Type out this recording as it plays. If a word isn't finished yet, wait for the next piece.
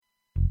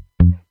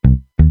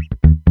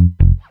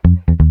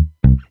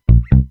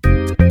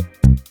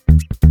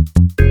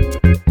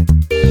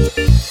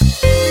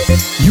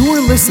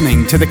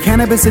listening to the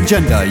Cannabis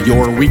Agenda,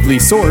 your weekly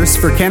source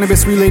for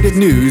cannabis-related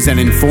news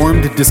and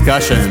informed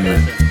discussion.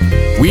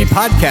 We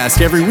podcast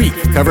every week,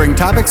 covering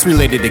topics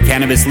related to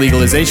cannabis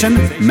legalization,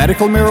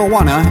 medical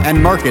marijuana,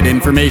 and market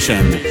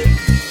information.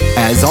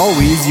 As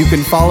always, you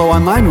can follow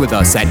online with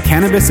us at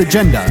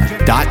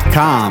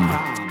cannabisagenda.com.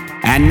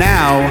 And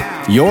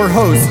now, your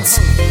hosts,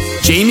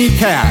 Jamie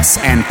Cass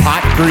and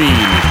Pot Green.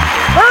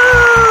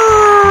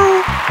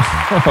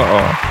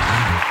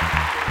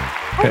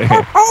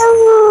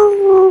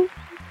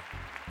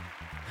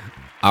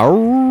 All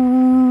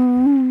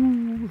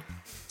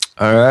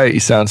right, you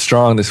sound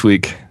strong this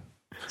week.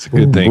 It's a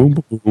good thing.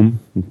 Boom, boom.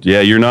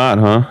 Yeah, you're not,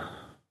 huh?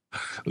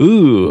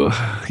 Ooh,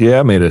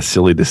 yeah, I made a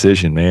silly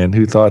decision, man.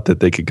 Who thought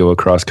that they could go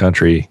across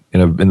country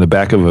in the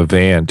back of a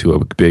van to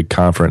a big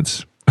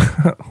conference?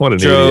 What an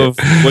idiot.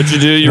 What'd you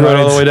do? You rode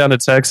all the way down to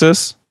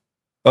Texas?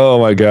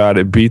 Oh my God,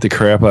 it beat the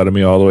crap out of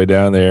me all the way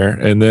down there.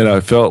 And then I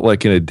felt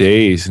like in a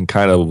daze and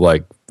kind of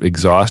like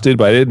exhausted,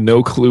 but I had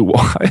no clue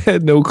why. I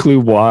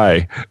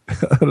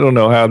don't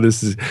know how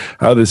this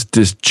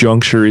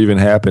disjuncture even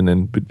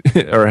happened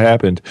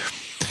happened.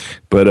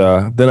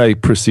 But then I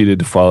proceeded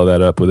to follow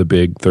that up with a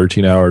big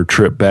 13-hour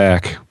trip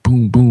back.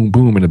 Boom, boom,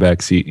 boom in the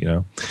back seat, you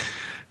know.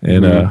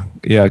 And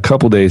a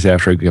couple days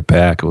after I got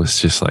back, it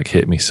was just like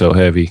hit me so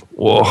heavy.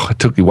 Whoa,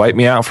 it wiped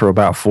me out for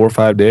about 4 or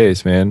 5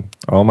 days, man.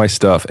 All my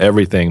stuff,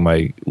 everything,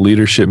 my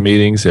leadership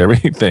meetings,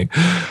 everything.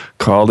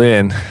 Called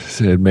in,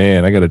 said,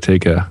 man, I got to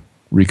take a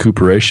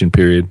recuperation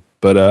period.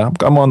 But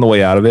I'm on the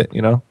way out of it,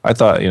 you know. I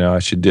thought, I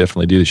should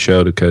definitely do the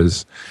show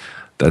because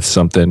that's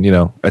something,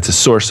 that's a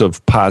source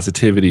of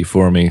positivity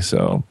for me.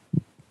 So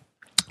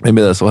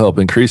maybe this will help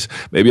increase.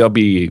 Maybe I'll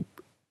be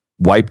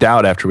wiped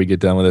out after we get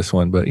done with this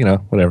one, but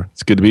whatever.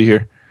 It's good to be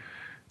here.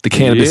 The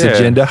Cannabis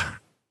Agenda.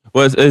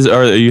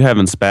 Are you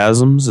having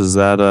spasms? Is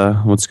that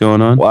what's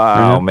going on?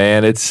 Wow,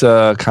 man, it's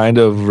kind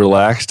of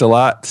relaxed a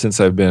lot since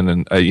I've been.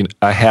 And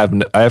I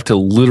have to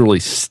literally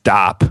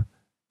stop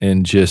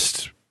and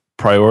just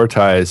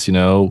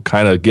prioritize.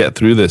 Kind of get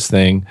through this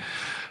thing.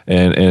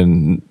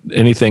 And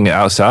anything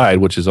outside,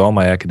 which is all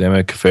my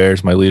academic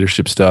affairs, my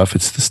leadership stuff,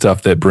 it's the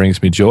stuff that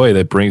brings me joy,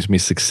 that brings me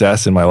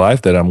success in my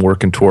life that I'm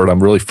working toward.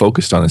 I'm really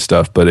focused on this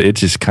stuff, but it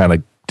just kind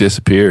of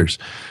disappears.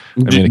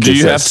 Do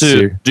you have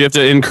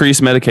to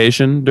increase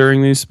medication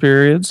during these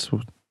periods?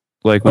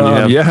 Like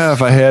when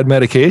if I had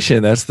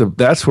medication,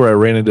 that's where I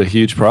ran into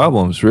huge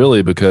problems,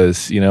 really,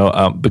 because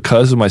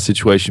because of my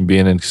situation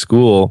being in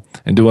school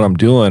and doing what I'm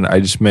doing, I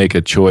just make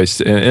a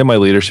choice in my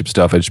leadership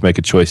stuff. I just make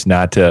a choice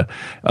not to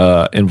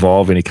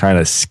involve any kind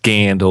of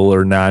scandal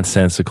or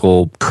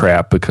nonsensical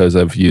crap because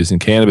of using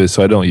cannabis.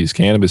 So I don't use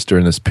cannabis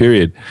during this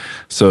period.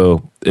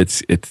 So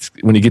it's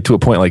when you get to a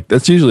point like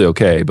that's usually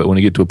okay, but when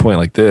you get to a point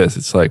like this,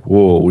 it's like,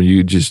 whoa, when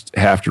you just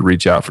have to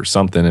reach out for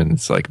something, and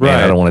it's like,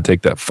 man, I don't want to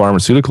take that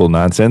pharmaceutical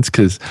nonsense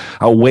because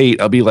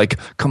I'll be like,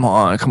 come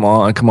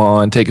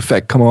on, take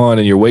effect, come on,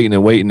 and you're waiting,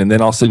 and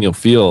then all of a sudden you'll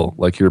feel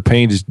like your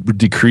pain just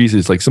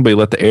decreases, like somebody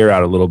let the air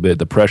out a little bit,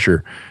 the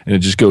pressure, and it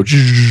just goes,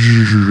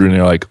 and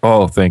you're like,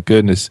 oh, thank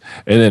goodness,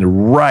 and then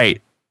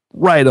right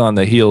on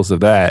the heels of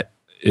that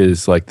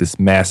is like this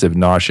massive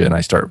nausea, and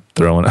I start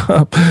throwing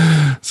up.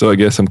 So I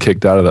guess I'm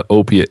kicked out of the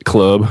opiate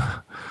club.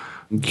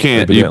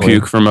 You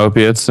puke from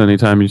opiates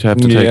anytime you have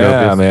to take opiates?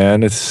 Yeah,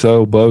 man, it's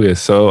so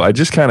bogus. So I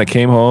just kind of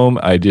came home.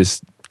 I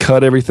just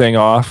cut everything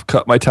off,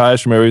 cut my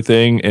ties from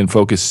everything, and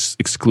focus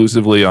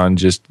exclusively on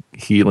just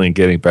healing,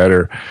 getting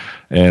better,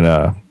 and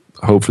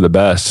hope for the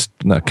best.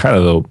 Not kind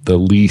of the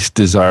least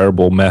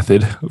desirable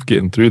method of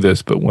getting through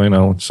this, but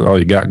it's all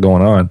you got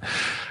going on.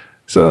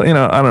 So, I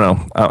don't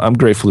know. I'm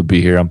grateful to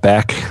be here. I'm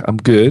back. I'm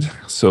good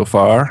so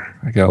far.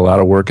 I got a lot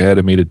of work ahead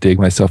of me to dig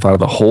myself out of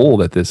the hole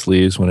that this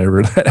leaves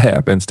whenever that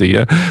happens to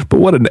you. But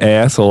what an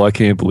asshole. I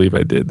can't believe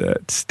I did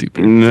that.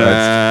 Stupid.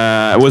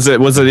 Was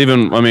it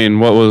even,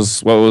 what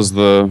was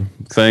the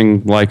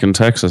thing like in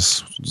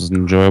Texas? Was it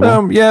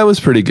enjoyable? Yeah, it was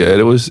pretty good.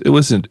 It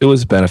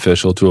was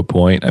beneficial to a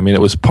point.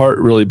 It was part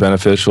really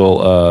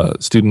beneficial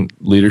student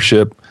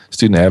leadership,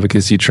 student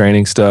advocacy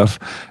training stuff,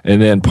 and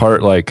then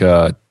part like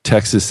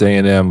Texas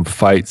A&M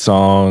fight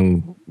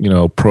song,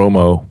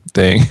 promo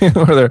thing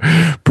where they're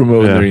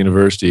promoting their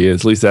university.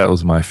 At least that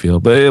was my feel.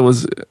 But it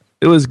was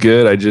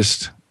good. I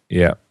just,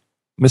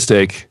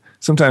 mistake.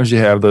 Sometimes you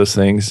have those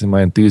things in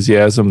my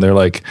enthusiasm. They're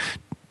like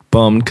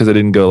bummed because I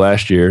didn't go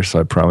last year, so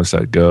I promised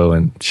I'd go,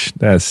 and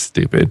that's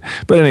stupid.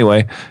 But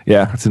anyway,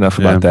 that's enough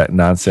about that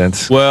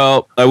nonsense.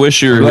 Well, I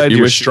wish you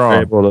were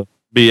strong. Able to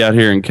be out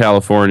here in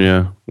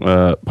California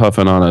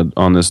puffing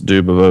on this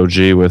doob of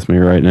OG with me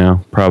right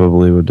now.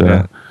 Probably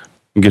would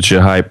get you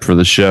hype for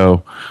the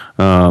show.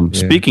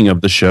 Speaking of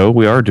the show,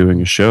 we are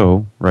doing a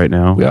show right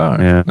now. We are.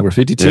 Number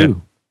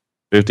 52.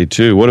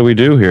 52. What do we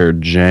do here,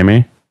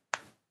 Jamie?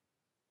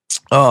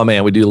 Oh,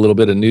 man, we do a little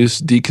bit of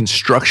news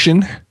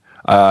deconstruction.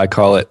 I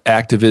call it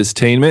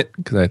activist-tainment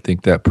because I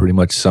think that pretty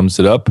much sums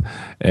it up.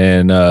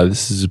 And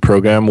this is a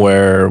program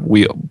where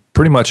we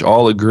pretty much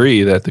all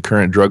agree that the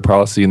current drug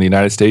policy in the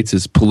United States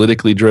is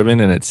politically driven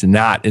and it's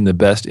not in the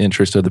best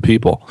interest of the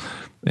people.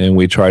 And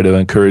we try to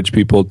encourage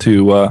people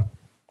to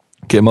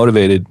get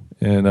motivated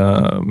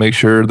and make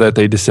sure that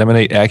they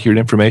disseminate accurate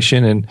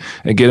information and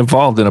get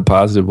involved in a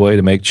positive way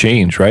to make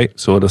change, right?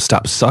 So it'll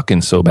stop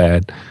sucking so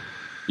bad.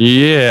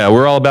 Yeah,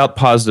 we're all about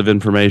positive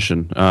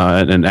information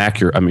and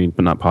accurate. I mean,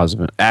 but not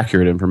positive,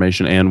 accurate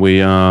information. And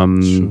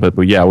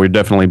we're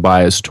definitely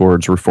biased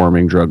towards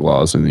reforming drug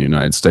laws in the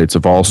United States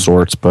of all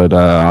sorts. But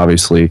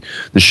obviously,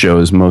 the show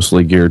is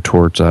mostly geared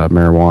towards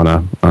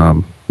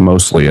marijuana,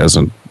 mostly as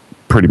in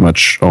pretty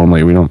much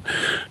only. We don't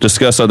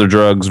discuss other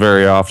drugs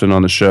very often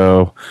on the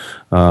show.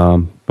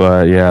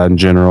 But yeah, in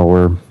general,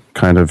 we're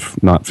kind of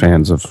not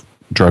fans of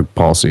drug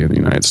policy in the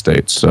United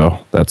States.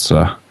 So that's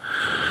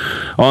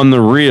on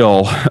the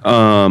real.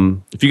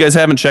 If you guys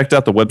haven't checked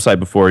out the website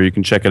before, you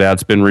can check it out.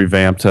 It's been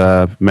revamped.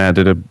 Matt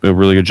did a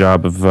really good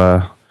job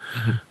of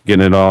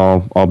getting it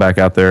all back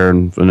out there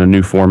in a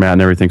new format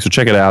and everything. So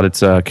check it out. It's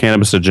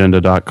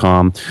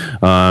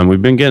cannabisagenda.com.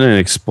 We've been getting an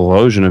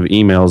explosion of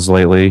emails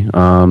lately.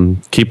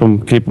 Keep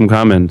them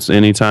coming.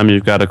 Anytime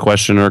you've got a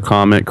question or a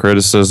comment,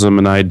 criticism,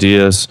 and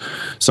ideas,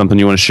 something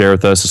you want to share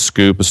with us, a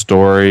scoop, a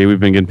story. We've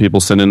been getting people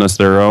sending us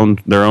their own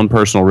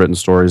personal written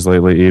stories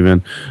lately.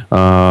 Even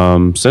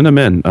send them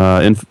in.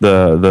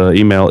 The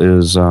email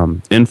is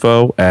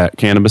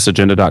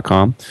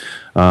info@cannabisagenda.com.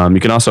 You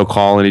can also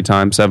call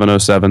anytime,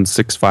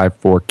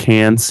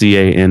 707-654-CAN,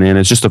 C-A-N-N.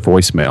 It's just a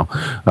voicemail.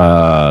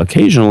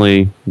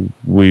 Occasionally,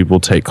 we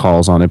will take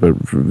calls on it, but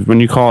when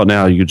you call it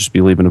now, you could just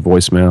be leaving a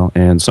voicemail,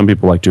 and some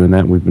people like doing that,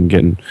 and we've been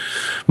getting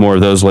more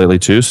of those lately,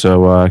 too,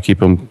 so keep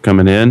them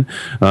coming in.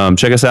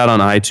 Check us out on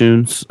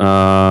iTunes.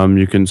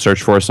 You can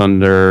search for us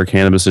under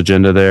Cannabis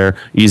Agenda there.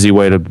 Easy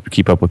way to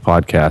keep up with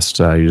podcasts.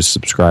 You just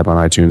subscribe on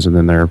iTunes, and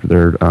then they're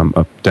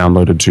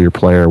downloaded to your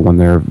player when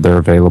they're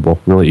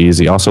available. Really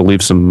easy. Also,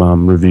 leave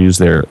some reviews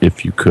there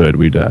if you could.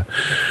 We'd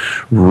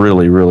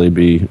really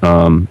be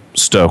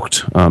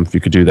stoked if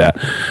you could do that.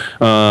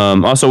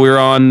 Also, we're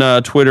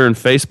on Twitter and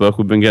Facebook.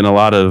 We've been getting a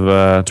lot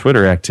of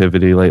Twitter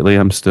activity lately.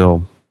 I'm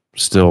still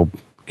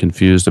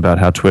confused about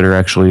how Twitter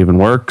actually even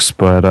works,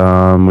 but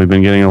we've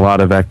been getting a lot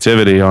of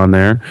activity on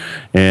there.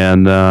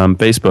 And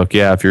Facebook,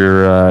 yeah, if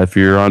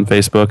you're on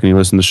Facebook and you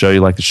listen to the show, you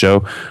like the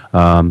show,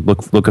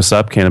 look us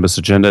up, Cannabis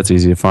Agenda. It's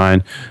easy to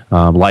find.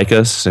 Like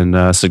us and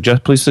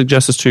please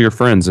suggest us to your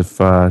friends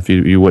if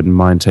you wouldn't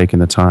mind taking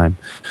the time.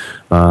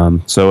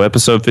 So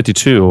episode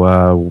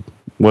 52.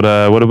 What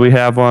do we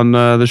have on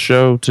the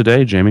show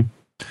today, Jamie?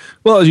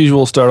 Well, as usual,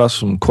 we'll start off with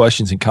some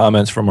questions and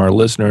comments from our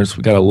listeners.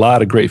 We've got a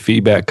lot of great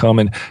feedback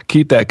coming.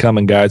 Keep that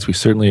coming, guys. We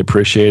certainly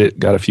appreciate it.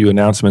 Got a few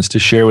announcements to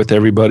share with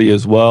everybody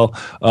as well.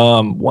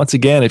 Once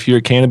again, if you're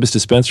a cannabis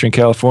dispensary in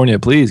California,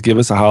 please give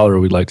us a holler.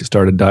 We'd like to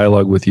start a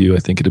dialogue with you. I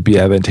think it'd be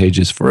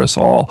advantageous for us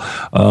all.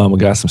 We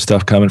got some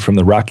stuff coming from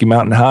the Rocky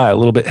Mountain High, a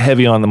little bit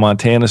heavy on the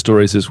Montana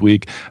stories this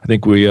week. I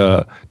think we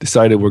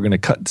decided we're going to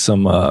cut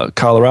some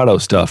Colorado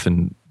stuff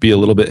and be a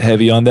little bit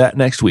heavy on that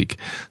next week.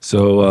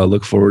 So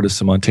look forward to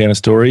some Montana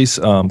stories.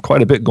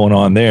 Quite a bit going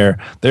on there.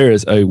 There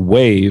is a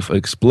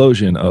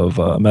explosion of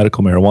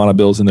medical marijuana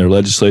bills in their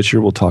legislature.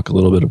 We'll talk a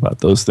little bit about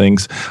those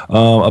things.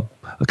 A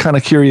kind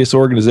of curious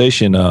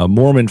organization,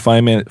 Mormon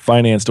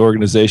financed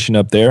organization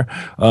up there.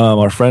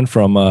 Our friend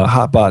from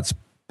Hotbox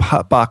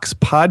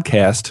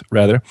podcast,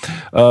 rather,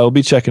 will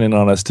be checking in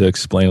on us to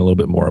explain a little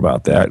bit more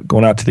about that.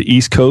 Going out to the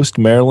East Coast,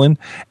 Maryland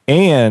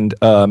and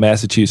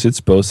Massachusetts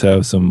both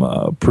have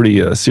some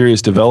pretty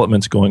serious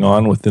developments going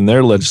on within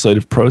their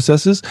legislative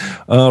processes.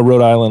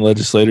 Rhode Island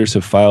legislators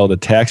have filed a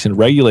tax and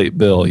regulate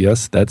bill.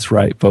 Yes, that's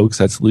right, folks.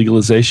 That's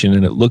legalization,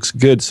 and it looks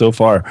good so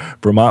far.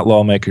 Vermont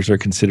lawmakers are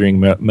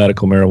considering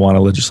medical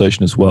marijuana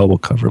legislation as well. We'll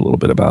cover a little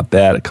bit about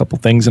that. A couple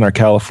things in our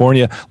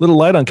California. A little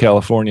light on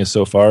California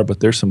so far, but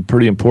there's some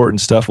pretty important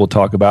stuff we'll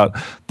talk about.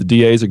 The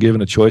DAs are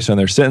given a choice on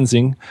their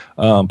sentencing,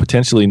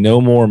 potentially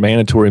no more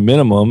mandatory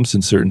minimums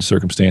in certain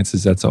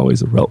circumstances. That's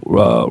always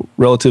a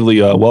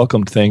relatively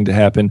welcomed thing to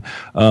happen.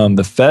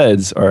 The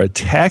feds are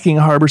attacking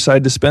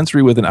Harborside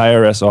Dispensary with an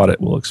IRS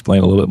audit. We'll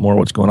explain a little bit more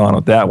what's going on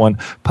with that one.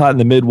 Pot in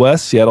the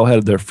Midwest, Seattle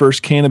had their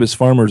first cannabis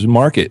farmers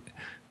market.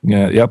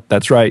 Yeah, yep,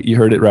 that's right. You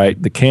heard it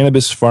right. The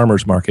Cannabis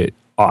Farmers Market.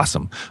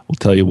 Awesome. We'll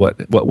tell you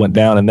what went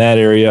down in that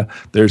area.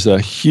 There's a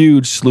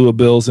huge slew of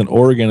bills in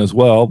Oregon as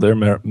well. Their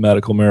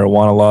medical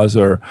marijuana laws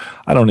are,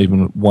 I don't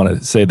even want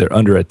to say they're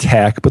under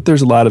attack, but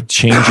there's a lot of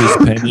changes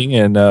pending,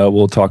 and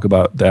we'll talk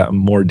about that in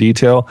more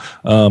detail.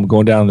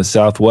 Going down in the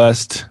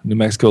Southwest, New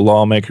Mexico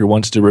lawmaker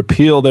wants to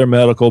repeal their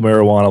medical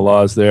marijuana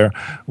laws there.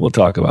 We'll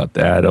talk about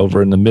that.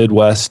 Over in the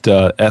Midwest,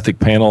 ethic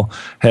panel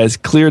has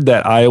cleared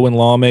that Iowan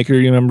lawmaker,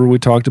 you remember we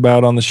talked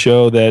about on the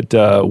show, that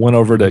went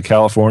over to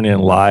California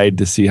and lied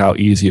to see how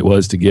easy it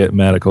was to get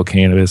medical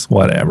cannabis,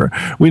 whatever.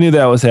 We knew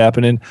that was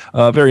happening.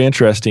 Very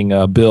interesting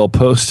bill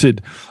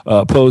posted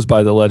posed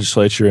by the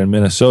legislature in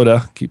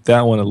Minnesota. Keep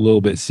that one a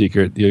little bit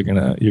secret. You're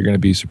gonna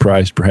be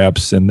surprised,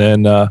 perhaps. And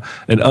then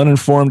an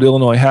uninformed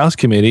Illinois House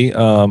committee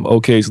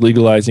okays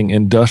legalizing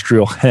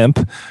industrial hemp,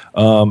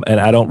 and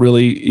I don't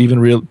really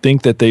even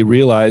think that they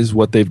realize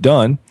what they've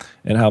done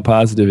and how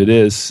positive it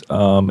is.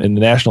 In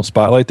the national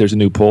spotlight, there's a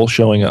new poll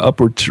showing an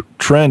upward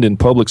trend in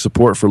public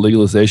support for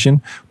legalization.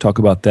 We'll talk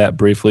about that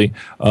briefly.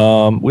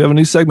 We have a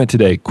new segment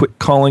today. Quit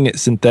calling it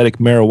synthetic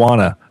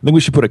marijuana. I think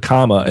we should put a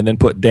comma and then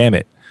put damn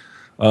it.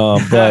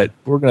 But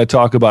we're going to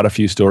talk about a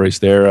few stories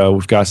there.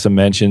 We've got some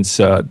mentions.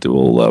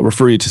 We'll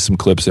refer you to some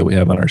clips that we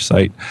have on our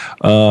site.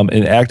 An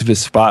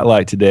activist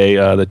spotlight today,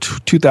 the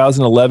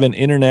 2011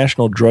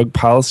 International Drug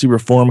Policy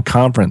Reform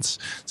Conference.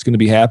 It's going to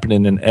be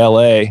happening in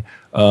L.A.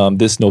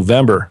 This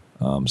November.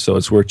 So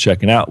it's worth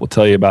checking out. We'll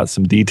tell you about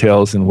some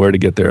details and where to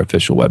get their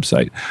official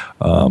website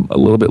a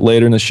little bit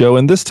later in the show.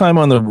 And this time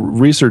on the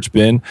research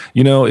bin,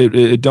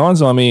 it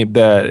dawns on me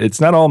that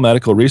it's not all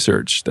medical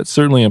research. That's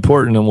certainly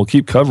important, and we'll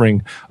keep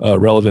covering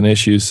relevant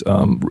issues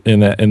in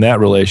that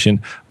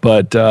relation.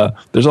 But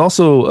there's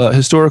also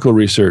historical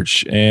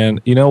research.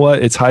 And you know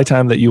what? It's high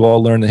time that you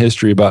all learn the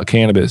history about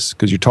cannabis,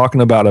 because you're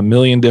talking about a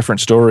million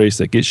different stories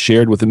that get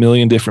shared with a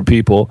million different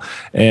people.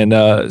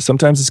 And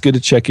sometimes it's good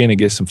to check in and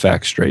get some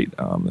facts straight.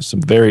 There's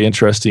some very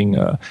interesting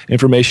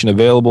information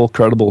available,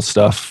 credible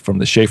stuff from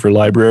the Schaefer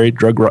Library,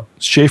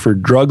 Schaefer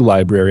Drug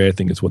Library, I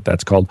think is what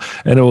that's called.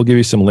 And it will give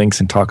you some links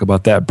and talk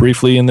about that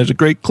briefly. And there's a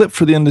great clip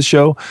for the end of the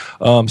show.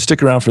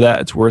 Stick around for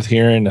that. It's worth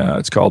hearing.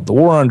 It's called The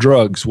War on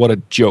Drugs, What a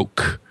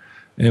Joke.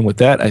 And with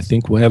that, I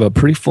think we'll have a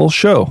pretty full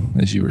show,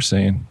 as you were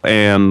saying.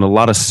 And a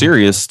lot of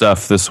serious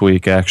stuff this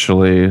week,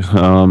 actually.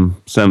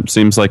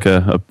 Seems like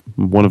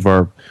one of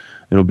our...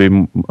 It'll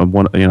be a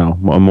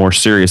more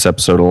serious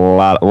episode. A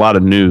lot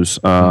of news,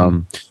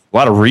 a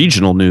lot of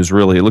regional news.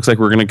 Really, it looks like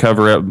we're going to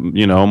cover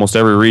almost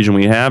every region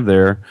we have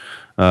there,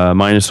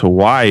 minus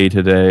Hawaii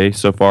today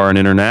so far in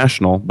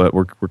international. But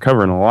we're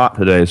covering a lot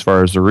today as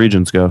far as the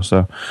regions go.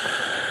 So,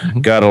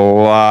 got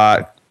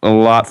a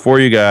lot for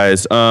you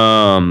guys.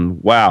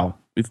 Wow.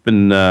 We've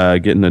been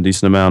getting a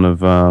decent amount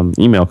of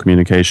email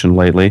communication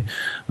lately.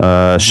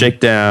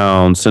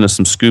 Shakedown sent us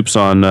some scoops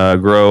on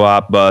Grow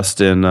Op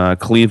Bust in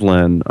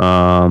Cleveland.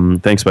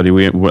 Thanks, buddy.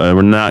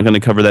 We're not going to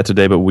cover that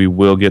today, but we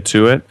will get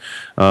to it.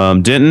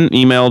 Denton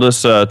emailed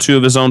us two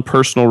of his own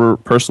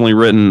personally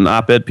written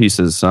op-ed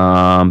pieces.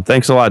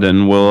 Thanks a lot,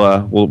 Denton.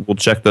 We'll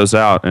check those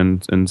out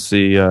and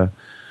see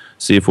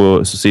if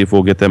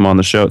we'll get them on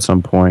the show at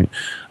some point.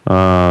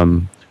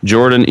 Jordan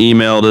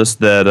emailed us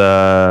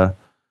that.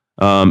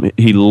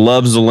 He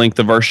loves the length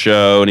of our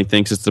show, and he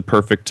thinks it's the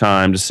perfect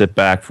time to sit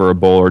back for a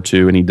bowl or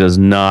two, and he does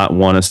not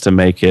want us to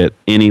make it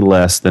any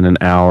less than an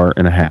hour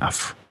and a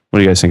half. What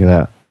do you guys think of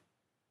that?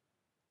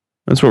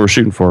 That's what we're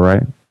shooting for,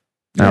 right?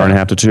 Hour and a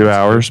half to 2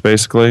 hours,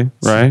 basically,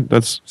 right?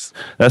 That's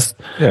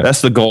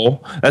the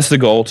goal. That's the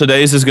goal.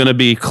 Today's is going to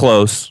be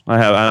close. I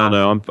don't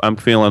know. I'm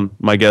feeling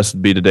my guess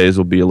would be today's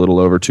will be a little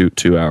over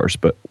 2 hours,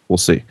 but we'll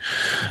see.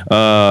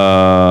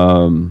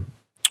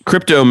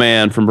 Crypto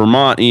Man from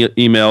Vermont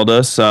emailed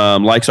us,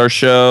 likes our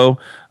show.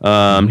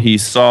 He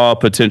saw a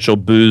potential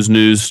booze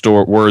news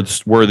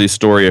worthy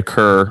story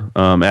occur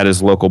at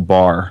his local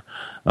bar.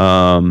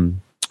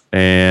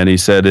 And he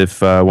said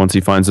if once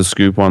he finds a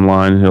scoop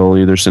online, he'll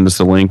either send us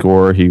a link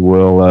or he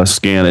will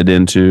scan it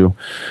into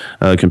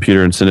a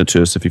computer and send it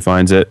to us if he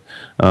finds it.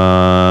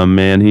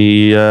 And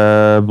he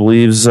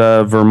believes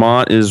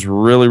Vermont is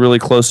really, really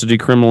close to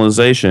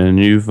decriminalization.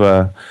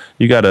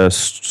 You got a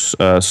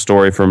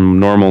story from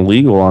Normal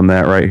Legal on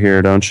that right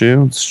here, don't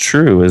you? It's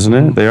true, isn't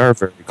it? They are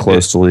very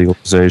close to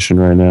legalization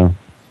right now.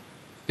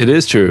 It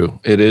is true.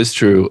 It is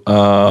true.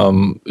 Let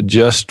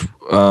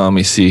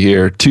me see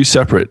here. Two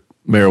separate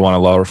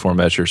marijuana law reform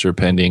measures are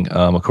pending,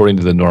 according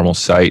to the Normal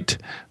site,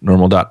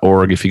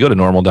 normal.org. If you go to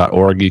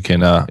normal.org, you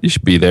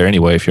should be there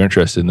anyway if you're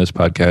interested in this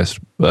podcast.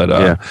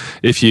 But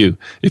if you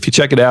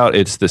check it out,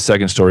 it's the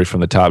second story from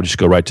the top. Just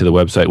go right to the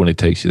website. When it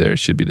takes you there, it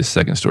should be the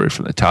second story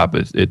from the top.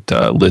 It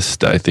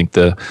lists, I think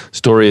the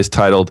story is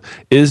titled,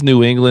 "Is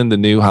New England the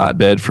New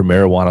Hotbed for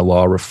Marijuana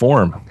Law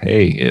Reform?"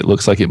 Hey, it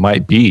looks like it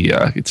might be.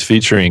 It's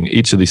featuring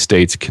each of these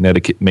states: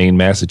 Connecticut, Maine,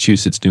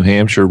 Massachusetts, New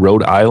Hampshire,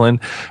 Rhode Island.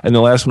 And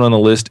the last one on the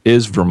list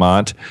is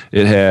Vermont.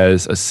 It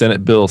has a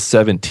Senate Bill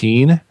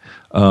 17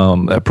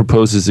 that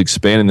proposes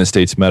expanding the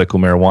state's medical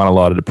marijuana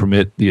law to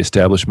permit the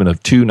establishment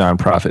of 2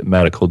 nonprofit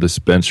medical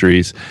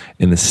dispensaries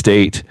in the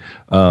state.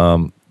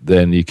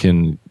 Then you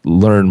can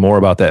learn more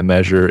about that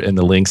measure in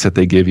the links that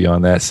they give you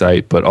on that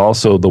site. But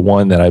also the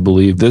one that I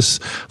believe this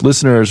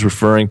listener is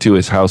referring to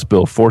is House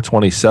Bill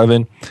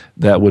 427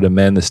 that would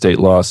amend the state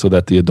law so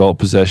that the adult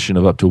possession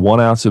of up to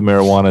 1 ounce of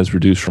marijuana is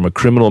reduced from a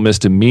criminal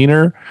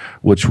misdemeanor,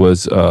 which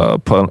is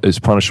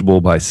punishable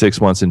by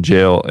 6 months in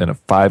jail and a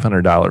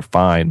 $500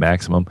 fine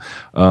maximum,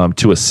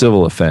 to a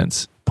civil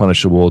offense,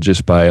 punishable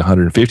just by a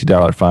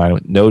 $150 fine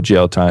with no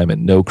jail time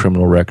and no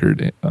criminal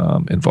record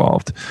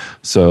involved.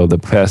 So the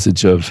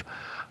passage of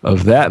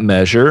that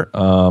measure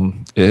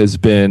has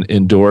been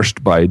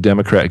endorsed by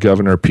Democrat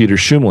Governor Peter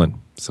Shumlin.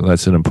 So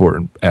that's an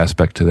important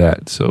aspect to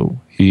that. So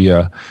he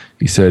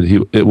said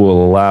it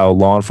will allow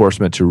law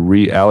enforcement to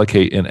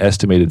reallocate an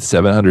estimated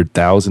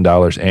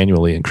 $700,000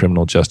 annually in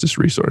criminal justice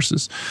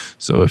resources.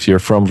 So if you're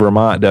from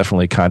Vermont,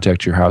 definitely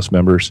contact your House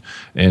members,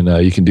 and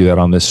you can do that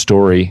on this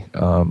story.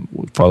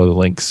 Follow the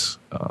links,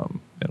 and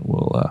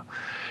we'll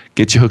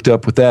get you hooked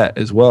up with that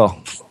as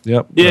well.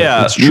 Yep.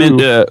 Yeah, it's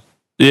true.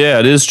 Yeah,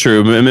 it is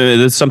true. I mean,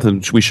 it's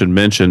something we should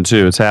mention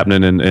too. It's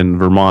happening in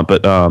Vermont,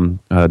 but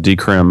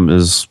decrim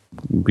is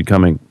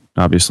becoming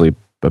obviously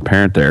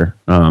apparent there.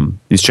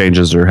 These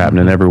changes are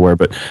happening everywhere.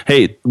 But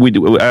hey,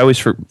 I always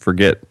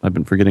forget. I've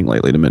been forgetting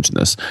lately to mention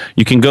this.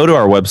 You can go to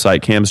our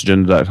website,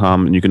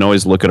 canvasagenda.com, and you can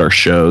always look at our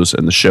shows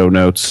and the show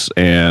notes.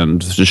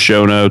 And the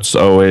show notes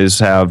always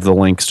have the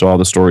links to all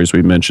the stories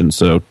we mentioned.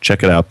 So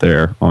check it out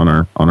there on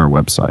our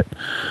website.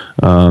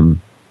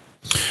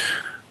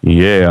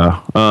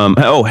 Yeah.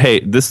 Oh, hey,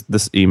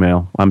 this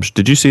email.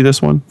 Did you see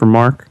this one from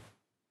Mark?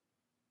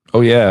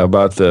 Oh yeah,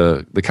 about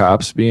the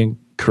cops being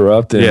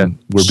corrupt and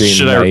we're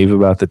being naive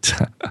about the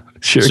time.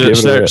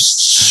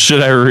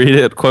 Should I read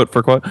it quote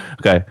for quote?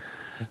 Okay.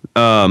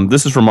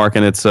 This is from Mark,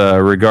 and it's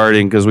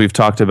regarding, because we've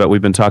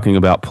been talking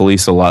about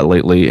police a lot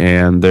lately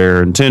and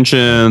their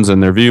intentions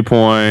and their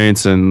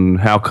viewpoints, and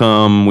how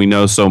come we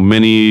know so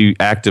many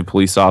active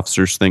police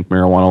officers think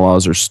marijuana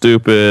laws are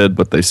stupid,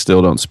 but they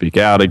still don't speak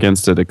out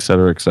against it, et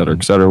cetera, et cetera,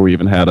 et cetera. We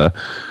even had a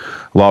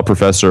law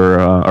professor,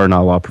 or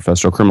not law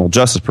professor, a criminal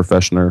justice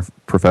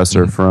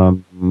professor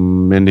from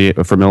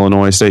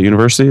Illinois State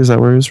University. Is that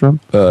where he was from?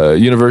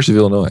 University of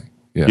Illinois.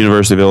 Yeah.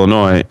 University of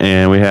Illinois,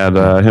 and we had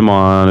him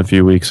on a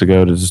few weeks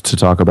ago to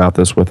talk about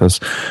this with us.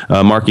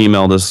 Mark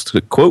emailed us,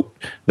 quote,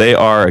 "They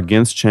are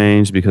against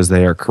change because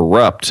they are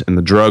corrupt, and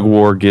the drug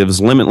war gives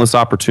limitless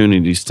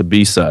opportunities to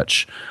be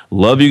such.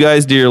 Love you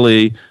guys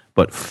dearly,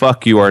 but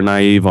fuck, you are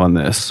naive on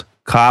this.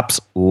 Cops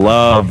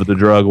love the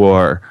drug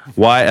war.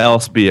 Why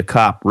else be a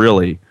cop,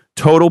 really?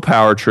 Total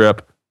power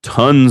trip,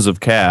 tons of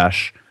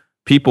cash,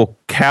 people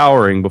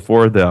cowering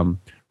before them,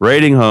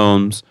 raiding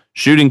homes,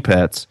 shooting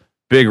pets,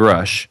 big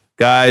rush.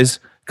 Guys,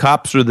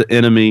 cops are the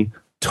enemy,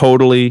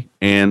 totally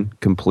and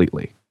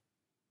completely."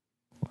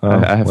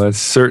 That's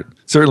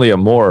certainly a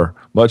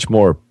much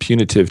more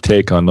punitive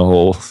take on the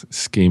whole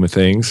scheme of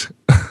things.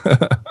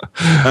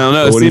 I don't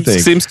know. What do you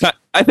think?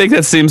 I think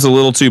that seems a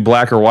little too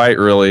black or white,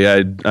 really.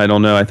 I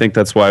don't know. I think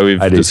that's why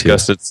we've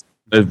discussed it.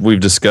 We've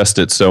discussed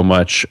it so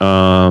much.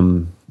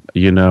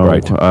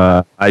 Right.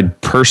 I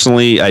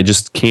personally, I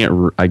just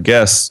can't, I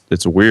guess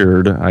it's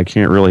weird. I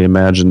can't really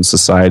imagine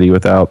society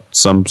without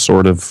some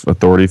sort of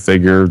authority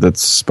figure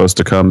that's supposed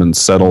to come and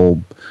settle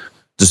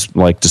just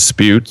like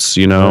disputes,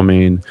 I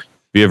mean,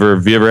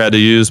 have you ever had to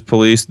use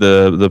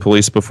the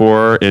police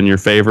before in your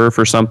favor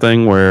for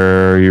something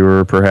where you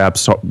were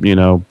perhaps,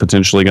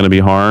 potentially going to be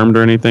harmed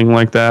or anything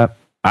like that?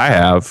 I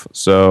have.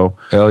 So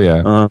hell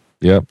yeah.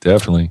 Yep,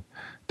 definitely.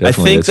 I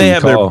think they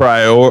have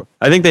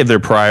their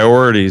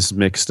priorities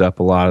mixed up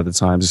a lot of the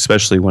times,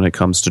 especially when it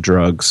comes to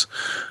drugs.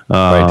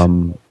 Right.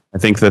 I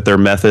think that their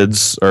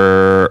methods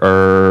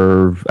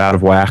are out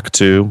of whack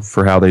too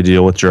for how they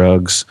deal with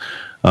drugs.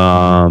 We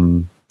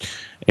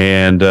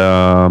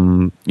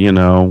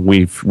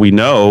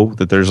know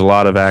that there's a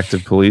lot of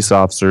active police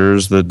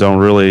officers that don't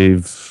really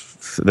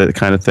that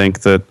kind of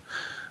think that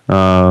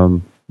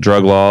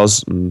drug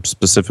laws,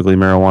 specifically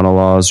marijuana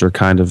laws, are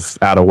kind of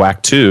out of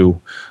whack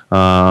too.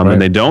 Right. And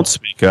they don't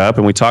speak up,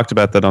 and we talked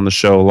about that on the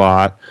show a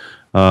lot.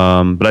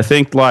 But I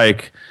think, I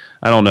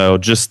don't know,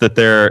 just that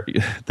they're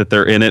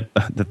in it,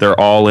 that they're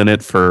all in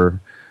it for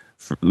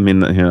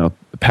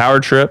power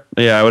trip.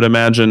 Yeah, I would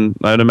imagine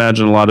a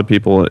lot of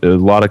people, a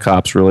lot of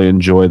cops really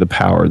enjoy the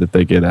power that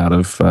they get out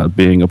of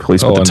being a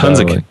police. But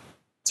the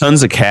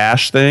tons of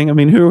cash thing. I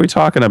mean, who are we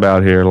talking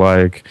about here?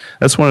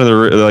 That's one of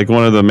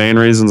the main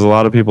reasons a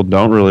lot of people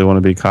don't really want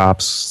to be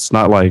cops. It's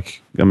not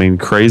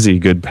crazy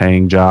good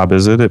paying job,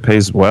 is it? It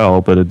pays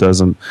well, but it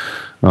doesn't.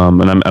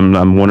 And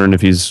I'm wondering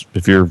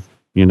if you're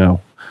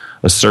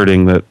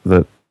asserting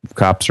that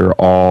cops are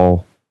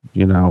all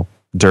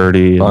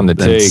dirty on the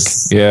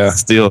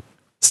take,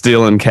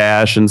 stealing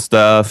cash and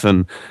stuff.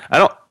 And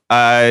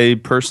I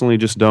personally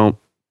just don't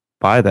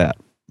buy that.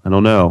 I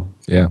don't know.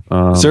 Yeah,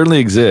 certainly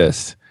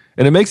exists.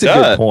 And it makes a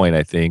good point,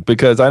 I think,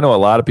 because I know a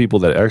lot of people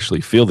that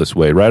actually feel this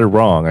way, right or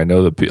wrong. I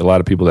know that a lot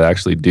of people that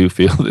actually do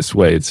feel this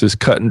way. It's just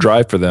cut and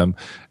dry for them,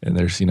 and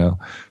there's no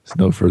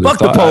further fuck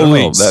thought. The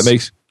police. That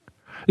makes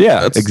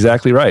that's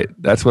exactly right.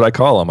 That's what I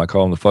call them. I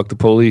call them the fuck the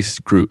police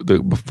crew,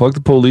 the fuck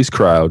the police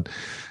crowd,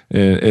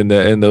 and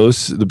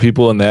the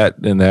people in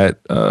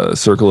that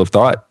circle of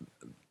thought.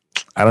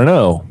 I don't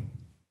know.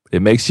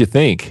 It makes you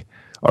think: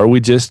 are we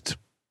just,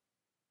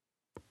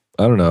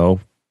 I don't know,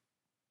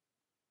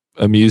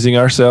 amusing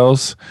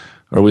ourselves?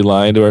 Are we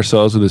lying to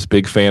ourselves with this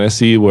big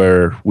fantasy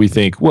where we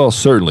think, well,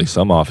 certainly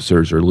some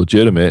officers are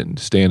legitimate and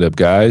stand-up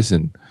guys,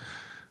 and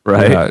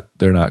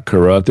they're not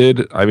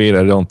corrupted? I mean,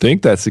 I don't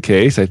think that's the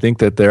case. I think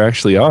that there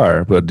actually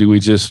are. But do we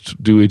just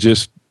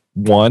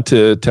want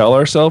to tell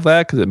ourselves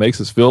that because it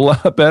makes us feel a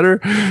lot better?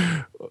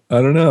 I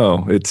don't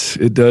know.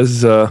 It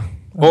does. I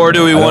Or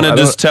do we want to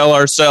just tell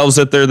ourselves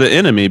that they're the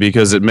enemy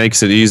because it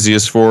makes it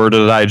easiest for her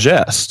to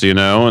digest,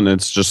 And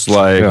it's just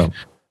like,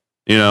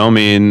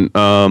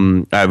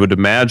 I would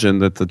imagine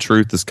that the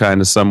truth is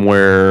kind of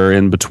somewhere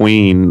in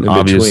between.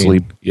 Obviously,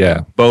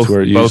 yeah, both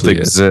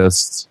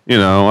exist.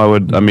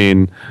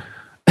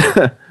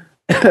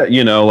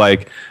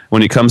 Like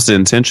when it comes to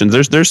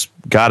intentions, there's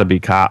got to be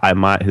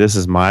this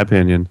is my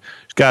opinion.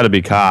 There's got to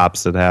be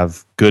cops that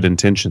have good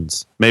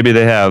intentions. Maybe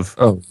they have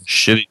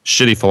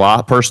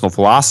shitty personal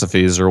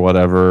philosophies or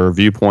whatever, or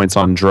viewpoints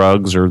on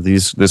drugs or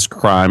this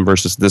crime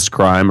versus this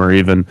crime, or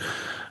even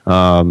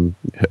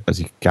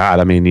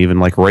even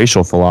like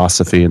racial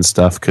philosophy and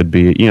stuff could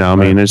be.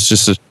 It's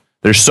just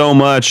there's so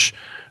much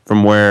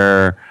from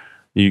where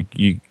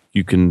you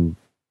can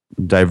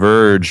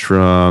diverge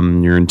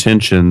from your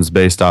intentions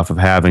based off of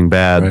having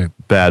bad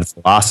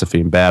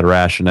philosophy and bad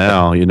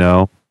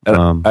rationale,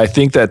 I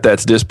think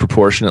that's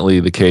disproportionately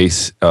the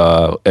case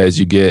as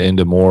you get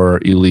into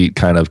more elite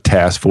kind of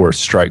task force,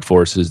 strike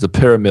forces, the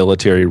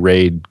paramilitary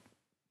raid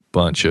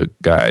bunch of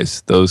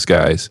guys. Those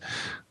guys,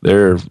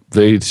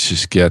 they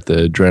just get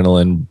the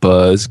adrenaline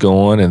buzz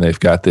going, and they've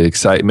got the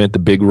excitement, the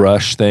big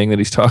rush thing that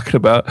he's talking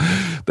about.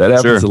 That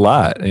happens a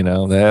lot,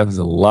 That happens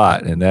a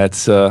lot, and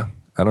that's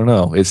I don't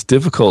know. It's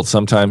difficult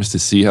sometimes to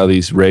see how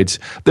these raids.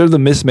 They're the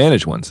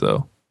mismanaged ones,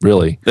 though.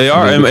 Really, they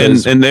are,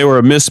 and they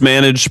were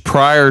mismanaged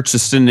prior to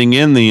sending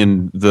in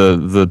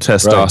the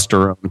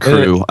testosterone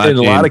crew. In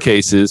a lot of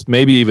cases,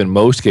 maybe even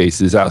most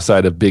cases,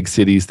 outside of big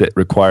cities that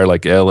require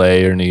like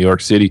L.A. or New York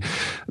City,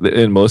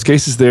 in most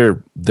cases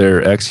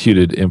they're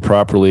executed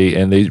improperly,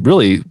 and they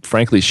really,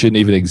 frankly, shouldn't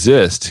even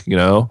exist.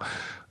 A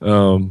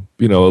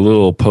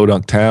little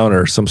podunk town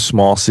or some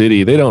small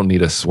city, they don't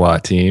need a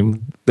SWAT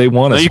team. They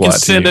want a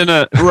SWAT team.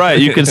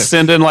 You can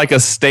send in like a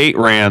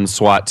state-ran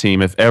SWAT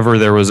team if ever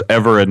there was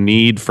ever a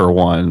need for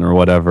one or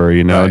whatever.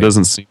 It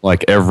doesn't seem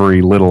like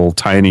every little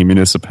tiny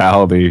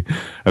municipality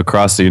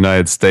across the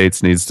United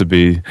States needs to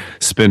be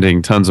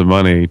spending tons of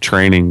money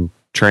training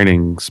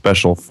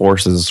special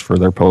forces for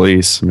their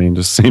police.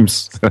 Just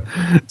seems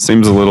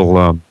a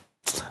little.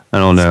 I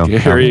don't know.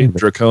 Scary,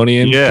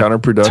 draconian,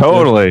 counterproductive.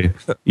 Totally.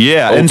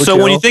 Yeah. And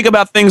so when you think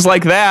about things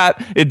like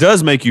that, it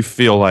does make you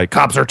feel like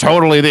cops are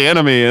totally the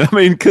enemy.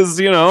 Because,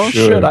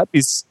 shit, I'd be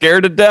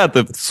scared to death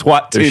if the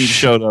SWAT team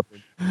showed up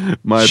in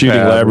my shooting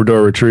path.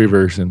 Labrador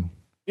retrievers. And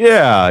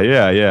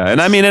Yeah.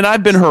 And and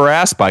I've been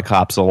harassed by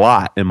cops a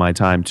lot in my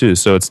time too.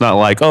 So it's not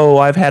like,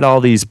 I've had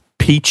all these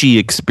peachy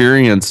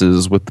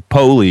experiences with the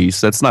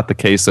police. That's not the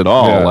case at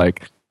all. Yeah.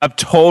 Like, I've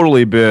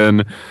totally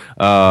been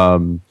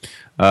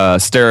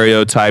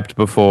stereotyped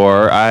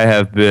before. I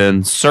have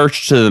been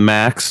searched to the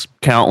max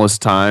countless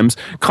times,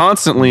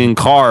 constantly in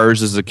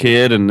cars as a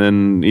kid, and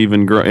then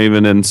even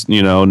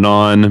in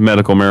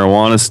non-medical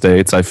marijuana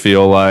states. I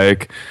feel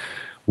like,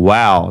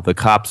 wow, the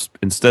cops,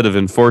 instead of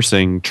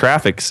enforcing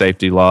traffic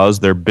safety laws,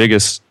 their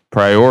biggest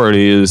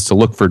priority is to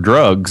look for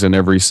drugs in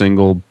every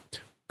single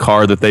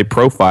car that they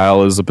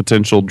profile as a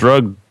potential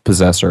drug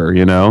possessor,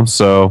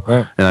 So,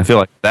 right. And I feel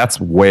like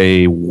that's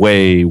way,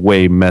 way,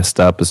 way messed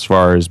up as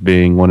far as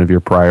being one of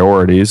your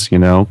priorities,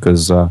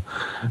 because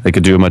they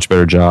could do a much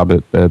better job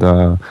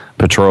at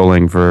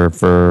patrolling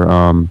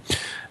for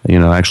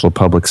actual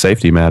public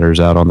safety matters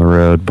out on the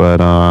road. But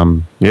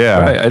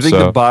right. I think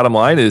the bottom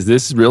line is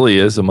this really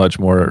is a much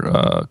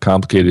more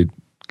complicated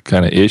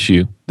kind of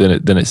issue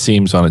than it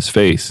seems on its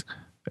face.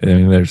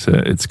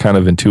 It's kind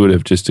of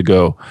intuitive just to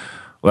go,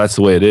 well, that's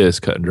the way it is,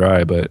 cut and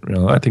dry. But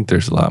I think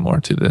there's a lot more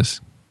to this.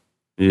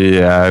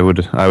 Yeah,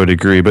 I would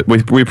agree. But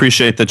we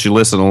appreciate that you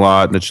listen a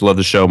lot and that you love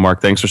the show,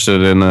 Mark. Thanks for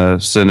sending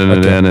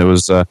it in. It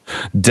was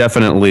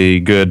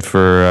definitely good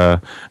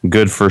for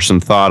some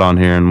thought on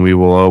here, and we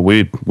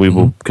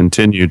will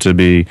continue to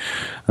be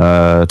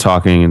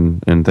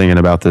talking and thinking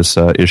about this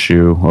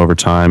issue over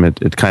time.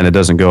 It kind of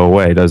doesn't go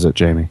away, does it,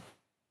 Jamie?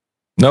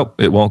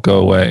 Nope, it won't go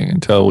away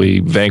until we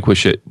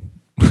vanquish it.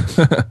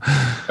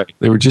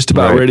 They were just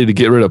about ready to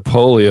get rid of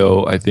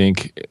polio, I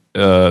think.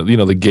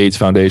 The Gates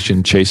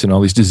Foundation chasing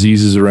all these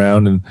diseases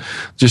around and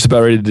just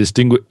about ready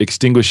to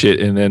extinguish it.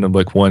 And then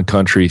like one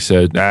country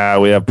said,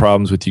 we have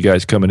problems with you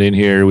guys coming in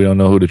here. We don't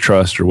know who to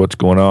trust or what's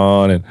going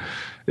on. And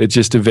it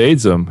just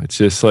evades them. It's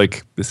just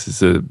like,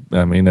 that's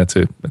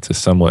a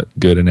somewhat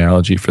good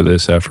analogy for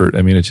this effort.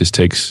 It just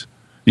takes,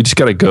 you just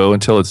got to go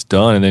until it's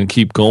done and then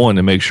keep going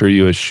and make sure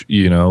you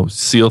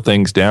seal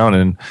things down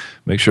and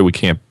make sure we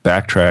can't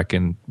backtrack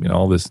and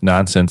all this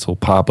nonsense will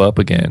pop up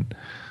again.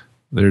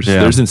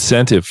 There's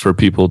incentive for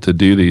people to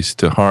do these,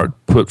 to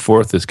put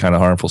forth this kind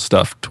of harmful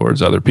stuff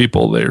towards other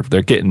people.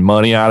 They're getting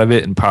money out of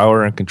it and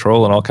power and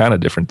control and all kind of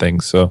different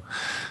things. So,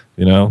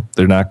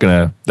 they're not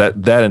gonna,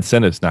 that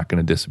incentive's not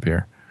gonna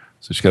disappear.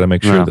 So you just got to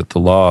make sure that the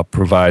law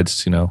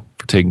provides, for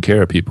taking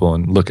care of people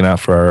and looking out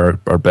for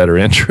our better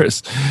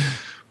interests.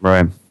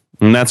 Right.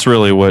 And that's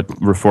really what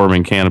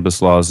reforming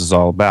cannabis laws is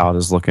all about,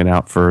 is looking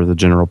out for the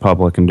general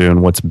public and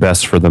doing what's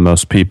best for the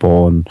most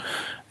people.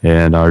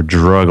 And our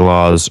drug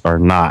laws are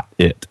not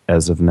it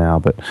as of now.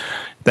 But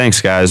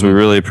Thanks, guys. We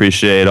really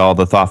appreciate all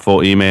the thoughtful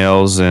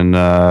emails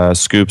and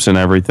scoops and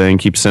everything.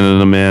 Keep sending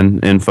them in.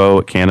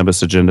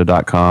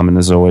 info@cannabisagenda.com. And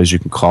as always, you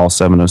can call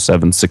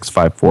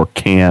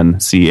 707-654-CAN,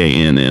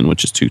 CANN,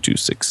 which is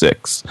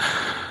 2266.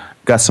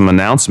 Got some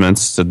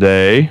announcements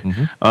today.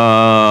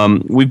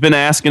 We've been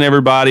asking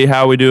everybody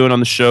how we doing on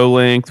the show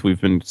length.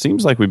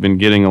 Seems like we've been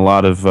getting a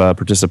lot of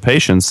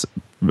participations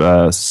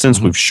since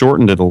we've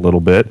shortened it a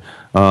little bit.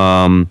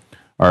 Our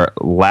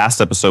last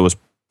episode was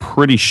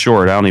pretty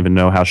short. I don't even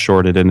know how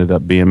short it ended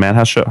up being. Man,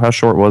 how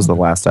short was the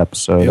last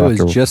episode?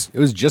 It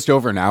was just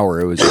over an hour.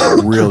 It was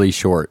really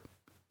short.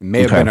 It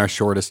may have been our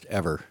shortest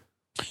ever.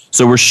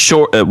 So we're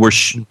short. I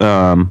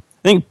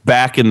think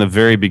back in the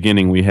very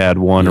beginning we had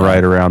one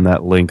right around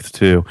that length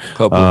too.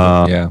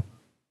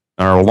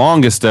 Our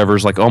longest ever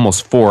is like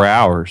almost 4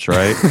 hours,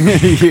 right?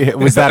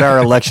 Was that our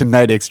election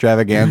night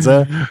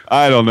extravaganza?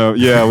 I don't know.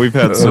 Yeah, we've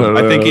had some.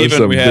 I think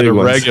even we had a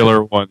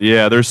regular one.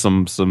 Yeah, there's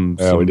some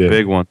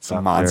big ones.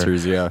 Some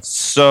monsters, yeah.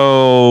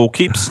 So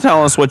keep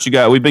telling us what you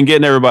got. We've been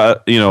getting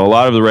everybody, a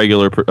lot of the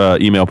regular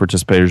email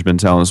participators been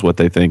telling us what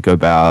they think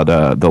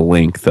about the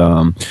length.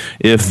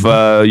 If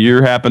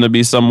you happen to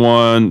be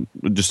someone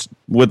just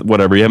with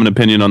whatever, you have an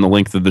opinion on the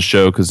length of the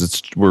show,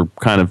 because we're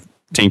kind of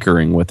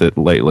tinkering with it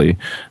lately.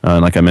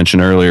 Like I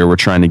mentioned earlier, we're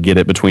trying to get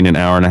it between an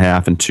hour and a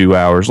half and 2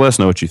 hours. Let us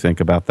know what you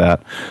think about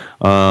that.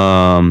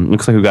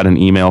 Looks like we got an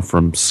email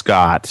from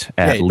Scott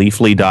at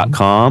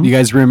leafly.com. You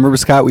guys remember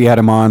Scott? We had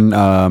him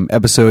on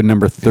episode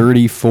number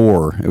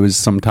 34. It was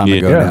some time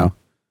ago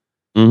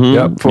now.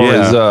 Yep.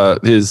 For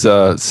his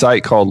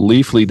site called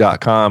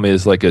leafly.com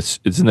is like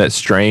isn't that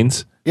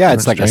strains? Yeah,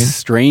 it's like a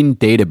strain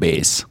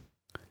database.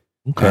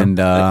 Okay. And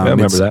I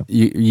remember that.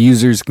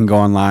 Users can go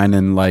online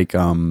and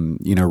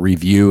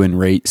review and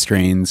rate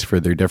strains for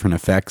their different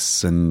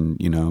effects, and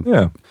give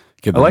them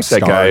I like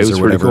that guy. It was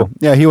pretty cool.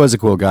 Yeah, he was a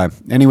cool guy.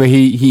 Anyway,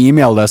 he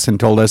emailed us and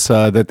told us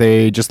that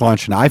they just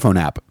launched an iPhone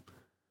app.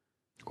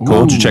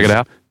 Cool. Did you check it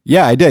out?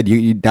 Yeah, I did.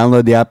 You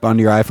download the app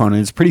onto your iPhone, and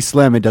it's pretty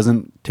slim. It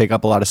doesn't take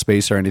up a lot of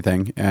space or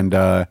anything, and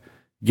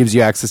gives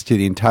you access to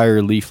the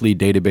entire Leafly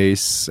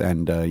database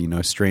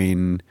and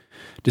strain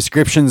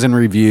descriptions and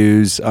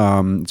reviews.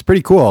 It's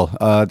pretty cool.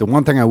 The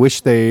one thing I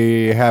wish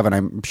they have, and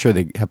I'm sure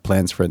they have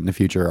plans for it in the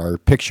future, are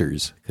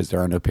pictures, because there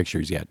are no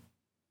pictures yet.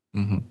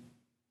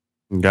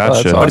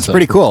 Gotcha. But it's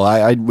pretty cool.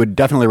 I would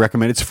definitely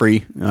recommend. It's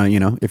free.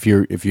 If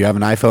you have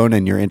an iPhone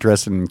and you're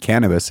interested in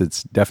cannabis,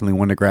 it's definitely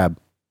one to grab.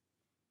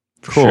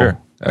 Cool.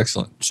 Sure.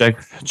 Excellent.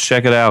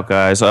 Check it out,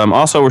 guys.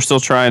 Also, we're still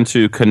trying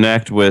to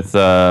connect with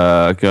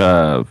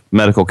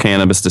medical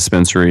cannabis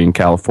dispensary in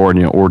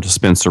California or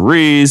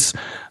dispensaries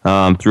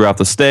throughout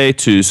the state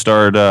to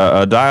start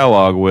a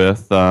dialogue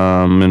with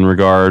in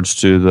regards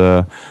to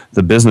the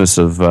business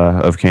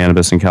of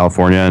cannabis in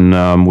California.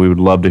 And we would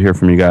love to hear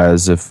from you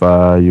guys if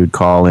you'd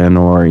call in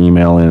or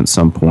email in at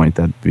some point.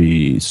 That'd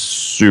be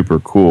super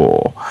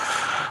cool.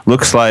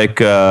 Looks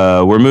like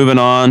we're moving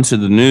on to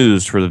the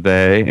news for the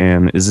day,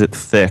 and is it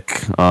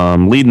thick?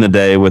 Leading the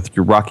day with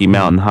your Rocky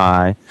Mountain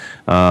High,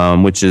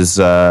 which is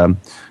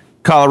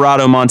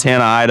Colorado,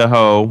 Montana,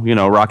 Idaho,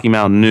 Rocky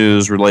Mountain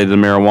news related to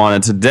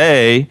marijuana.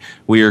 Today,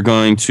 we are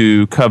going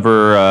to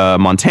cover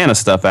Montana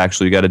stuff,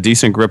 actually. We got a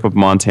decent grip of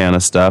Montana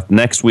stuff.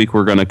 Next week,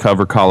 we're going to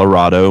cover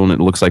Colorado, and it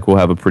looks like we'll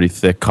have a pretty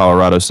thick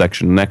Colorado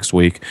section next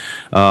week.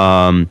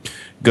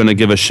 Going to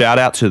give a shout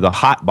out to the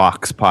Hot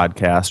Box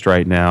podcast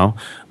right now.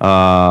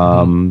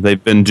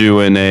 They've been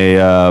doing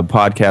a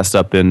podcast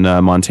up in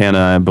Montana,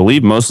 I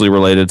believe mostly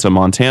related to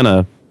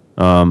Montana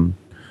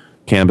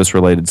cannabis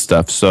related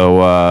stuff.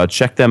 So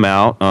check them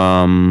out.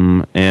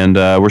 And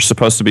we're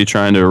supposed to be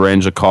trying to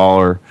arrange a call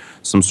or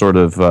some sort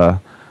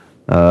of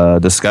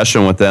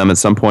discussion with them at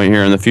some point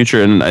here in the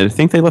future. And I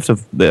think they left a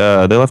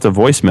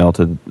voicemail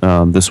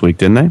to this week,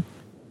 didn't they?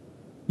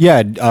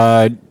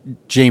 Yeah.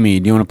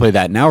 Jamie, do you want to play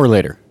that now or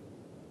later?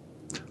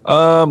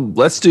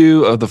 Let's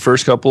do the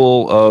first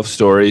couple of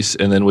stories,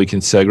 and then we can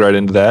seg right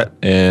into that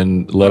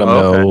and let them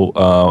know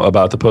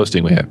about the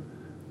posting we have.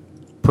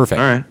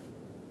 Perfect. All right.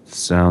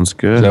 Sounds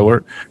good. Does that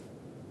work?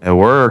 It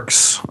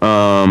works.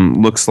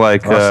 Looks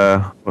like,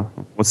 awesome.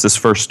 What's this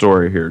first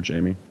story here,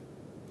 Jamie?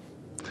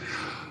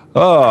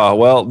 Oh,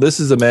 well,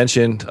 this is a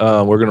mention.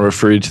 We're going to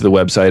refer you to the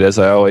website. As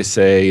I always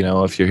say,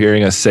 if you're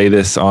hearing us say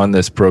this on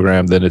this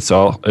program, then it's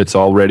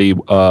already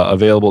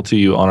available to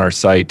you on our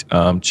site.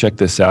 Check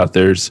this out.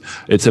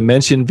 It's a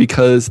mention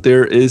because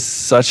there is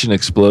such an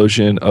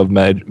explosion of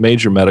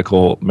major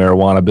medical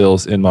marijuana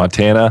bills in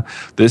Montana.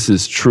 This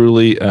is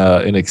truly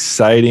an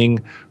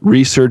exciting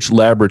research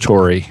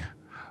laboratory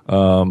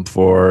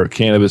for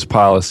cannabis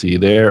policy.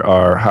 There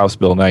are House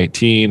Bill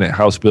 19,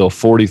 House Bill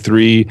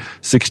 43,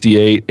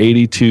 68,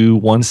 82,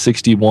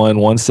 161,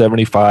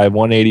 175,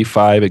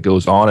 185. It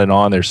goes on and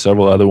on. There's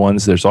several other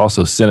ones. There's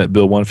also Senate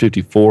Bill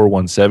 154,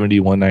 170,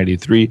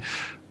 193.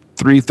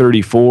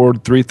 334,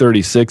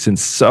 336, and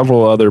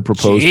several other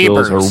proposed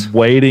bills are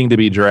waiting to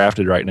be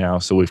drafted right now.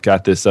 So we've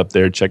got this up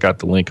there. Check out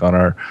the link on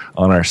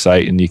our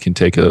site, and you can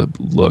take a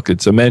look.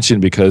 It's a mention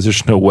because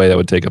there's no way that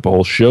would take up a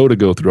whole show to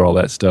go through all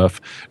that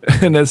stuff,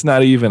 and that's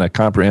not even a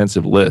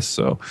comprehensive list.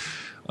 So,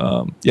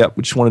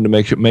 we just wanted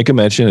to make a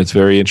mention. It's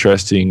very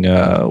interesting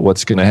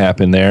what's going to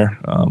happen there.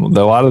 A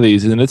lot of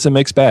these, and it's a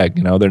mixed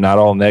bag. They're not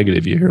all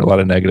negative. You hear a lot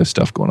of negative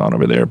stuff going on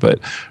over there, but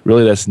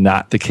really that's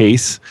not the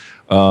case.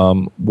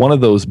 One of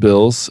those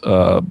bills,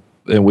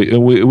 and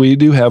we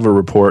do have a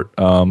report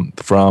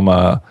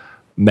from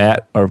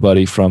Matt, our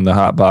buddy from the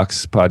Hot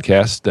Box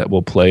podcast, that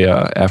will play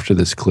after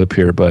this clip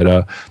here.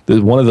 But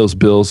one of those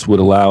bills would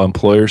allow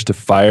employers to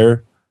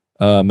fire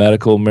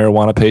medical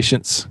marijuana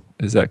patients.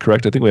 Is that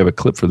correct? I think we have a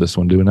clip for this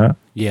one, do we not?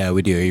 Yeah,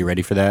 we do. Are you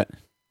ready for that?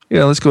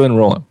 Yeah, let's go ahead and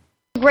roll it.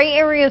 Gray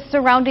areas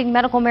surrounding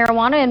medical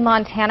marijuana in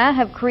Montana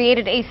have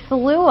created a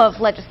slew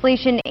of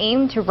legislation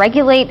aimed to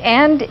regulate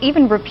and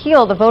even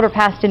repeal the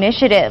voter-passed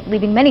initiative,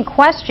 leaving many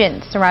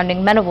questions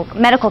surrounding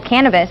medical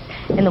cannabis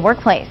in the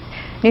workplace.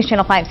 News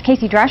Channel 5's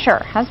Casey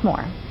Drescher has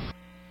more.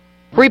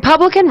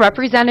 Republican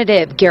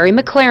Representative Gary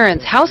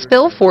McLaren's House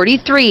Bill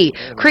 43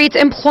 creates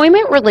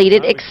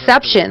employment-related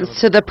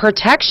exceptions to the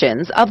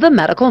protections of the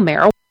Medical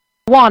Marijuana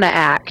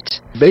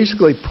Act.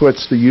 Basically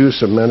puts the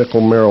use of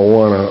medical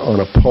marijuana on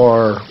a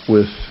par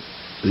with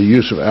the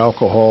use of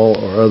alcohol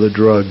or other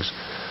drugs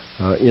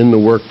in the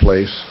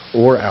workplace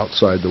or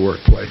outside the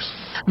workplace.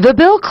 The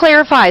bill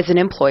clarifies an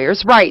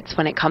employer's rights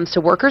when it comes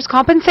to workers'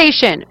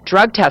 compensation,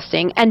 drug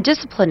testing, and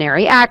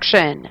disciplinary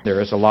action.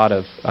 There is a lot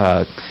of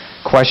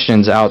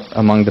questions out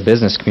among the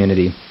business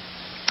community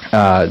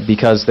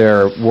because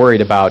they're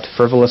worried about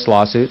frivolous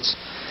lawsuits,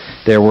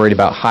 they're worried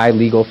about high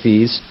legal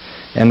fees,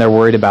 and they're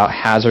worried about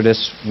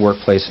hazardous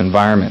workplace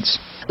environments.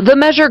 The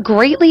measure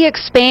greatly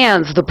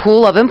expands the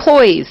pool of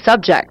employees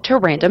subject to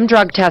random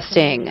drug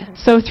testing.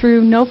 So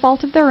through no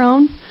fault of their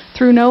own,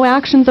 through no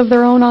actions of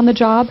their own on the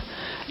job,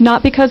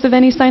 not because of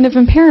any sign of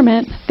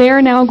impairment, they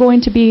are now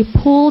going to be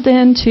pulled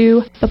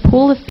into the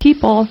pool of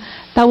people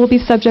that will be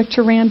subject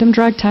to random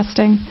drug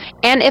testing.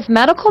 And if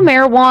medical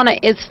marijuana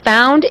is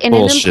found in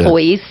an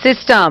employee's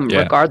system,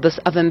 regardless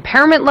of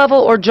impairment level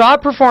or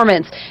job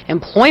performance,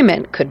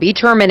 employment could be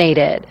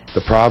terminated.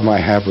 The problem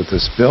I have with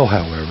this bill,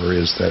 however,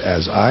 is that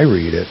as I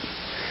read it,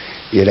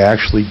 it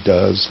actually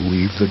does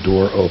leave the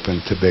door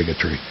open to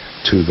bigotry,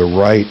 to the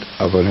right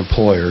of an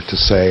employer to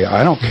say,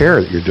 I don't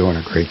care that you're doing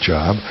a great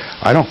job.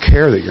 I don't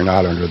care that you're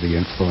not under the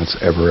influence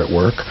ever at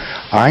work.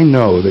 I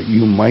know that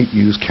you might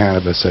use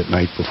cannabis at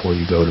night before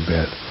you go to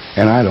bed,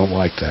 and I don't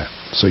like that.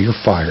 So you're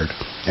fired.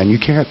 And you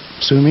can't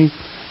sue me.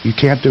 You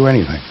can't do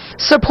anything.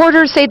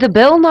 Supporters say the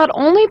bill not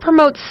only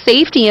promotes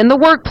safety in the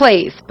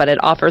workplace, but it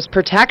offers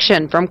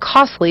protection from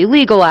costly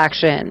legal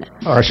action.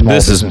 Our small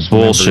this is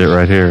bullshit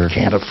right here.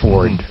 Can't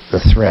afford the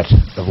threat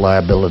of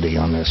liability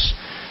on this.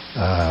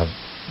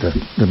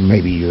 It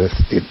may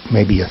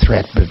be a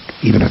threat, but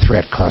even a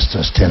threat costs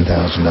us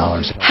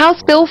 $10,000.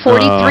 House Bill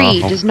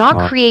 43 does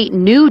not create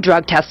new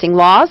drug testing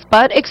laws,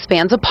 but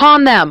expands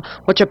upon them,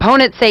 which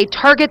opponents say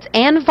targets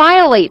and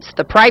violates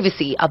the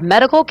privacy of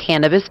medical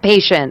cannabis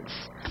patients.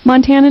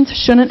 Montanans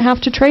shouldn't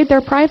have to trade their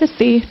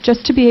privacy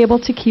just to be able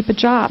to keep a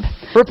job.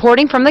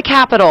 Reporting from the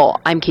Capitol,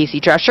 I'm Casey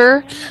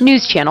Drescher,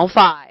 News Channel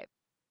 5.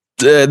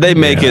 They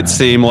make it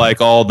seem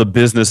like all the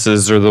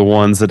businesses are the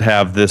ones that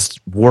have this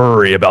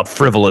worry about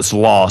frivolous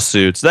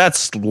lawsuits.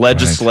 That's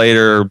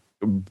legislator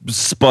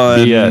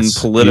spun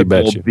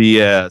political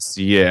BS.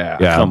 Yeah.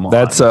 Come on.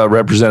 That's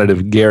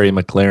Representative Gary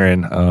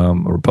McLaren, a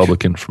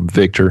Republican from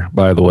Victor,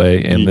 by the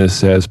way. And this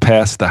has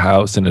passed the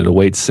House and it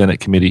awaits Senate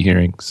committee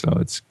hearing. So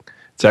it's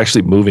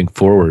actually moving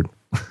forward.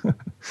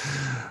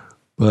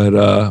 But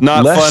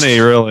not funny,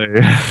 really.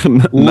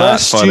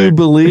 Lest you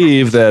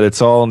believe that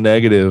it's all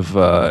negative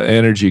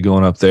energy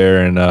going up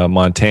there in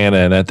Montana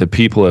and that the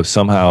people have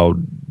somehow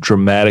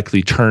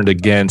dramatically turned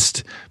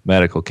against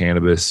medical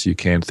cannabis, you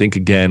can think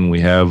again. We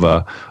have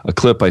a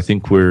clip. I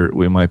think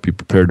we might be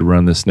prepared to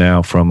run this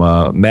now from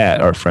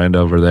Matt, our friend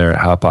over there at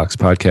Hotbox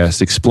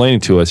Podcast, explaining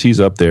to us. He's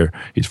up there.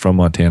 He's from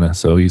Montana,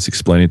 so he's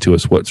explaining to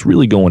us what's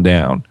really going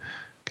down.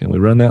 Can we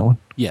run that one?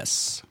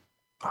 Yes.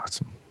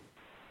 Awesome.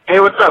 Hey,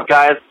 what's up,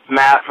 guys? It's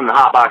Matt from the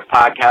Hotbox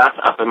Podcast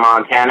up in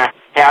Montana.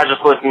 Hey, I just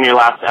listened to your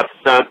last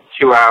episode,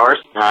 2 hours.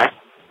 Nice.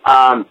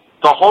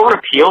 The whole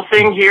repeal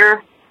thing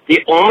here, the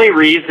only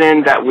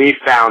reason that we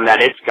found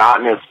that it's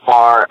gotten as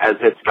far as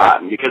it's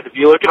gotten, because if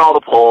you look at all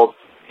the polls,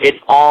 it's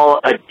all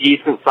a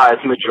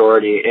decent-sized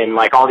majority in,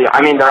 like,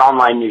 they're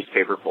online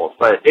newspaper polls,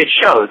 but it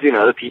shows,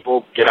 the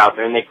people get out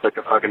there and they click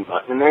a fucking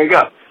button, and there you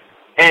go.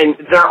 And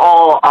they're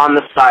all on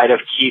the side of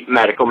keep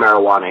medical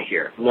marijuana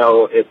here.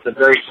 No, it's a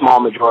very small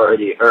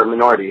minority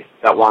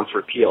that wants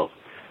repealed.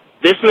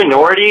 This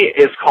minority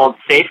is called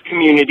Safe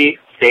Community,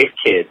 Safe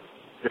Kids,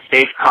 the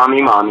Safe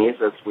Commie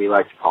Mommies, as we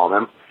like to call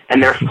them,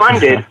 and they're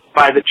funded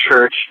by the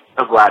Church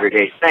of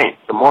Latter-day Saints,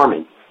 the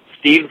Mormons.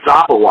 Steve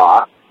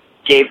Zabawa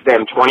gave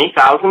them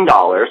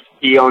 $20,000.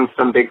 He owns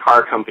some big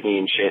car company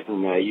and shit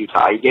in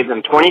Utah. He gave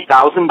them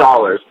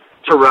 $20,000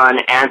 to run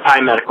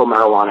anti-medical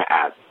marijuana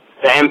ads.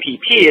 The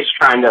MPP is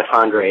trying to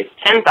fundraise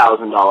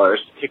 $10,000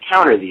 to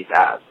counter these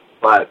ads.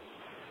 But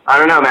I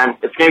don't know, man.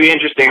 It's going to be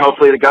interesting.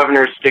 Hopefully the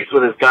governor sticks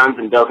with his guns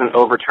and doesn't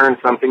overturn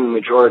something the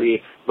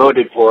majority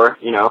voted for,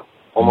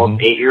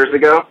 almost 8 years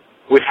ago.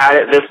 We've had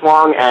it this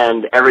long,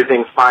 and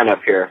everything's fine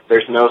up here.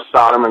 There's no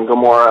Sodom and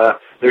Gomorrah.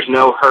 There's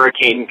no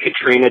Hurricane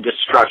Katrina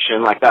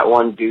destruction like that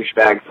one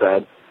douchebag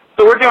said.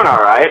 So we're doing all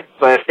right.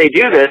 But if they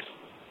do this,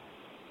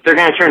 they're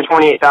going to turn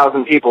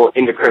 28,000 people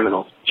into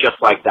criminals just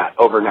like that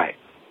overnight.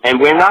 And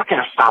we're not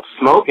going to stop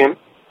smoking.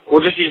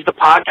 We'll just use the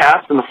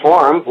podcast and the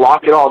forum,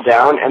 lock it all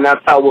down, and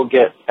that's how we'll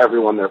get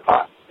everyone their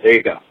pot. There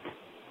you go.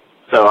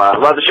 So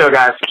love the show,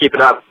 guys. Keep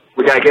it up.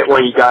 We got to get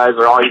one of you guys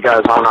or all you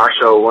guys on our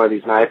show one of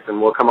these nights,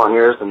 and we'll come on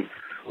yours, and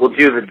we'll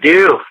do the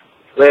do.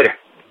 Later.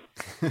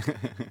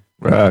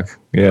 Rock.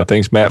 Yeah,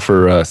 thanks, Matt,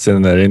 for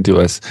sending that in to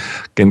us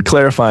and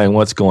clarifying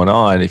what's going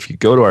on. If you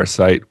go to our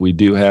site, we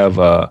do have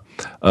a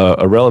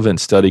relevant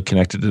study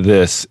connected to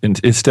this. And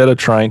instead of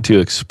trying to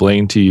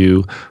explain to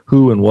you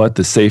who and what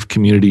the Safe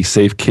Community,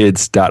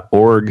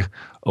 safekids.org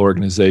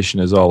organization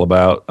is all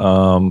about,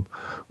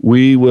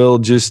 we will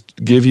just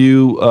give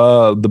you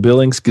the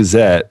Billings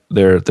Gazette,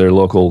 their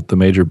local, the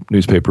major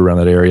newspaper around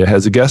that area,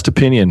 has a guest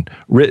opinion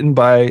written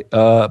by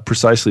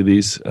precisely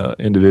these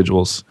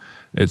individuals.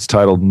 It's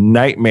titled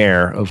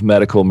 "Nightmare of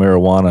Medical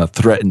Marijuana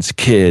Threatens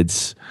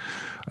Kids."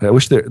 I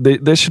wish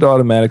they should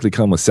automatically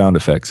come with sound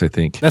effects, I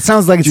think. That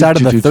sounds like it's out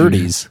of the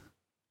 30s.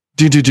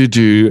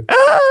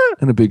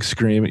 And a big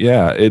scream.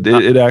 Yeah,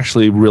 it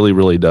actually really,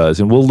 really does.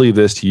 And we'll leave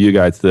this to you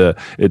guys.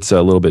 It's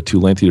a little bit too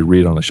lengthy to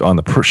read on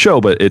the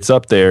show, but it's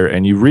up there,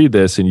 and you read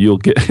this, and you'll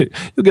get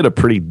a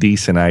pretty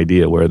decent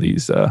idea where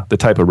these the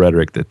type of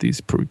rhetoric that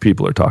these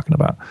people are talking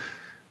about.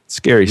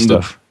 Scary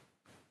stuff.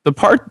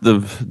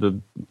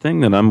 The thing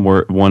that I'm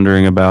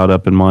wondering about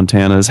up in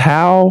Montana is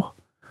how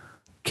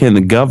can the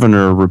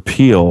governor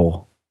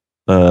repeal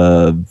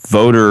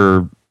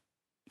voter,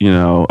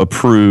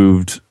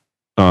 approved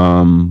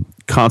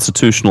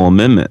constitutional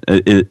amendment?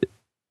 We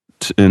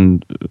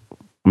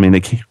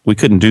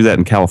couldn't do that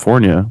in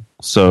California.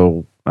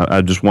 So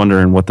I'm just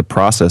wondering what the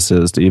process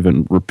is to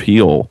even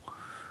repeal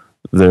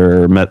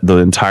the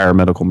entire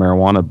medical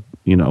marijuana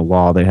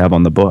law they have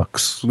on the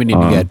books. We need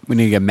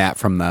to get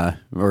Matt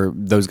or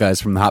those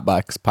guys from the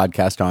Hotbox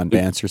podcast on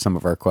to answer some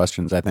of our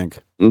questions, I think.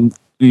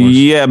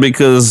 Yeah,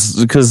 because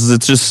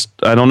it's just,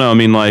 I don't know. I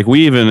mean,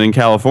 we even in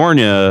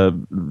California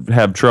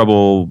have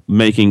trouble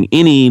making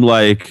any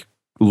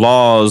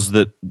laws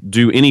that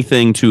do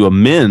anything to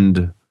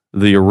amend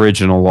the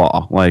original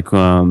law.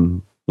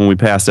 When we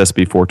passed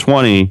SB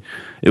 420,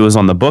 it was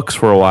on the books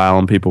for a while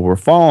and people were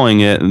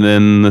following it, and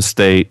then the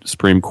state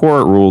Supreme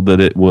Court ruled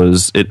that it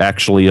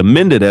actually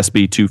amended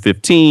SB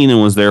 215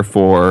 and was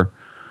therefore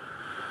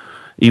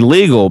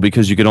illegal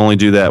because you could only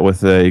do that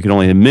you could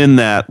only amend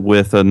that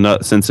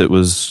since it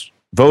was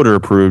voter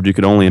approved, you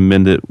could only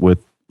amend it with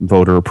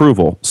voter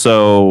approval.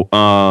 So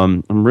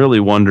I'm really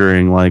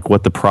wondering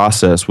what the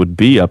process would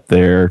be up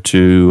there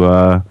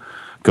to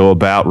go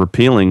about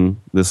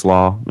repealing this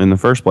law in the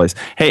first place.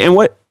 Hey, and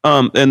what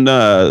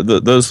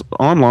those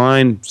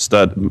online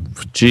stuff,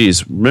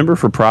 geez, remember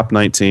for Prop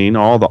 19,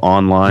 all the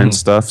online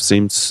stuff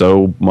seemed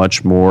so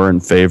much more in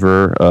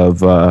favor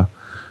of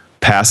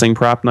passing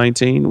Prop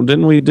 19.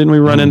 Didn't we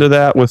run into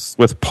that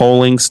with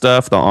polling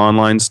stuff? The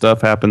online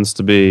stuff happens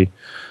to be,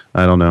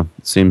 I don't know,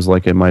 it seems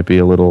like it might be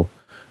a little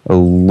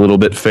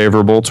bit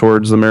favorable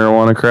towards the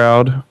marijuana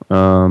crowd.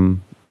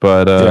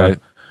 But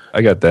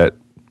I got that.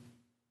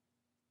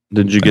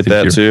 Did you get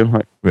that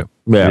too?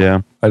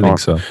 Yeah, I think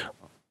so.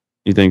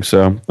 You think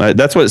so?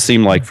 That's what it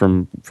seemed like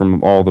from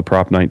all the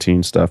Prop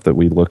 19 stuff that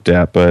we looked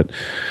at, but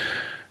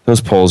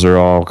those polls are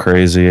all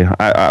crazy.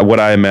 What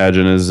I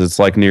imagine is it's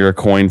near a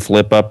coin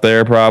flip up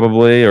there,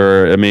 probably,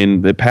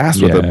 it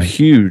passed with a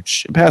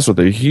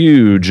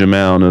huge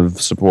amount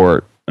of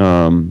support.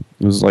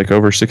 It was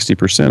over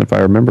 60%, if I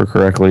remember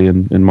correctly,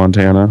 in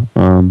Montana.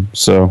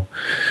 So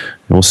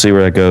we'll see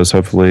where that goes.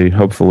 Hopefully,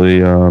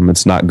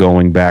 it's not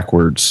going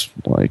backwards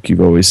like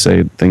you've always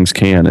said things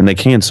can, and they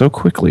can so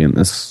quickly in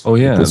this. Oh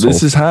yeah,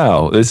 this is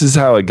how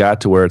it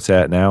got to where it's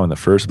at now in the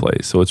first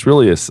place. So it's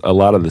really a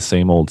lot of the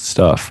same old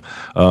stuff.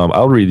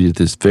 I'll read you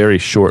this very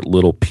short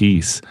little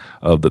piece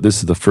of this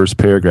is the first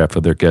paragraph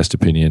of their guest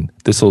opinion.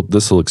 This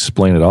will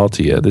explain it all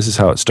to you. This is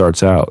how it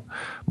starts out.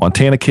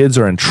 Montana kids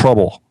are in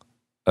trouble! !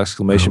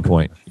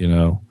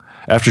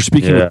 After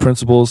speaking with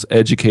principals,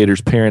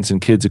 educators, parents,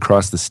 and kids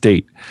across the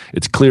state,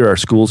 it's clear our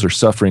schools are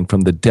suffering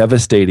from the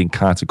devastating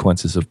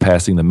consequences of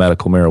passing the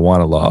medical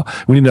marijuana law.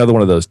 We need another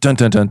one of those. Dun,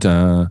 dun, dun,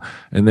 dun.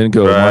 And then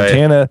go,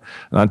 right.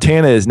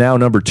 Montana is now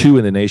number 2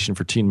 in the nation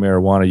for teen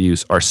marijuana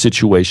use. Our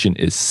situation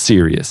is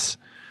serious.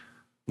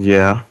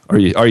 Yeah. Are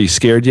you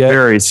scared yet?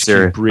 Very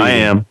serious. I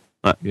am.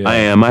 I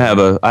am. I have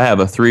a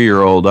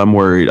 3-year-old. I'm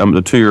worried. I'm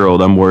a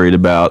 2-year-old. I'm worried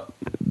about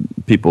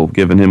people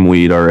giving him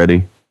weed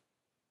already.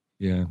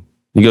 Yeah.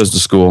 He goes to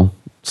school.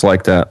 It's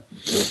like that.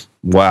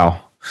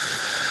 Wow.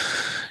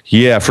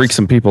 Yeah, freak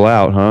some people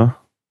out, huh?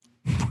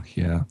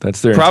 Yeah,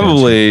 that's their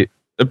probably.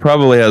 It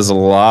probably has a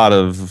lot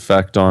of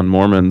effect on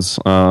Mormons.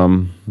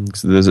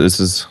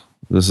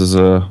 This is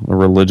a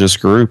religious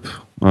group.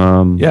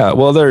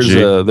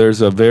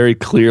 There's a very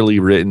clearly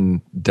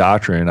written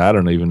doctrine. I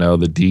don't even know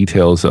the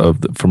details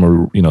of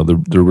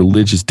the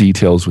religious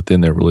details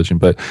within their religion,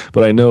 but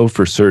I know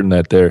for certain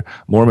that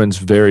Mormons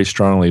very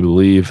strongly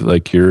believe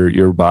like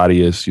your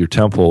body is your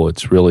temple.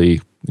 It's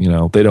really,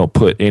 they don't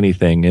put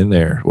anything in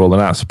there. Well, they're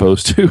not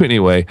supposed to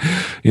anyway.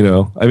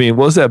 I mean,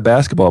 what was that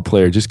basketball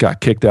player just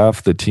got kicked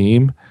off the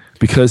team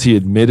because he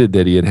admitted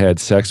that he had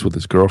sex with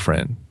his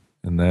girlfriend,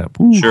 and that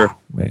sure,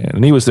 man,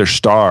 and he was their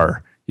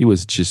star. He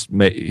was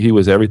he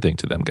was everything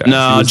to them guys.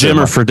 No,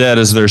 Jimmer Fredette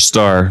is their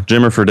star.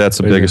 Jimmer Fredette's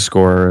the biggest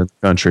scorer in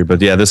the country. But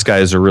yeah, this guy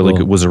is a really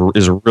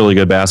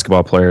good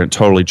basketball player. It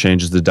totally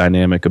changes the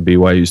dynamic of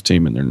BYU's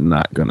team, and they're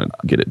not going to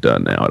get it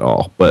done now at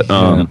all. But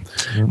so,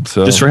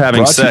 just for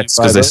having sex,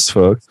 because those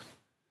folks.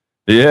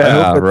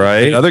 Yeah,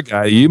 right. Another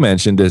guy you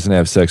mentioned doesn't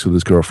have sex with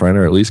his girlfriend,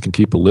 or at least can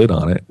keep a lid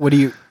on it. What do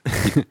you?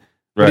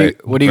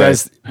 What do you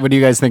guys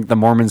think the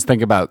Mormons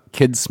think about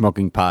kids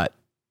smoking pot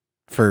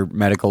for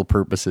medical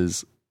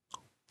purposes?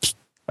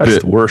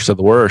 That's the worst of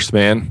the worst,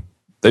 man.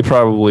 They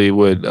probably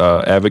would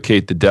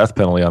advocate the death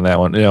penalty on that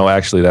one.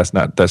 Actually, that's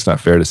not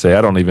fair to say.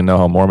 I don't even know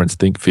how Mormons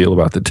feel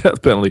about the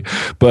death penalty,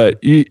 but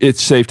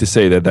it's safe to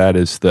say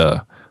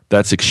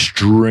that's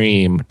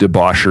extreme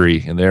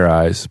debauchery in their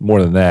eyes.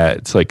 More than that,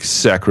 it's like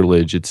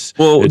sacrilege.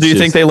 Do you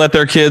think they let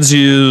their kids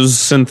use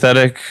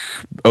synthetic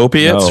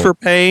opiates for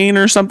pain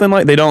or something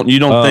like? You don't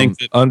think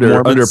that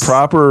under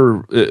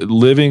proper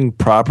living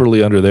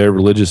properly under their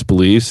religious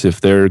beliefs,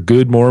 if they're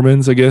good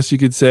Mormons, I guess you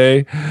could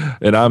say.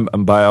 And I'm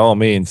by all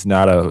means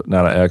not an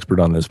expert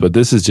on this, but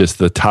this is just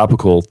the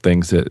topical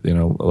things that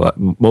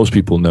most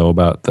people know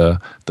about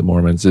the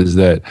Mormons is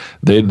that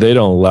they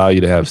don't allow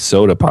you to have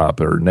soda pop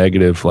or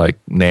negative like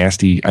nasty.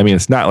 I mean,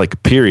 it's not like a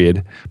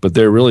period, but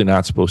they're really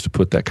not supposed to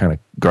put that kind of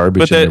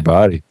garbage in their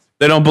body.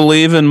 They don't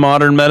believe in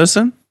modern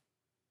medicine?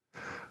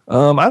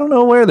 I don't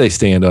know where they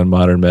stand on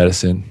modern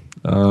medicine.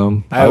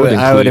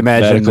 I would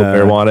imagine medical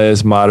marijuana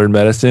is modern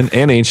medicine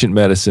and ancient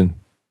medicine.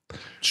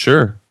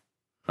 Sure.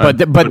 But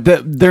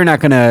they're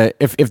not going to,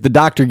 if the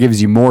doctor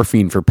gives you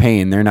morphine for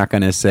pain, they're not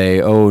going to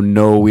say, oh,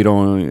 no, we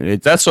don't. I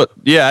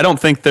don't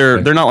think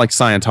they're not like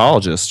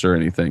Scientologists or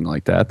anything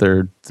like that.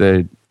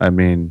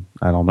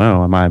 I don't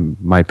know. I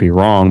might be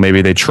wrong.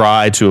 Maybe they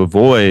try to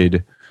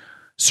avoid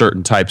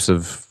certain types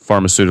of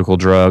pharmaceutical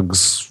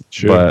drugs,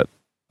 but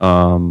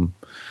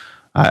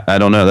I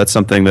don't know. That's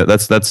something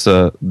that's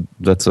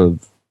I'm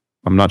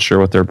not sure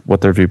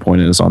what their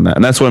viewpoint is on that.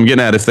 And that's what I'm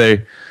getting at.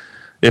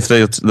 If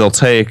they'll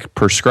take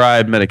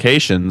prescribed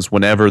medications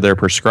whenever they're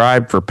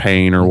prescribed for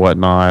pain or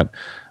whatnot,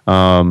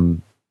 I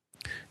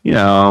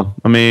don't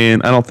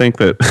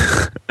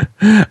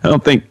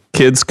think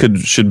kids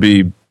should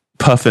be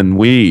puffing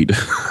weed,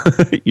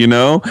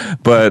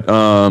 but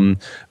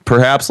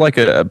perhaps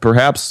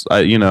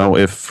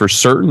if for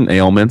certain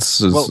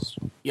ailments it's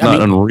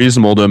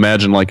unreasonable to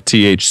imagine like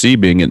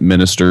THC being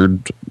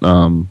administered,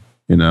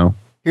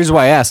 Here's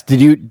why I asked.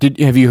 Have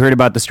you heard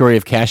about the story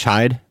of Cash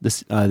Hyde,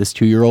 this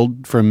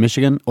 2-year-old from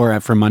Michigan or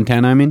from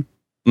Montana? I mean,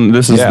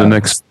 this is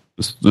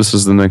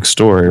the next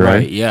story,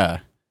 right?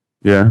 Yeah.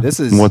 This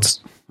is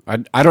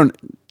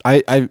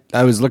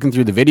I was looking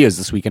through the videos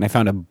this week and I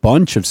found a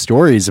bunch of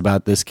stories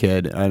about this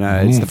kid, and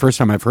it's the first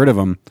time I've heard of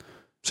him.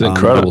 It's an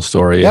incredible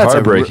story,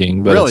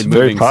 heartbreaking, but really it's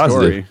very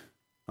positive.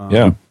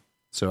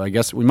 So I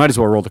guess we might as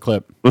well roll the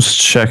clip. Let's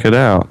check it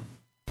out.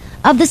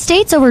 Of the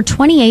state's over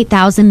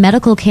 28,000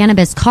 medical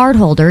cannabis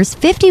cardholders,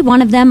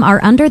 51 of them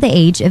are under the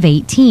age of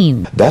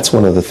 18. That's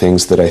one of the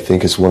things that I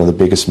think is one of the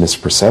biggest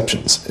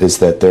misperceptions, is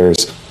that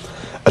there's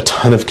a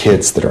ton of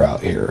kids that are out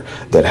here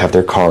that have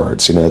their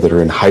cards, that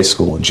are in high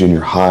school and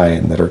junior high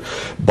and that are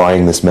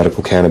buying this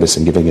medical cannabis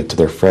and giving it to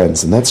their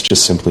friends, and that's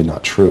just simply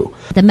not true.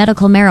 The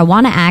Medical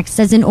Marijuana Act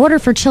says in order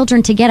for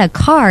children to get a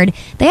card,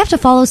 they have to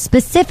follow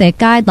specific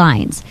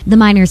guidelines. The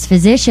minor's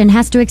physician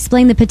has to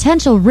explain the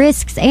potential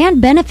risks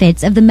and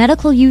benefits of the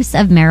medical use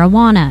of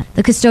marijuana.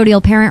 The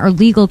custodial parent or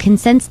legal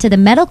consents to the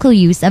medical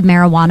use of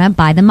marijuana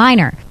by the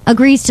minor,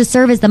 agrees to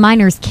serve as the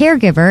minor's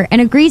caregiver, and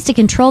agrees to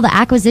control the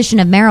acquisition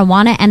of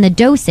marijuana and the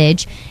dosage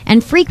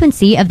and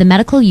frequency of the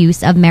medical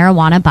use of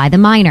marijuana by the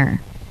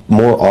minor.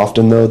 More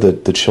often, though,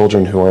 the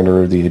children who are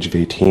under the age of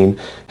 18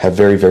 have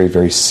very, very,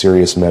 very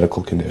serious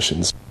medical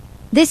conditions.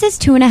 This is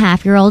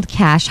 2.5-year-old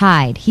Cash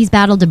Hyde. He's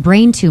battled a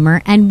brain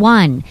tumor and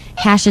won.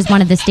 Cash is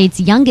one of the state's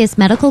youngest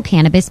medical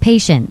cannabis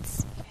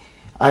patients.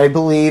 I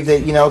believe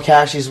that,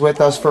 Cash is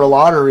with us for a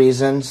lot of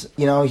reasons.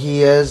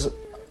 He is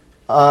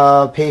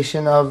a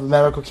patient of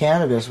medical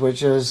cannabis,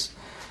 which is,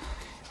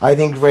 I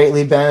think,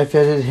 greatly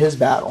benefited his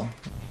battle.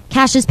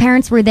 Cash's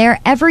parents were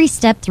there every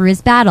step through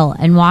his battle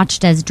and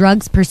watched as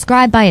drugs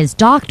prescribed by his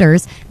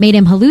doctors made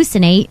him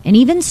hallucinate and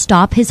even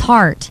stop his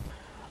heart.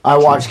 I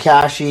watched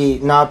Cashy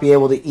not be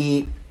able to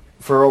eat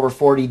for over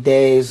 40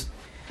 days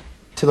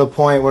to the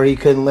point where he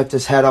couldn't lift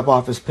his head up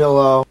off his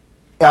pillow.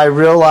 I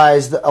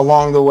realized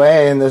along the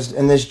way in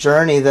this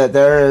journey that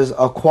there is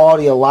a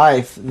quality of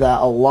life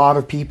that a lot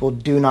of people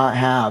do not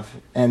have,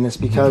 and it's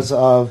because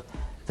of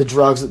the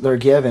drugs that they're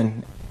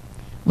given.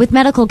 With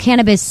medical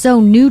cannabis so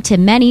new to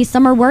many,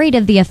 some are worried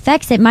of the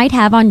effects it might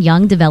have on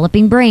young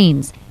developing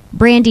brains.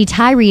 Brandy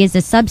Tyree is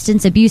a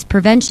substance abuse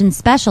prevention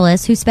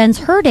specialist who spends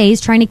her days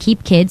trying to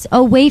keep kids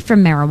away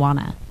from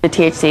marijuana. The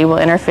THC will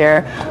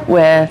interfere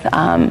with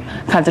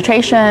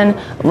concentration,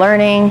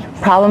 learning,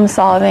 problem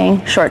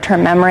solving,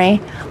 short-term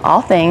memory,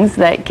 all things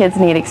that kids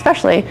need,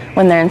 especially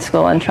when they're in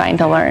school and trying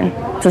to learn.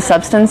 It's a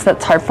substance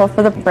that's harmful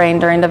for the brain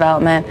during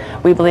development.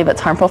 We believe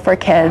it's harmful for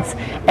kids.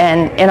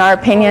 And in our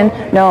opinion,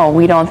 no,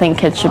 we don't think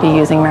kids should be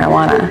using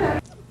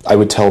marijuana. I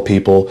would tell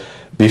people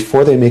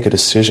before they make a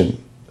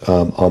decision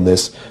on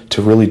this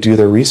to really do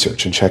their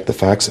research and check the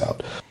facts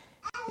out.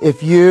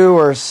 If you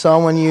or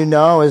someone you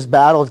know has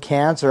battled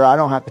cancer, I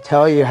don't have to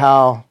tell you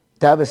how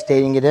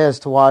devastating it is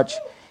to watch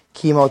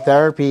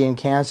chemotherapy and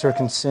cancer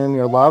consume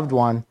your loved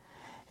one.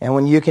 And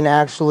when you can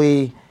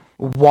actually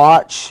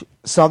watch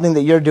something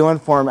that you're doing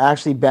for them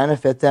actually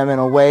benefit them in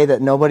a way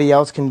that nobody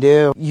else can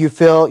do, you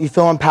feel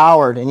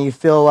empowered and you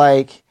feel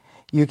like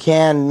you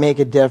can make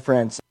a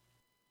difference.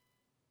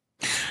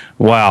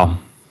 Wow.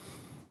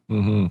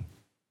 Mm-hmm.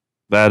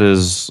 That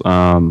is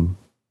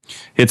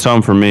hits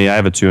home for me. I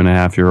have a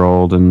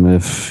 2.5-year-old, and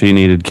if he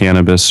needed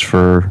cannabis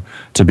to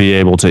be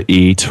able to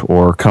eat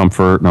or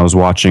comfort, and I was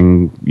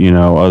watching,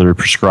 other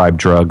prescribed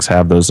drugs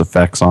have those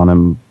effects on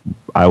him,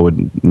 I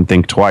would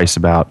think twice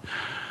about,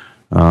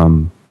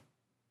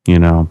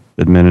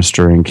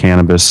 administering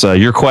cannabis.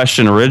 Your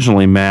question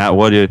originally, Matt,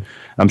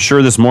 I'm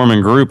sure this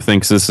Mormon group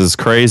thinks this is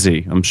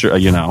crazy. I'm sure,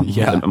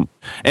 Yeah.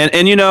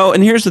 And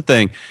here's the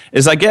thing,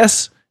 is I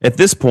guess at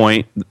this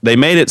point, they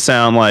made it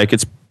sound like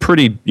it's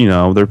pretty,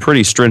 they're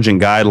pretty stringent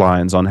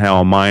guidelines on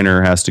how a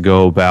minor has to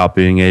go about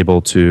being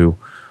able to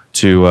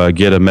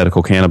get a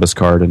medical cannabis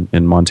card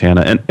in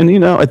Montana. And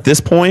at this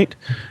point,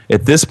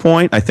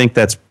 I think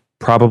that's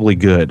probably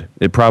good.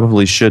 It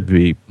probably should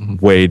be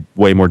way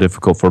more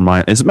difficult for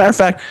minors. As a matter of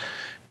fact,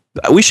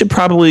 we should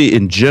probably,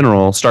 in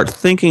general, start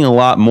thinking a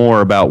lot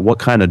more about what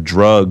kind of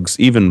drugs,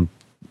 even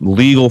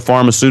legal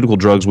pharmaceutical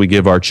drugs, we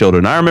give our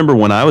children. I remember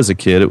when I was a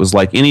kid, it was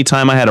like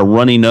anytime I had a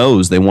runny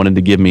nose, they wanted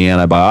to give me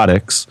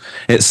antibiotics.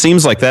 It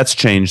seems like that's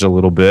changed a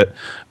little bit,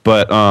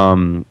 but I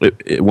don't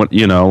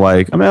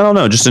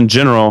know. Just in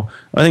general,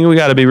 I think we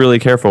got to be really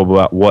careful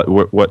about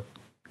what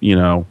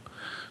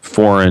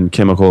foreign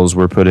chemicals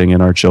we're putting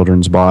in our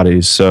children's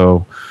bodies.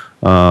 So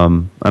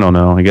I don't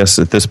know. I guess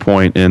at this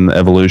point in the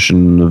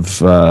evolution of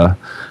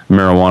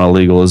marijuana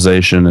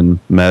legalization and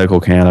medical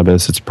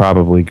cannabis, it's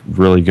probably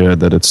really good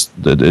that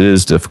it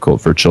is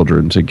difficult for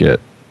children to get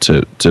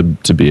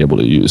to be able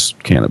to use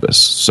cannabis.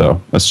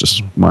 So that's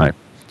just my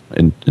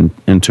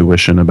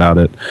intuition about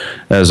it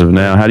as of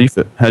now. How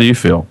do you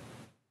feel?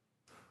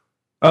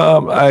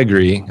 I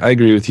agree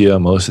with you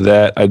on most of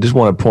that. I just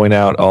want to point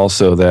out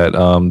also that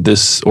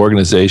this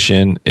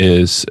organization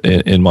is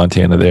in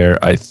Montana there.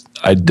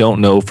 I don't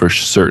know for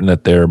certain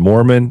that they're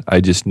Mormon. I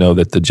just know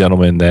that the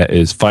gentleman that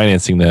is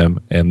financing them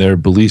and their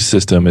belief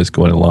system is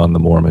going along the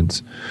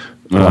Mormons.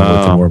 Along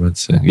with the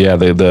Mormons. Yeah,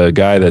 the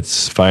guy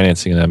that's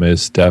financing them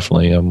is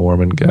definitely a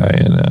Mormon guy.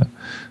 And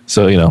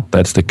so,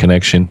 that's the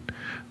connection.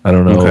 I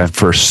don't know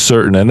for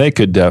certain. And they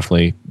could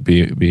definitely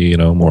be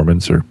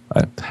Mormons or,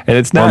 and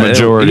it's not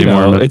majority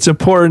Mormon. It's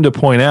important to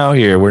point out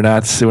here. We're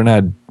not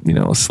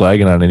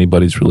slagging on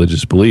anybody's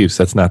religious beliefs.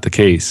 That's not the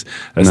case.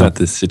 That's not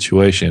the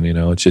situation.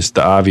 It's just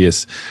the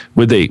obvious.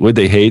 Would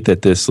they hate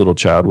that this little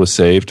child was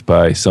saved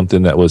by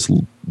something that was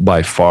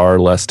by far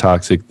less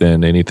toxic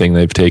than anything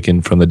they've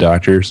taken from the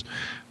doctors?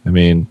 I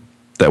mean,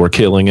 that were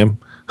killing him.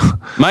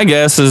 My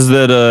guess is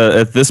that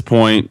at this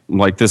point,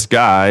 like this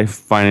guy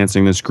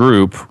financing this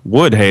group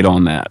would hate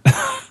on that.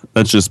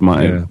 That's just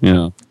my,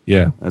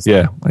 Yeah, I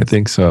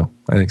think so.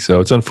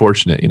 It's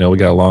unfortunate. We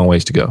got a long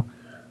ways to go.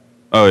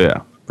 Oh,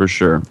 yeah, for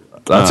sure.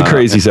 Lots of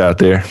crazies out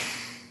there.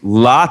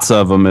 Lots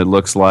of them, it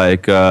looks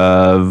like.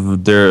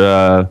 When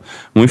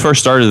we first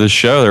started the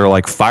show, there were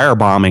like fire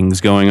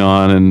bombings going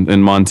on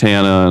in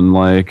Montana and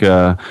like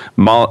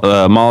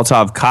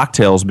Molotov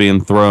cocktails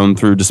being thrown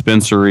through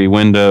dispensary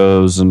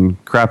windows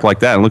and crap like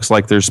that. It looks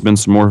like there's been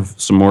some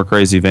more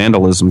crazy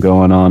vandalism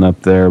going on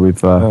up there. We've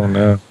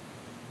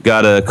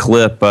got a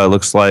clip.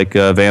 Looks like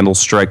vandals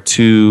strike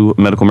 2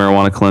 medical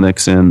marijuana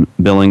clinics in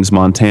Billings,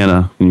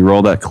 Montana. Can you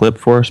roll that clip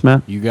for us,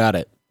 Matt? You got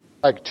it.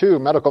 Like 2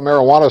 medical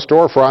marijuana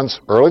storefronts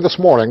early this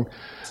morning.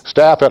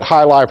 Staff at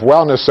High Life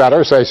Wellness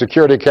Center say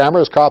security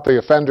cameras caught the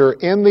offender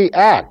in the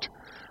act.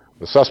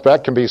 The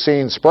suspect can be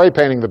seen spray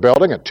painting the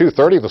building at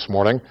 2:30 this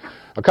morning.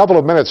 A couple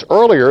of minutes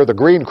earlier, the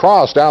green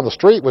cross down the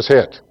street was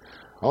hit.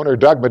 Owner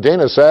Doug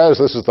Medina says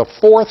this is the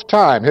 4th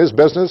time his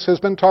business has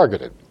been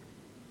targeted.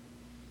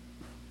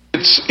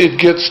 It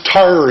gets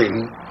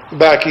tiring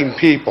backing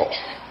people,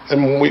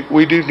 and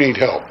we do need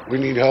help. We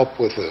need help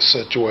with this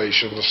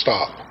situation to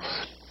stop.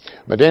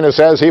 Medina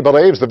says he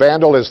believes the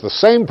vandal is the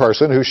same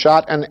person who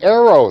shot an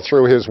arrow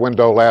through his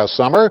window last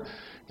summer.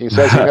 He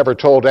says he never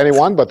told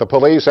anyone but the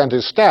police and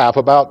his staff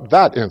about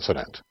that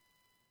incident.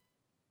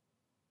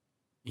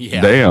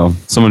 Yeah. Damn.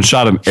 Someone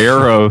shot an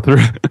arrow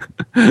through.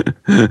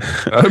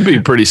 That'd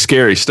be pretty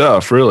scary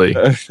stuff, really.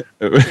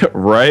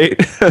 Right?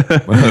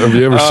 Have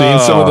you ever seen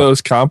some of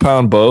those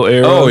compound bow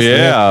arrows? Oh,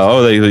 yeah.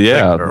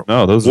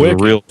 No, those are the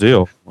real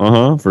deal.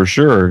 For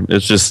sure. It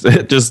just,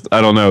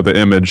 I don't know, the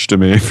image to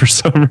me for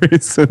some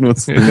reason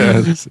was,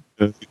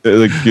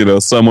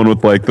 someone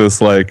with like this,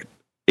 like,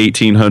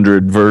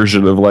 1800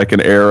 version of like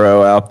an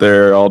arrow out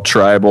there, all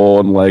tribal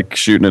and like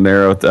shooting an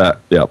arrow at that.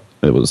 Yep.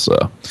 It was,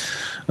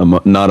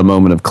 not a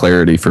moment of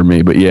clarity for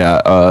me, but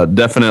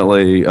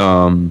definitely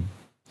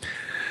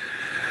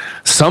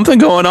something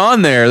going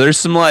on there. There's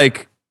some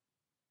like,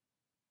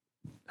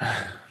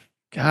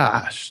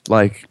 gosh,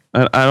 like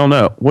I don't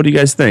know. What do you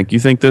guys think? You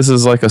think this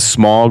is like a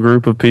small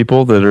group of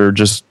people that are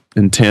just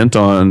intent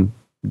on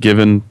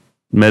giving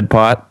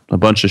MedPot a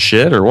bunch of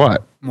shit, or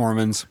what?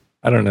 Mormons.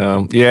 I don't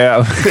know.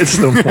 Yeah, it's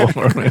the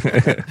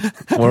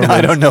Mormons.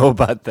 I don't know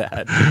about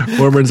that.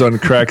 Mormons on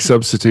crack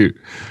substitute.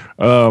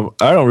 I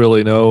don't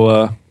really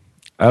know.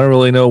 I don't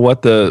really know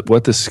what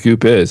the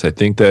scoop is. I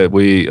think that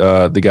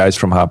the guys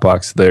from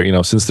Hotbox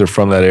there, since they're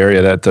from that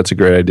area, that's a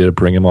great idea to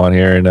bring them on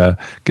here and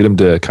get them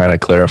to kind of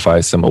clarify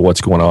some of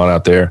what's going on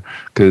out there.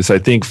 Because I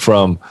think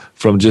from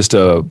just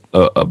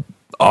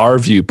our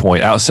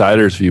viewpoint,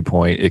 outsiders'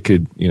 viewpoint, it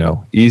could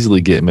easily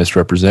get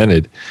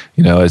misrepresented.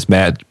 As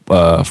Matt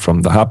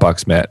from the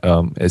Hotbox, Matt,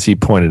 as he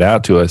pointed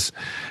out to us,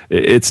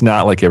 it's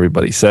not like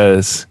everybody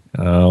says.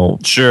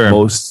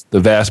 Sure, the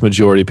vast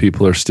majority of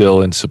people are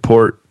still in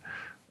support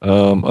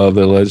of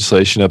the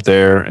legislation up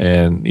there,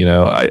 and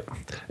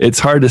it's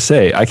hard to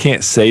say. I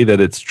can't say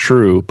that it's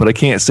true, but I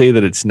can't say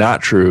that it's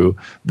not true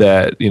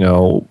that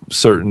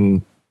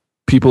certain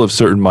people of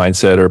certain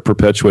mindset are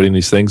perpetuating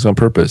these things on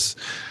purpose.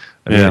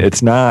 I mean,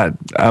 it's not.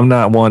 I'm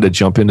not one to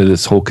jump into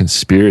this whole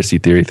conspiracy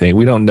theory thing.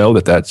 We don't know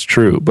that that's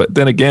true, but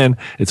then again,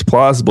 it's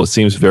plausible. It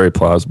seems very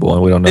plausible,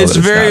 and we don't know that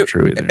it's not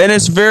true either. And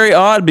it's very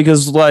odd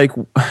because, like,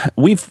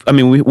 we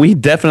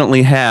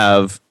definitely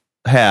have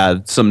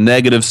had some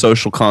negative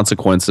social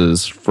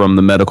consequences from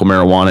the medical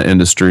marijuana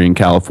industry in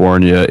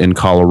California, in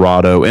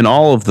Colorado, in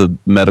all of the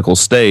medical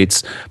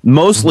states,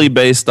 mostly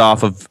based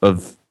off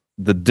of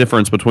the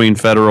difference between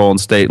federal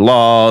and state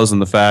laws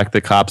and the fact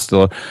that cops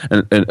still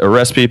and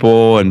arrest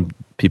people and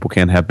people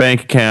can't have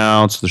bank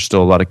accounts. There's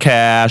still a lot of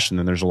cash, and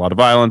then there's a lot of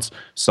violence.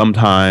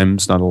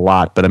 Sometimes, not a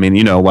lot, but I mean,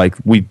 like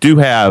we do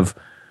have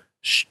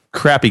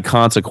crappy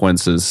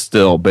consequences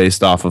still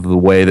based off of the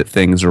way that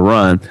things are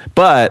run.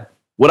 But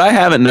what I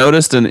haven't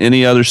noticed in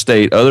any other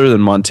state other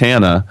than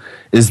Montana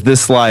is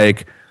this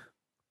like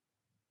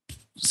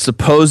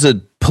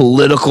supposed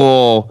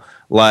political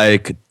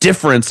like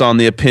difference on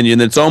the opinion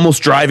that's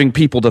almost driving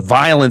people to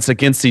violence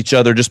against each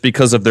other just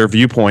because of their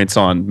viewpoints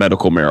on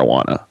medical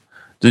marijuana.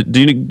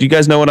 Do you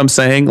guys know what I'm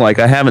saying? Like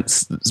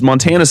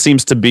Montana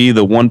seems to be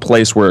the one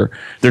place where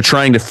they're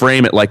trying to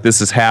frame it like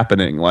this is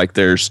happening. Like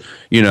there's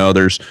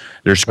groups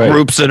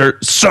that are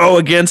so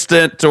against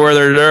it to where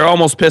they're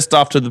almost pissed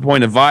off to the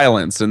point of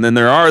violence. And then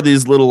there are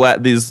these I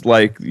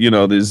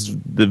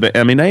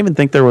even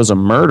think there was a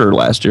murder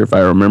last year, if I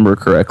remember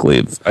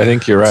correctly. I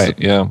think you're right.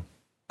 Yeah.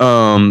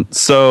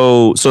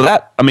 So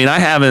that, I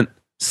haven't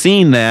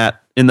seen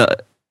that in the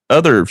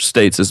other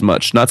states as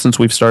much, not since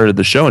we've started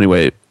the show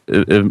anyway.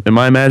 Am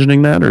I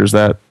imagining that, or is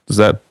that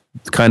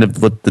kind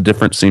of what the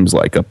difference seems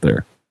like up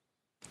there?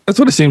 That's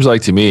what it seems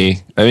like to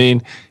me. I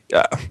mean,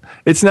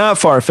 it's not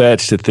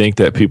far-fetched to think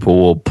that people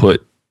will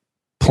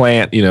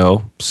plant,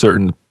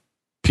 certain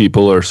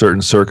people or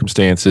certain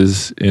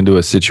circumstances into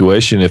a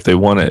situation if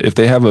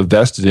they have a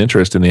vested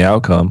interest in the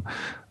outcome.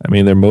 I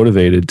mean, they're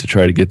motivated to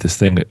try to get this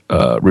thing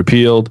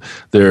repealed.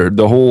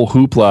 The whole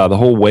hoopla, the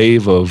whole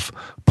wave of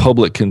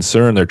public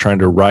concern they're trying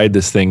to ride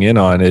this thing in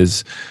on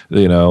is,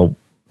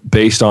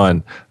 based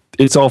on,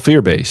 it's all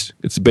fear-based.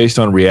 It's based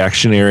on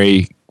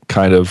reactionary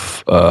kind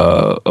of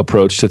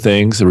approach to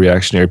things, a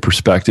reactionary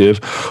perspective.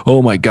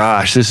 Oh my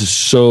gosh, this is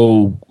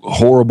so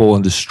horrible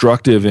and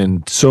destructive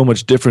and so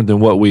much different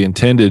than what we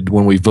intended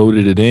when we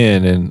voted it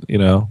in. And,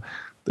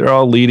 they're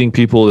all leading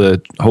people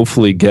to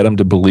hopefully get them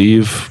to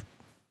believe,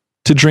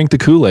 to drink the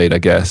Kool-Aid, I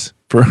guess,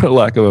 for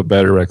lack of a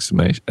better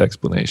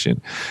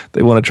explanation.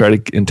 They want to try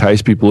to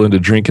entice people into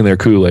drinking their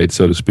Kool-Aid,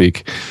 so to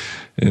speak.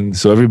 And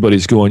so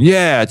everybody's going,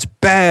 yeah, it's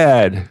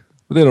bad.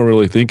 But they don't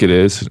really think it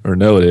is or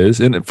know it is.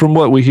 And from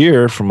what we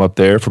hear from up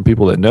there, from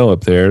people that know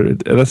up there,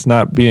 that's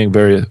not being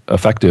very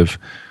effective.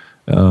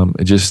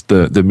 Just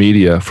the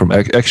media from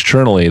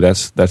externally,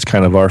 that's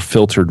kind of our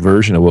filtered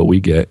version of what we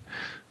get.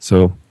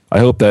 So I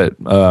hope that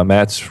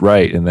Matt's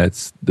right, and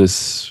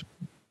this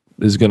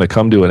is going to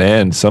come to an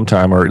end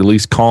sometime, or at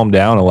least calm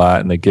down a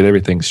lot, and they get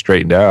everything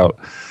straightened out.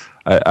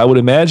 I would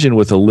imagine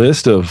with a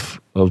list of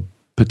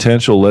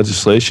potential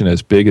legislation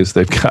as big as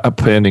they've got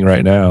pending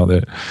right now,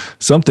 that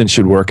something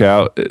should work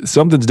out.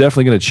 Something's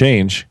definitely going to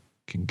change.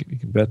 You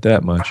can bet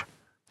that much.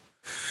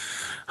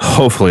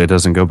 Hopefully it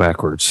doesn't go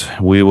backwards.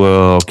 We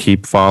will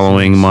keep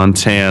following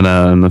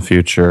Montana in the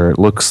future. It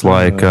looks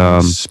like...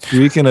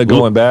 speaking of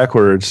going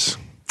backwards,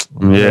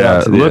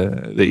 yeah,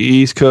 the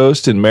East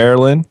Coast in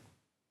Maryland.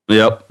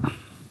 Yep.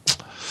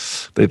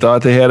 They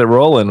thought they had it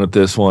rolling with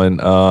this one.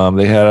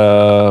 They had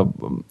a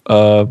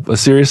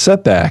serious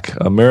setback.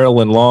 A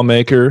Maryland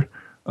lawmaker,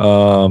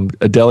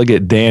 a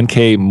delegate, Dan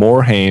K.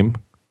 Morhaime,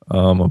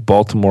 a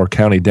Baltimore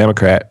County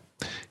Democrat.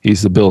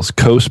 He's the bill's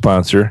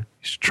co-sponsor.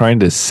 He's trying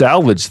to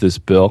salvage this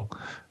bill.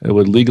 It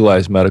would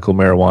legalize medical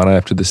marijuana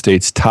after the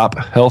state's top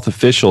health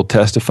official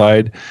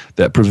testified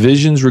that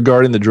provisions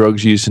regarding the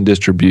drug's use and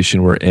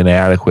distribution were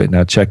inadequate.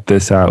 Now, check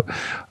this out.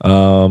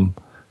 The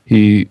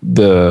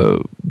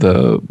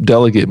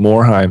delegate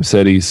Morhaime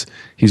said he's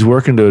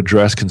working to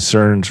address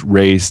concerns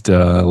raised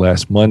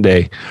last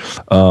Monday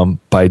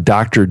by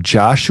Dr.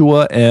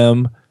 Joshua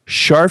M.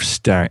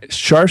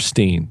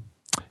 Sharfstein.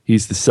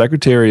 He's the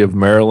secretary of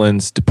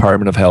Maryland's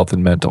Department of Health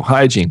and Mental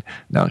Hygiene.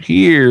 Now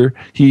here,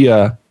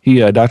 Dr.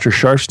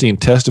 Sharfstein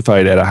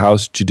testified at a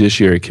House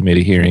Judiciary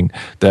Committee hearing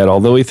that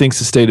although he thinks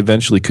the state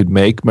eventually could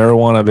make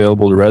marijuana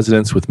available to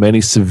residents with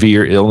many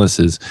severe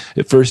illnesses,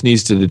 it first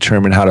needs to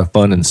determine how to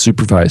fund and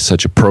supervise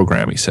such a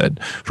program, he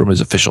said, from his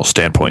official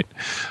standpoint.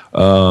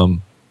 But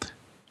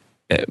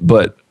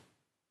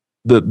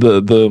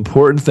the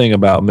important thing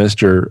about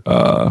Mr.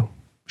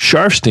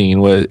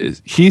 Sharfstein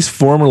was he's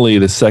formerly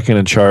the second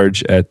in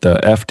charge at the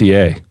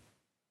FDA.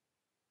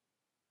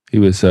 He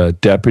was a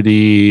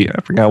deputy. I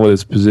forgot what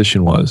his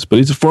position was, but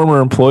he's a former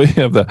employee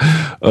of the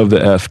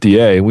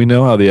FDA. We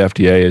know how the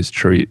FDA has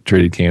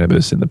treated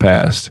cannabis in the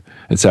past.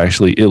 It's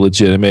actually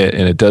illegitimate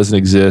and it doesn't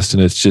exist,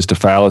 and it's just a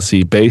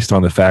fallacy based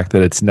on the fact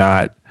that it's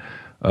not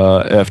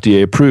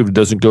FDA approved. It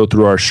doesn't go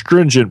through our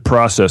stringent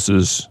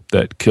processes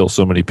that kill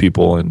so many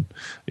people. And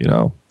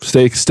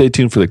stay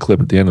tuned for the clip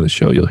at the end of the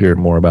show. You'll hear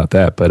more about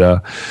that.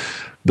 But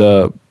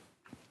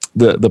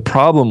the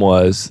problem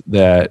was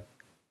that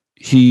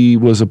he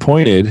was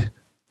appointed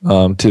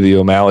to the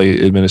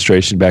O'Malley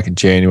administration back in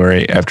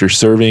January after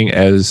serving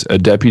as a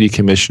deputy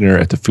commissioner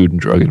at the Food and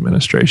Drug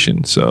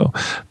Administration. So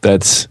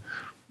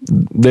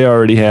they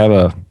already have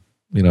a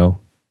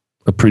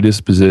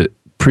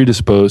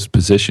predisposed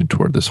position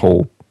toward this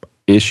whole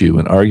issue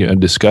and argument and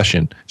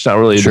discussion. It's not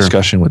really a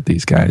discussion with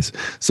these guys.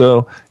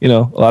 So, a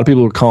lot of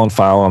people are calling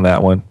foul on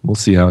that one. We'll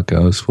see how it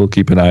goes. We'll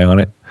keep an eye on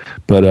it.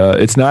 But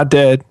it's not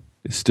dead.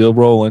 It's still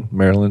rolling.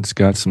 Maryland's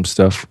got some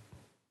stuff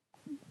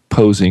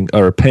pending,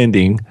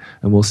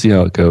 and we'll see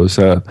how it goes.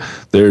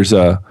 There's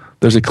a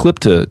clip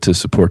to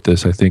support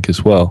this, I think,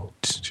 as well.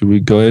 Should we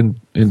go ahead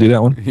and do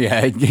that one?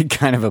 Yeah, it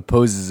kind of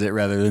opposes it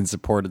rather than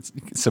supports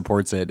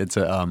it. It's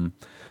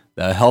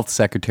the health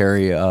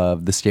secretary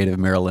of the state of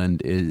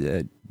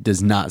Maryland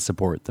does not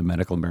support the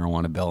medical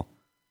marijuana bill.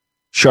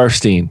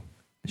 Sharfstein.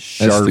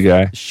 That's the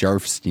guy.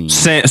 Sharfstein.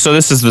 So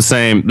this is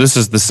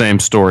the same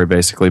story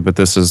basically, but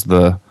this is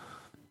the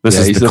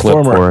clip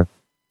former for it.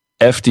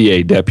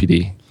 FDA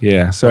deputy.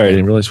 Yeah, sorry, I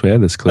didn't realize we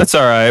had this clip. That's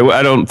all right.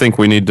 I don't think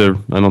we need to.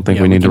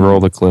 We need to roll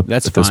the clip.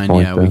 That's at fine. This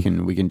point, yeah,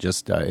 we can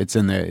just. It's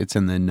in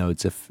the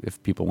notes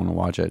if people want to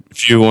watch it.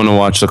 If you want to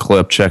watch the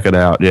clip, check it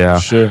out. Yeah,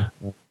 sure.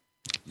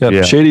 Yep,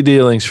 yeah. Shady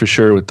dealings for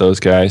sure with those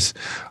guys.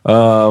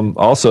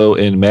 Also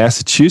in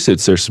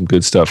Massachusetts, there's some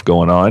good stuff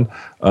going on.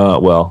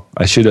 Well,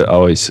 I should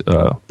always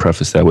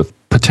preface that with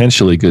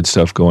potentially good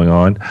stuff going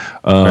on.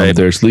 Right.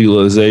 There's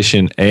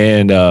legalization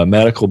and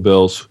medical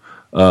bills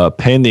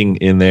pending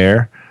in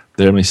there.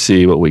 Let me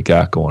see what we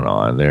got going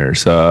on.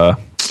 There's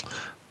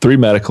 3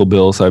 medical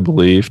bills, I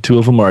believe. 2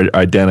 of them are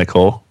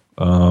identical.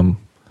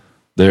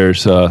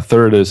 There's a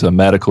third is a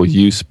medical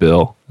use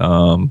bill.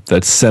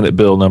 That's Senate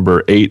Bill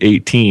number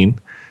 818,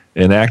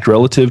 an act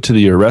relative to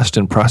the arrest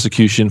and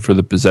prosecution for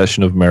the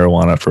possession of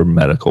marijuana for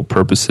medical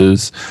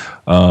purposes.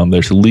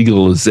 There's a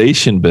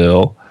legalization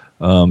bill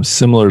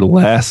similar to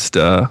last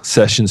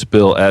session's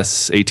bill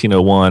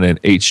S-1801 and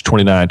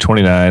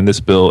H-2929.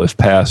 This bill, if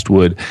passed,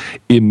 would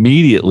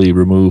immediately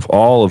remove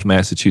all of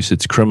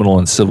Massachusetts' criminal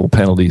and civil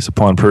penalties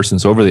upon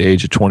persons over the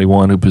age of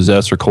 21 who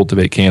possess or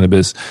cultivate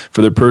cannabis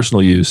for their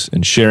personal use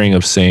and sharing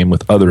of same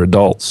with other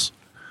adults.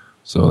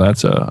 So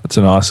that's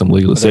an awesome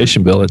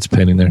legalization bill that's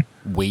pending there.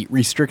 Weight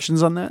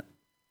restrictions on that?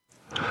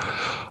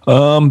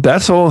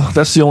 That's all.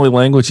 That's the only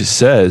language it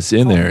says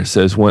in there. It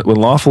says when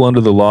lawful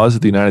under the laws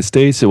of the United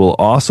States, it will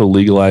also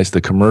legalize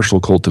the commercial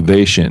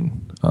cultivation.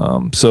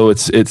 So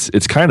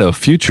it's kind of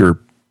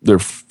they're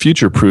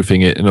future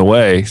proofing it in a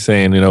way,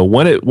 saying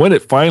when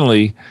it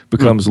finally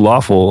becomes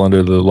lawful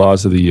under the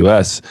laws of the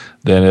U.S.,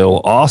 then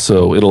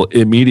it'll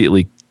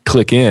immediately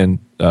click in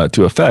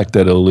to effect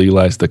that it'll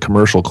legalize the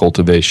commercial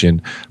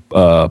cultivation,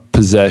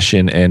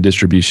 possession, and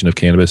distribution of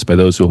cannabis by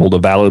those who hold a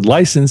valid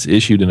license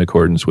issued in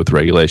accordance with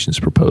regulations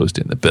proposed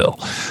in the bill.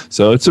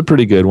 So it's a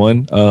pretty good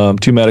one.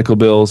 2 medical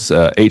bills,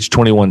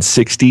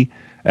 H-2160,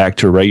 Act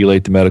to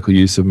regulate the medical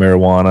use of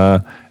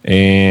marijuana.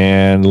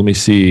 And let me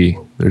see,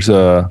 there's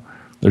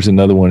There's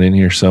another one in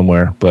here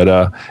somewhere.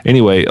 But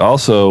anyway,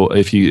 also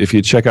if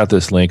you check out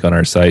this link on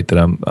our site that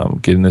I'm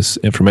getting this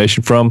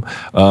information from,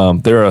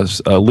 there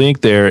is a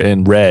link there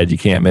in red. You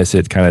can't miss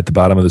it. Kind of at the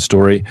bottom of the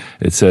story,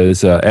 it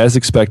says, as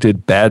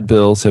expected, bad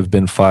bills have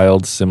been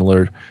filed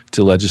similar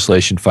to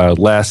legislation filed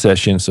last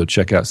session. So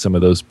check out some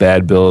of those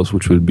bad bills,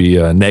 which would be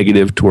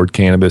negative toward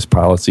cannabis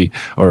policy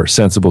or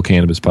sensible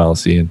cannabis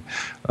policy. And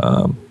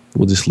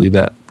we'll just leave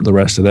the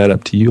rest of that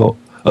up to you all.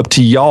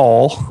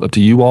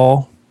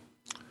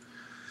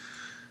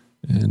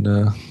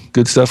 And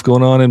good stuff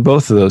going on in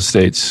both of those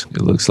states.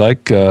 It looks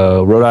like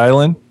Rhode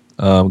Island,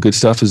 good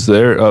stuff is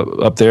there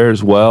up there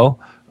as well.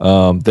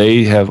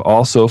 They have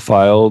also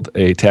filed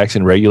a tax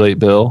and regulate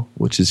bill,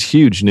 which is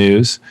huge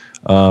news.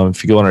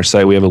 If you go on our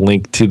site, we have a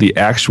link to the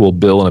actual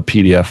bill in a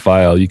PDF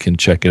file. You can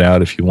check it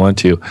out if you want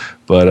to.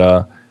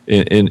 But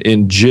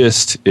in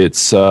gist,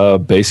 it's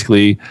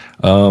basically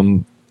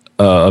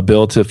a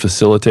bill to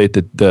facilitate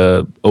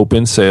the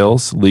open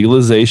sales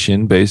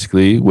legalization,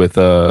 basically with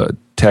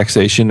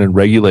taxation and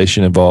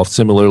regulation involved,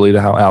 similarly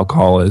to how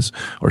alcohol is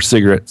or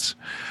cigarettes.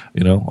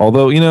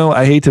 Although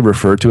I hate to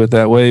refer to it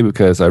that way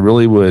because I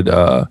really would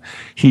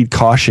heed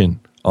caution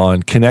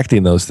on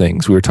connecting those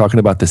things. We were talking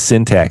about the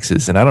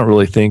syntaxes, and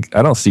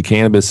I don't see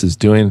cannabis as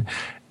doing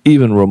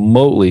even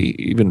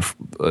remotely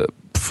a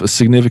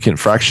significant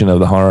fraction of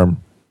the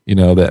harm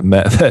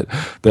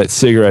that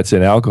cigarettes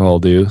and alcohol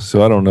do.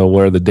 So I don't know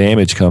where the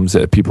damage comes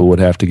that people would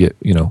have to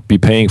be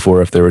paying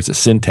for if there was a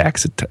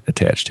syntax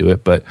attached to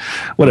it. But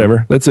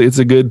whatever, it's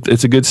a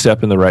good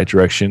step in the right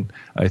direction,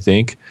 I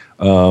think.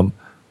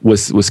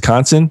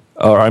 Wisconsin,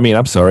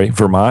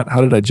 Vermont.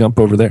 How did I jump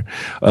over there?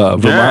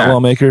 Vermont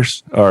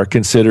lawmakers are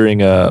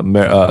considering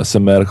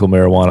some medical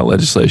marijuana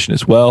legislation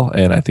as well,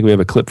 and I think we have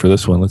a clip for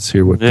this one. Let's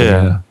hear what they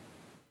had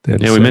to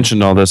say. We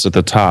mentioned all this at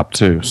the top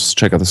too. So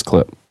check out this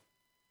clip.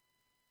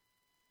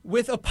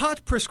 With a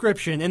pot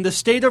prescription in the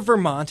state of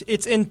Vermont,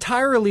 it's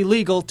entirely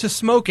legal to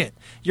smoke it.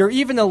 You're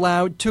even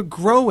allowed to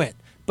grow it.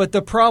 But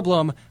the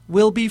problem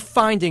will be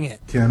finding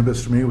it.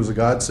 Cannabis to me was a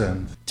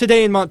godsend.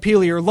 Today in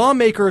Montpelier,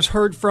 lawmakers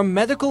heard from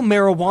medical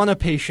marijuana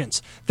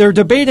patients. They're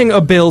debating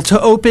a bill to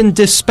open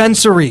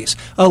dispensaries,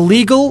 a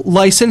legal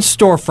licensed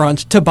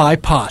storefront to buy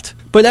pot.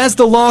 But as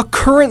the law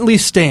currently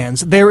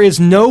stands, there is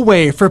no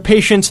way for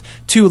patients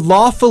to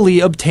lawfully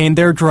obtain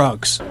their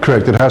drugs.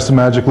 Correct. It has to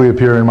magically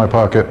appear in my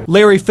pocket.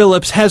 Larry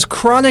Phillips has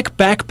chronic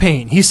back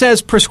pain. He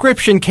says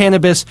prescription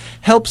cannabis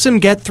helps him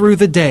get through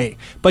the day,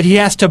 but he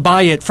has to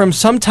buy it from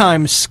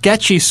sometimes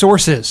sketchy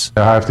sources.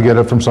 I have to get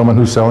it from someone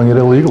who's selling it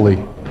illegally.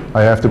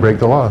 I have to break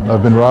the law.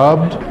 I've been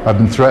robbed. I've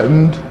been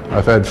threatened.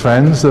 I've had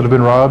friends that have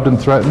been robbed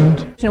and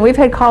threatened. We've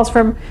had calls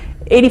from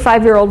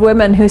 85-year-old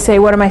women who say,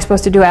 what am I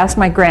supposed to do? Ask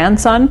my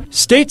grandson?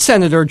 State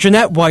Senator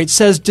Jeanette White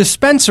says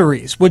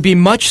dispensaries would be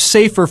much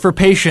safer for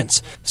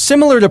patients.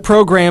 Similar to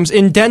programs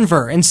in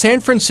Denver and San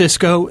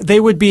Francisco, they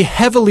would be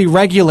heavily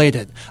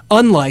regulated,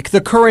 unlike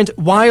the current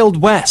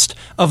Wild West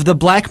of the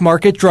black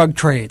market drug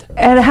trade.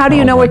 And how do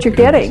you know what you're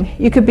getting?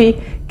 You could be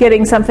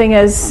getting something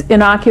as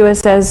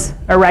innocuous as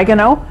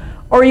oregano,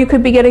 or you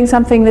could be getting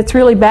something that's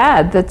really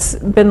bad that's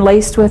been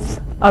laced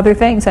with other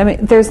things. I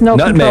mean, there's no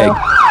nutmeg.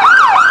 Control.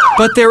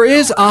 But there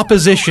is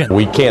opposition.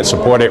 We can't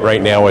support it right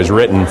now as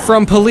written.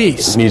 From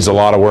police. It needs a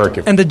lot of work.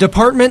 And the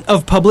Department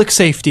of Public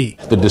Safety.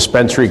 The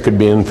dispensary could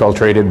be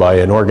infiltrated by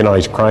an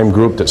organized crime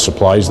group that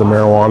supplies the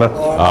marijuana.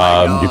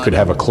 You could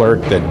have a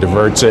clerk that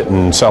diverts it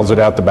and sells it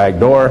out the back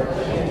door.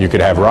 You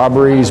could have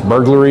robberies,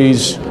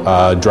 burglaries,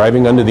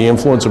 driving under the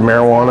influence of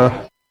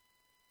marijuana.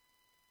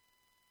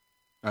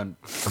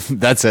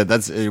 That's it.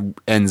 It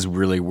ends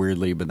really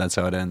weirdly, but that's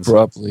how it ends.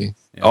 Abruptly.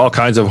 Yeah. All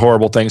kinds of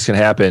horrible things can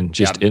happen.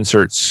 Just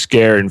insert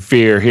scare and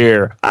fear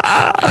here.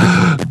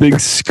 Big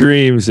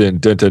screams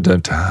and dun dun dun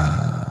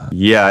dun.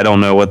 Yeah, I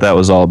don't know what that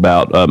was all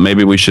about.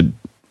 Maybe we should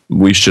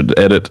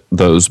edit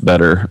those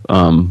better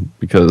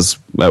because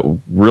that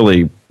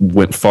really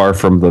went far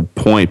from the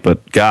point.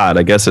 But God,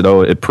 I guess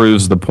it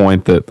proves the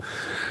point that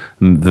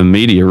the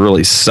media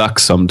really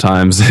sucks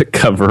sometimes at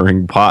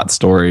covering pot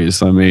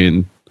stories. I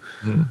mean.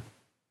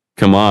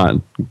 Come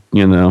on,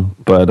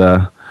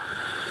 but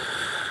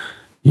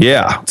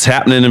yeah, it's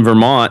happening in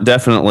Vermont,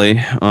 definitely.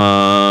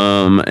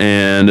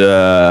 And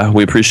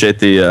we appreciate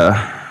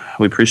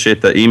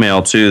the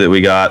email too that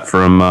we got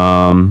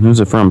from who's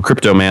it from?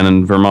 Crypto Man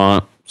in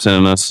Vermont,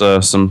 sending us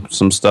some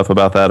stuff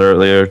about that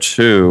earlier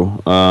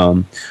too.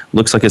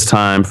 Looks like it's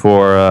time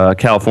for a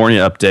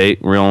California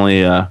update. We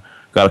only got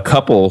a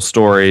couple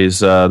stories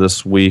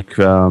this week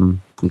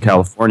from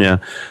California.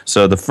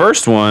 So the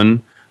first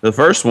one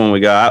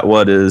we got,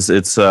 this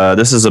is a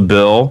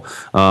bill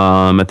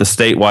at the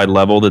statewide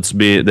level looks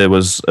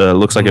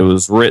like it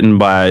was written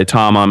by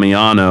Tom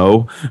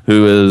Amiano,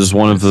 who is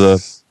been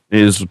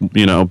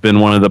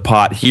one of the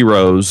pot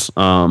heroes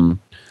in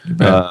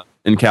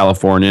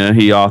California.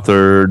 He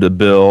authored a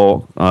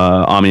bill,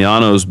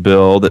 Amiano's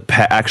bill, that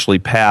actually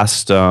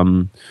passed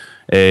a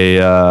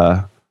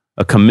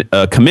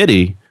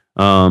committee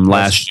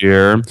last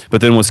year, but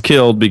then was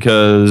killed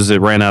because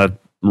it ran out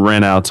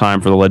of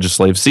time for the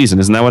legislative season.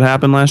 Isn't that what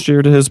happened last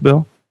year to his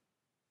bill?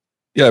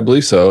 Yeah, I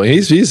believe so.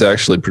 He's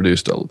actually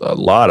produced a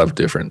lot of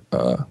different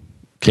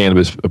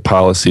cannabis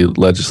policy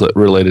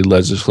related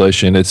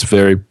legislation.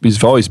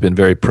 He's always been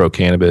very pro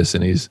cannabis,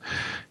 and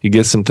he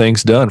gets some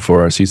things done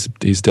for us. He's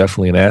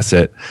definitely an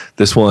asset.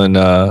 This one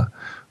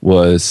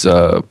was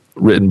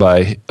written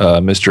by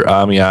Mr.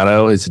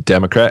 Amiano. He's a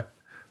Democrat.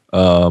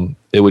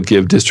 It would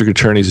give district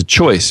attorneys a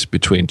choice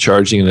between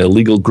charging an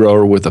illegal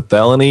grower with a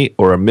felony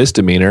or a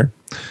misdemeanor,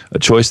 a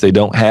choice they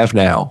don't have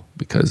now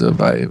because of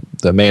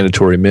the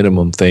mandatory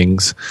minimum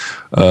things.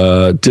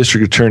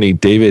 District Attorney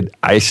David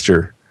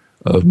Eister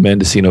of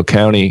Mendocino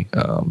County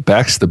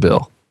backs the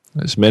bill.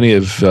 As many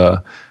of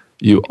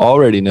you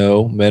already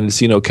know,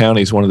 Mendocino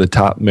County is one of the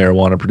top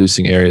marijuana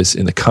producing areas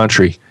in the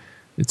country.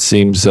 It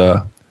seems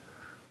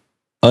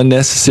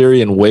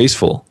unnecessary and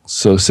wasteful,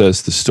 so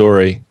says the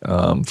story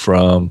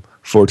from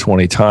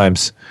 420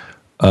 Times.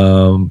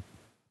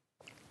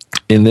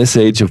 In this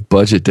age of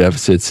budget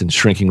deficits and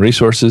shrinking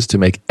resources, to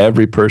make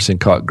every person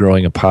caught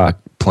growing a pot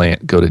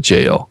plant go to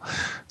jail.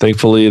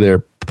 Thankfully, there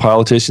are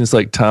politicians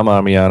like Tom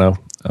Amiano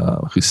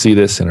who see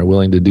this and are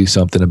willing to do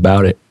something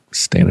about it,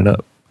 standing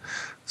up.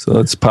 So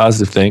that's a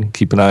positive thing.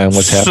 Keep an eye on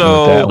what's happening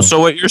with that one. So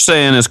what you're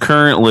saying is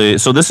currently,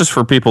 so this is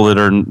for people that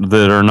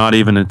are not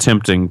even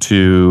attempting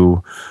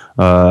to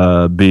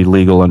be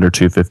legal under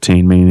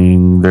 215,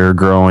 meaning they're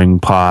growing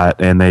pot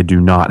and they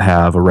do not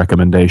have a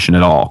recommendation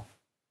at all.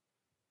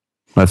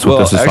 That's what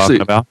this is talking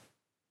about.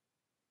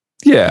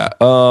 Yeah.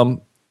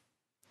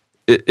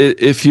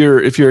 If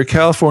you're a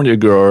California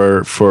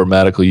grower for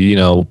medical,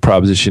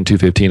 Proposition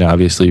 215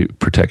 obviously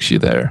protects you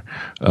there.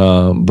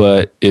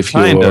 But if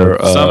you're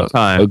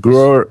a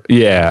grower,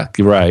 yeah,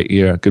 right,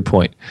 yeah, good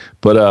point.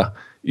 But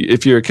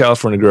if you're a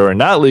California grower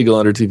not legal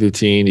under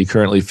 215, you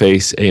currently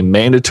face a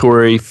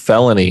mandatory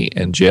felony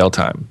and jail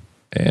time.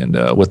 And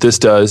what this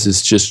does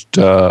is just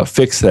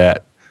fix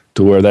that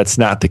to where that's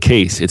not the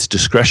case. It's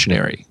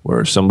discretionary.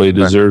 Where if somebody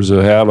deserves to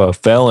have a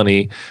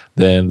felony,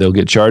 then they'll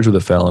get charged with a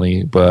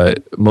felony.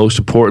 But most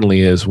importantly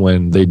is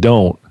when they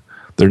don't,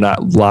 they're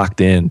not locked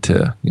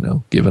into,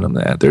 giving them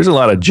that. There's a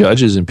lot of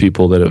judges and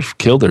people that have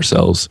killed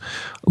themselves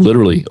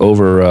literally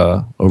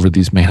over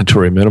these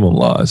mandatory minimum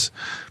laws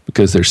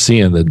because they're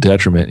seeing the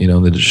detriment,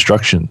 the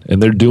destruction,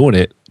 and they're doing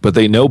it, but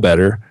they know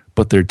better,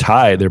 but they're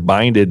tied, they're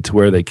binded to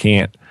where they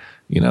can't,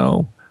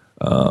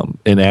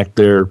 enact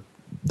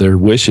their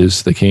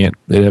wishes.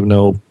 They have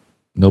no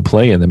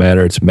play in the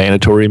matter. It's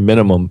mandatory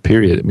minimum,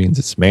 period. It means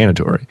it's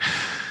mandatory.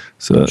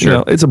 So,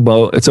 it's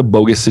a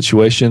bogus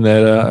situation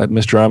that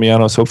Mr.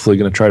 Amiano is hopefully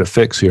going to try to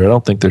fix here. I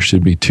don't think there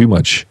should be too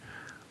much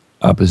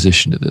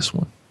opposition to this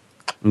one.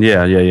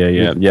 Yeah.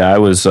 I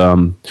was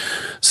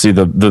see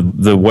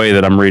the way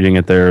that I'm reading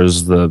it there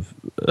is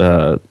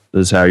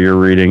is how you're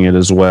reading it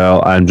as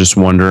well. I'm just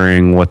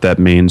wondering what that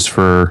means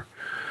for.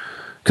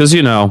 Because,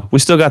 we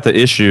still got the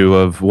issue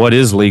of what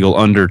is legal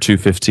under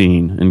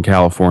 215 in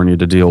California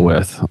to deal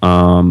with.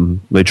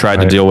 They tried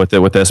to deal with it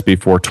with SB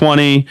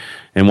 420,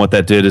 and what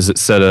that did is it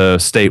set a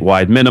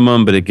statewide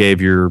minimum, but it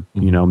gave your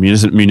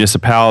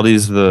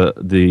municipalities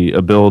the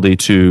ability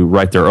to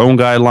write their own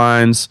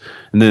guidelines.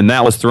 And then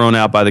that was thrown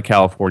out by the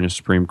California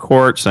Supreme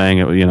Court,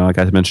 saying, like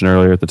I mentioned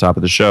earlier at the top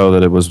of the show,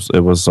 that it was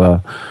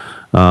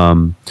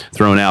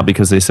thrown out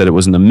because they said it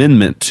was an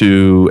amendment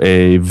to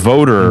a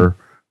voter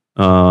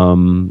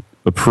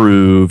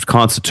approved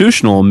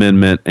constitutional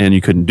amendment, and you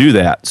couldn't do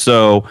that.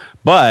 So,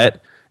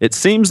 but it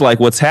seems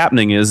like what's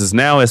happening is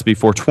now SB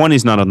 420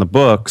 is not on the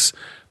books,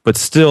 but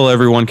still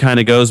everyone kind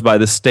of goes by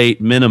the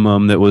state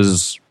minimum that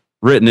was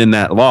written in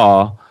that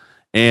law,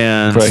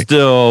 and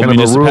still kind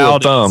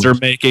municipalities are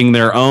making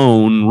their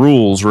own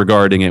rules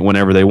regarding it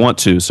whenever they want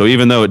to. So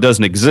even though it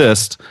doesn't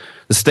exist,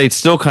 the states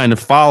still kind of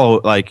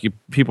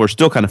people are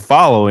still kind of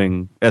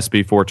following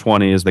SB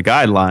 420 as the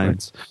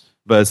guidelines.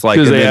 But it's like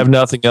because they have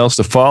nothing else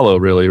to follow,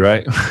 really,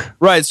 right?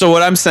 Right. So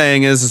what I'm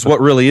saying is what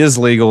really is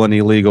legal and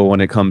illegal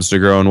when it comes to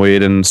growing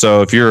weed. And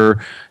so if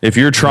you're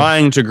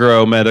trying to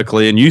grow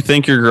medically and you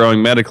think you're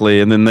growing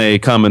medically, and then they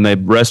come and they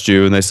arrest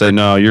you and they say,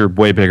 no, you're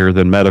way bigger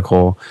than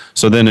medical.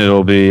 So then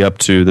it'll be up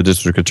to the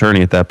district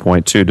attorney at that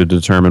point too to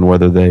determine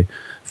whether they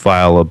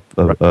file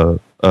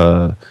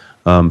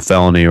a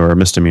felony or a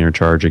misdemeanor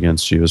charge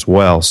against you as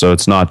well. So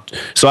it's not.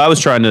 So I was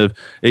trying to,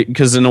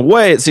 because in a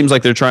way it seems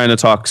like they're trying to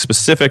talk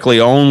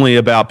specifically only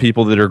about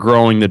people that are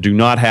growing that do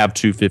not have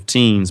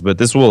 215s, but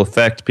this will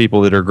affect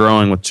people that are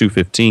growing with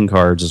 215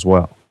 cards as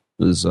well.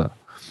 Is I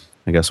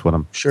guess what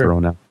I'm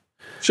throwing out.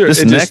 Sure,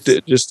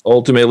 it just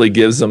ultimately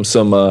gives them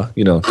some,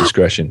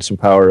 discretion, some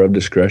power of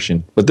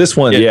discretion. But this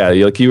one,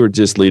 like you were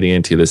just leading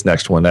into this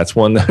next one. That's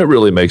one that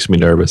really makes me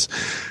nervous.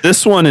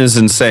 This one is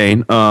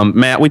insane.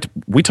 Matt,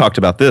 we talked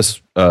about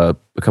this a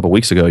couple of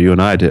weeks ago. You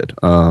and I did,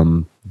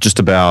 just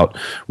about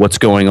what's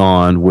going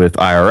on with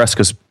IRS.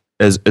 Because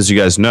as you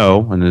guys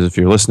know, and as if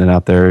you're listening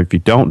out there, if you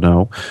don't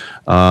know,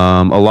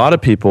 a lot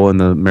of people in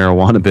the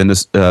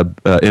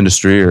marijuana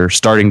industry are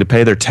starting to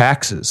pay their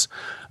taxes.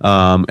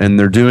 And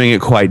they're doing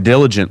it quite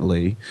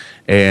diligently,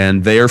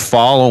 and they are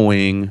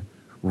following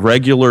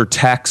regular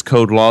tax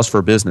code laws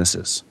for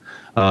businesses,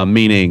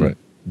 meaning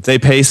they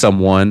pay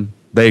someone,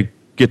 they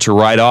get to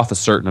write off a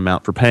certain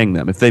amount for paying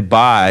them. If they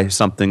buy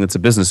something that's a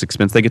business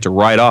expense, they get to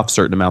write off a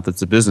certain amount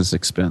that's a business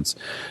expense.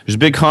 There's a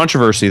big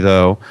controversy,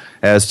 though,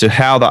 as to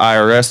how the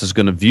IRS is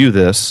going to view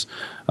this,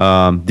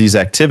 these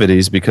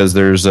activities, because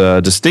there's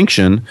a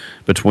distinction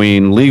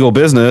between legal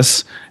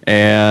business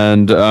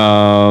and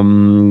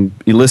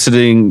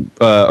eliciting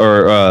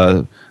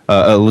a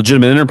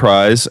legitimate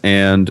enterprise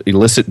and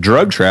illicit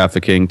drug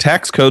trafficking.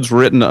 Tax codes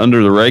written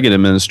under the Reagan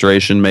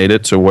administration made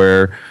it to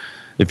where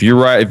if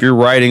you're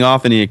writing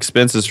off any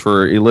expenses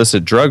for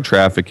illicit drug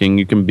trafficking,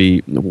 you can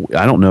be,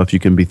 I don't know if you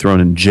can be thrown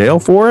in jail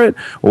for it,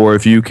 or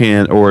if you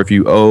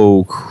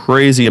owe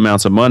crazy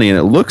amounts of money. And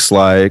it looks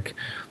like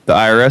the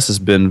IRS has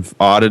been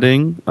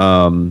auditing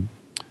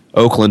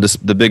Oakland,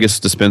 the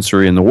biggest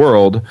dispensary in the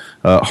world,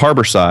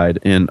 Harborside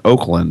in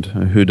Oakland,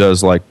 who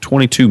does like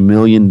 $22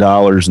 million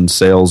in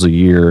sales a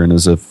year and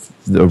is a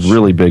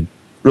really big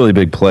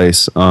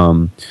place.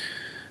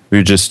 We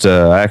were just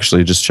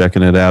actually just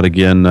checking it out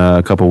again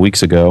a couple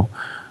weeks ago.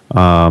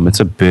 It's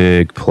a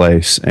big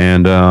place,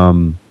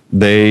 and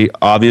they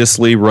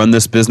obviously run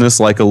this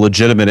business like a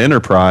legitimate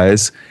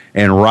enterprise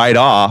and write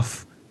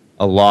off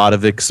a lot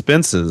of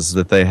expenses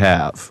that they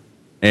have.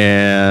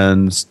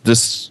 And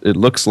it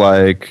looks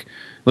like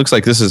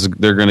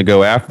they're going to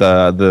go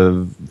after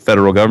the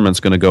federal government's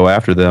going to go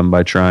after them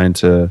by trying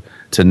to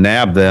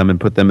nab them and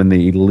put them in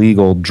the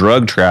illegal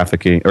drug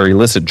trafficking or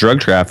illicit drug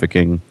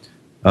trafficking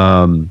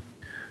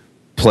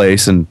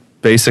place, and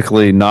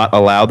basically not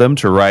allow them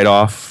to write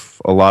off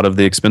a lot of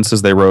the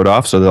expenses they wrote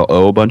off, so they'll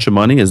owe a bunch of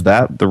money. Is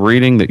that the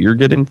reading that you're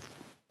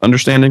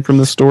understanding from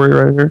this story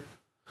right here?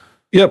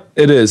 Yep,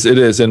 it is. It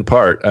is in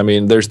part. I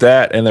mean, there's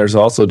that, and there's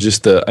also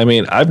just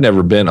I've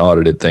never been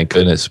audited, thank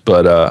goodness,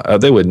 but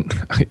they wouldn't.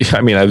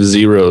 I mean, I have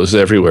zeros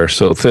everywhere,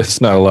 so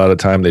that's not a lot of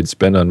time they'd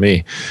spend on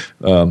me.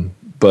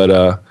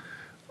 But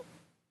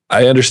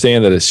I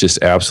understand that it's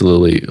just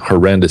absolutely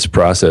horrendous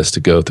process to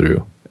go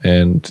through,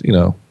 and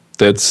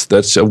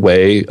that's a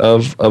way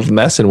of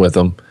messing with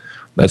them.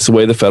 That's the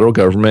way the federal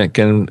government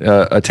can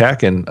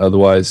attack and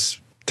otherwise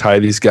tie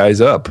these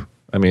guys up.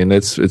 I mean,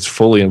 it's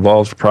fully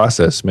involved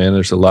process, man.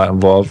 There's a lot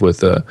involved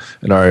with an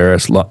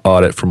IRS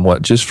audit from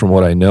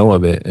what I know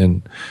of it,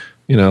 and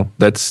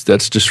that's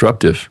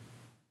disruptive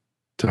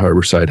to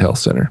Harborside Health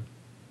Center.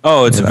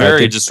 Oh, it's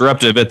very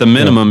disruptive. At the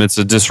minimum, it's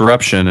a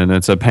disruption, and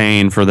it's a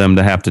pain for them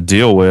to have to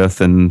deal with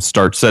and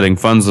start setting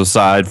funds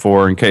aside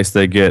for in case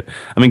they get.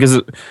 I mean,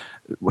 because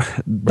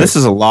this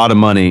is a lot of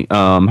money.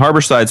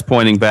 Harborside's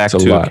pointing back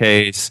to a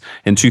case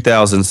in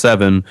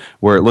 2007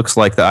 where it looks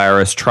like the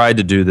IRS tried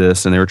to do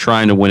this, and they were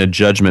trying to win a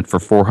judgment for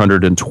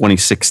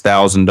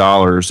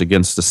 $426,000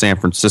 against the San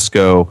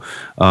Francisco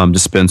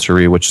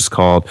dispensary, which is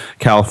called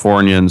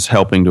Californians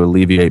Helping to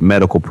Alleviate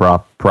Medical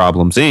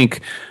Problems, Inc.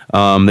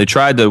 They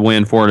tried to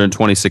win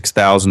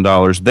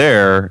 $426,000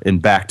 there in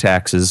back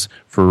taxes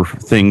for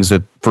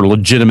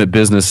legitimate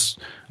business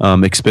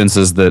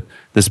expenses that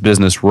this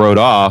business wrote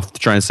off,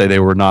 trying to say they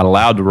were not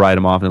allowed to write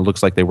them off, and it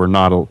looks like they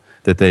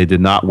did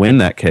not win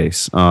that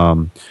case.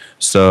 Looks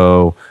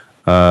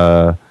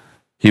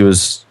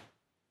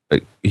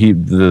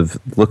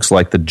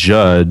like the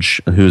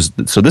judge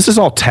so this is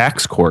all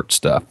tax court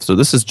stuff. So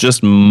this is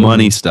just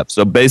money stuff.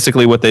 So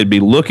basically what they're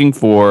looking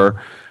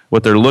for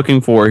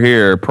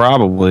here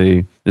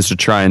probably is to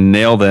try and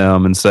nail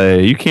them and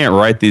say, you can't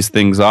write these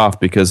things off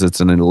because it's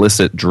an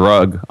illicit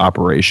drug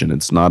operation.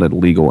 It's not a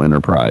legal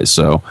enterprise.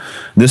 So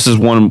this is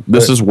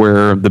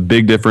where the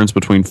big difference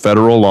between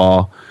federal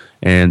law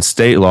and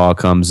state law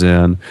comes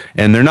in.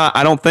 And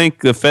I don't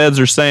think the feds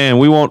are saying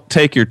we won't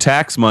take your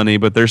tax money,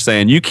 but they're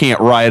saying you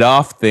can't write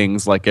off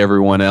things like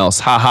everyone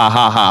else. Ha ha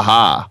ha ha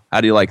ha. How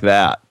do you like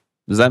that?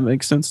 Does that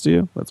make sense to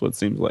you? That's what it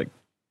seems like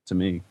to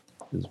me.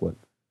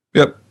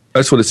 Yep.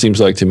 That's what it seems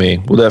like to me.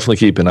 We'll definitely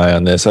keep an eye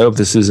on this. I hope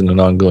this isn't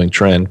an ongoing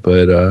trend,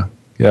 but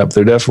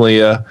they're definitely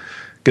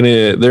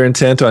they're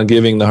intent on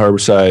giving the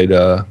Harborside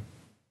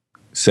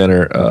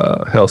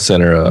Health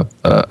Center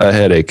a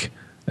headache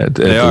at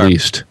the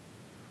least.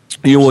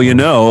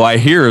 I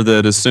hear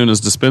that as soon as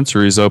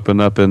dispensaries open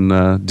up in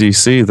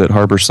D.C., that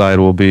Harborside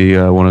will be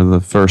one of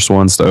the first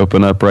ones to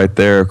open up right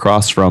there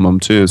across from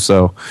them too.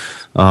 So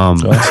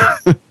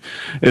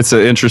it's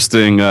an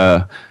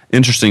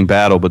interesting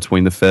battle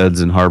between the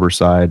feds and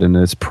Harborside, and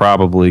it's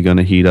probably going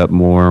to heat up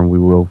more. We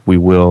will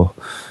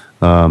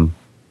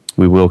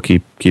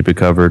keep it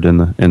covered in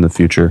the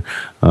future.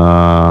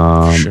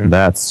 Sure.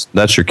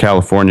 That's your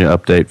California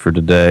update for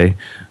today.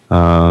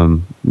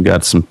 We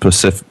got some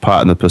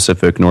pot in the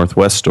Pacific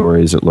Northwest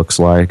stories, it looks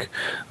like.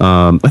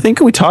 I think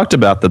we talked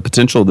about the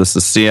potential of this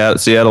is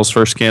Seattle's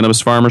first cannabis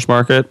farmers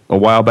market a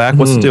while back.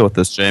 What's the deal with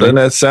this, Jamie? Doesn't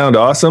that sound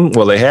awesome?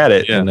 Well, they had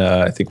it, and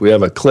I think we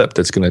have a clip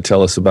that's going to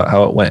tell us about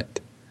how it went.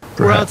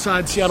 We're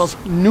outside Seattle's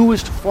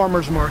newest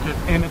farmers market,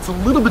 and it's a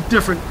little bit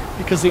different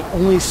because they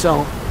only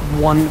sell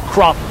one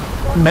crop,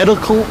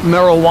 medical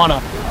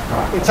marijuana.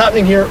 It's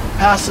happening here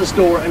past this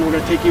door, and we're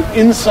going to take you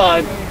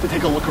inside to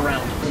take a look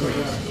around.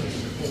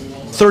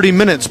 30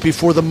 minutes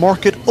before the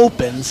market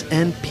opens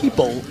and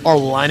people are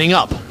lining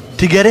up.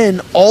 To get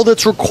in, all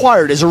that's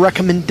required is a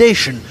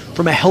recommendation from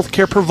from a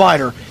healthcare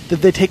provider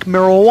that they take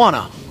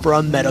marijuana for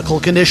a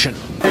medical condition.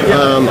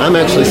 I'm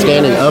actually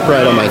standing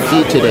upright on my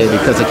feet today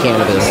because of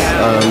cannabis.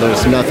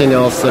 There's nothing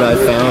else that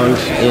I've found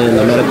in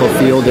the medical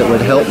field that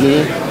would help me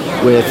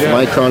with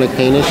my chronic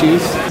pain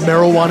issues.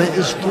 Marijuana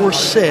is for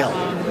sale,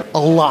 a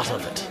lot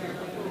of it.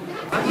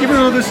 Even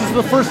though this is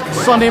the first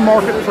Sunday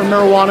market for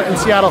marijuana in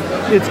Seattle,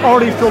 it's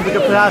already filled to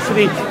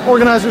capacity.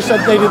 Organizers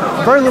said they did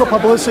very little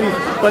publicity,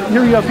 but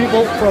here you have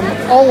people from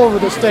all over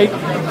the state,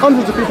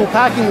 hundreds of people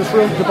packing this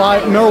room to buy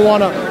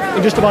marijuana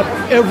in just about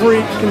every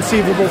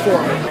conceivable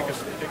form.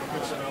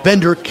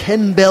 Vendor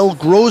Ken Bell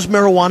grows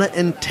marijuana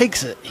and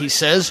takes it, he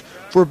says,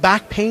 for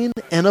back pain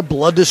and a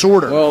blood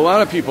disorder. Well, a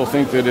lot of people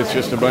think that it's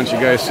just a bunch of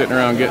guys sitting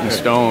around getting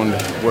stoned,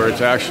 where it's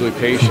actually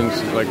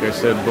patients. Like I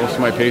said, most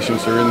of my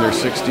patients are in their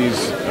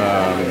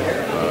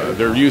 60s.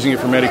 They're using it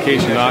for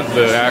medication, not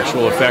the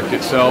actual effect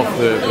itself,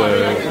 the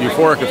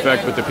euphoric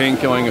effect, but the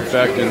pain-killing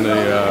effect and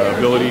the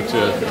ability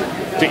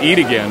to eat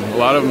again. A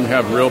lot of them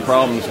have real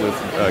problems with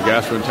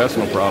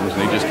gastrointestinal problems,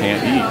 and they just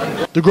can't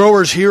eat. The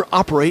growers here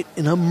operate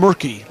in a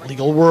murky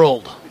legal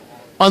world.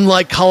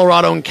 Unlike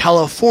Colorado and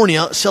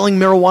California, selling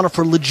marijuana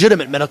for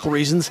legitimate medical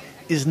reasons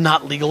is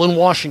not legal in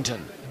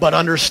Washington. But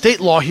under state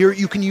law here,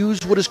 you can use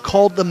what is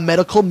called the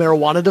medical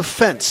marijuana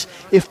defense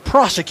if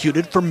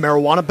prosecuted for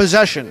marijuana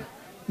possession.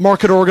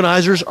 Market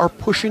organizers are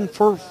pushing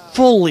for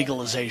full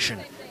legalization,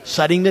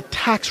 citing the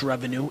tax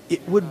revenue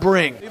it would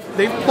bring.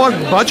 They've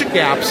plugged budget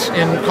gaps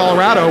in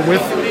Colorado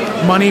with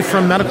money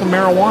from medical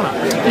marijuana.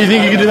 You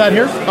think you can do that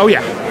here? Oh,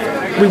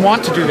 yeah. We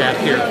want to do that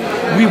here.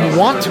 We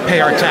want to pay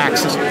our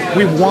taxes.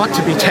 We want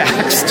to be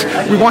taxed.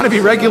 We want to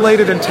be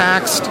regulated and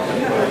taxed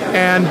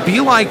and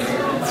be like,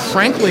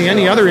 frankly,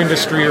 any other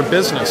industry or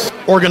business.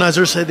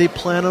 Organizers say they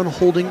plan on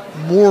holding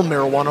more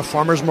marijuana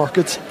farmers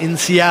markets in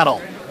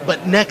Seattle,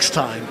 but next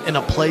time in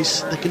a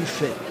place that can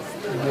fit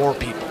more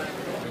people.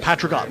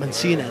 Patrick Ottman,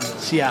 CNN,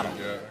 Seattle.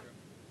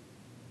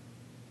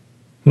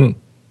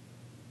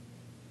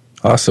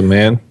 Awesome,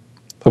 man.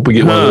 Hope we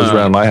get one of those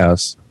around my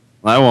house.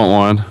 I want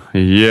one.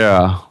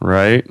 Yeah,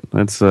 right?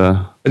 That's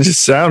It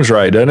just sounds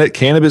right, doesn't it?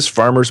 Cannabis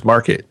Farmers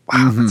Market.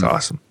 Wow, that's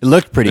awesome. It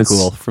looked pretty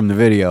cool from the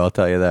video, I'll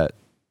tell you that.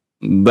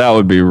 That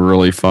would be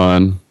really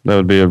fun. That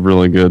would be a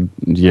really good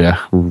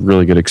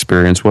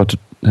experience. We'll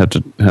have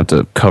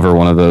to cover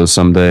one of those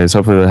some days.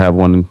 Hopefully they'll have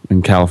one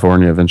in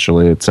California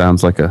eventually. It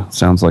sounds like a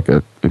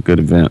good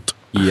event.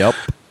 Yep.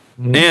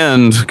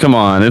 And come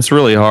on, it's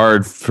really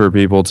hard for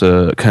people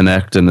to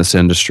connect in this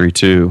industry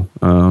too.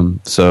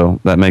 So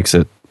that makes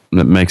it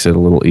a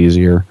little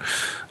easier.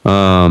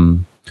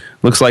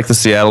 Looks like the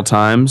Seattle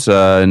Times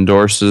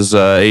endorses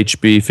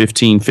HB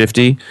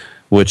 1550,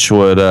 which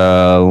would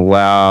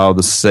allow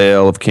the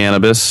sale of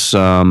cannabis,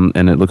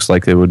 and it looks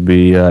like they would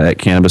be at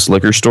cannabis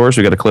liquor stores.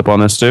 We got a clip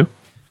on this too.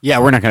 Yeah,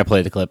 we're not going to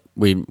play the clip.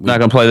 We're not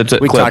going to play the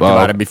clip. We talked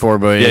about it before,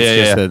 but yeah,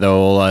 it's just that the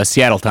whole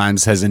Seattle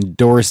Times has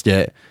endorsed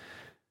it.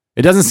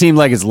 It doesn't seem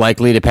like it's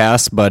likely to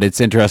pass, but it's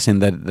interesting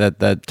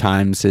that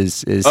Times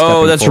is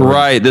Oh, that's forward.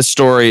 right. This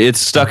story, it's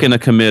stuck in a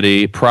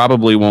committee.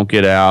 Probably won't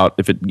get out.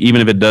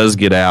 Even if it does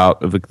get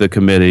out of the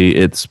committee,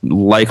 it's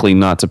likely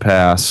not to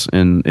pass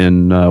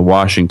in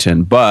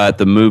Washington. But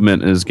the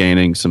movement is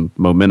gaining some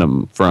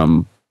momentum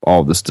from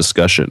all this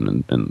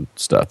discussion and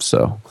stuff.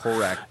 So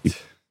correct.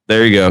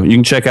 There you go. You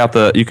can check out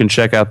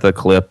the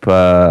clip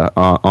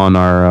on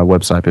our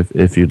website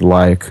if you'd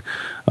like.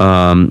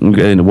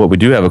 And what we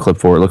do have a clip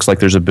for, it looks like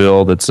there's a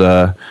bill that's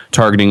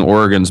targeting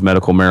Oregon's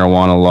medical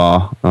marijuana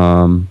law.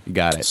 You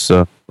got it.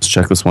 So let's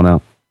check this one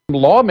out.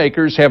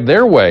 Lawmakers have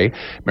their way.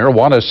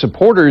 Marijuana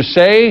supporters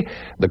say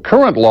the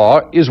current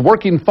law is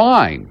working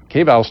fine.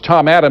 KVAL's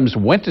Tom Adams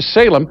went to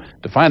Salem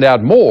to find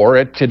out more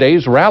at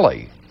today's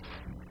rally.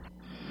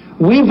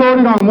 We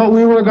voted on what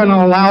we were going to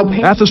allow.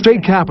 At the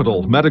state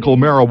capitol, medical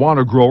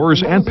marijuana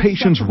growers and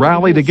patients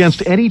rallied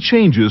against any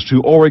changes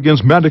to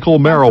Oregon's medical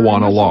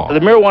marijuana law. The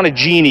marijuana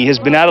genie has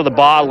been out of the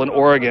bottle in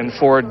Oregon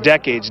for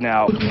decades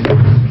now.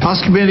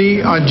 House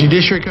Committee on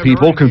Judiciary.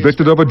 People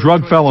convicted of a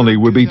drug felony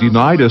would be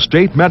denied a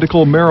state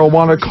medical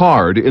marijuana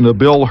card in a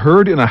bill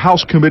heard in a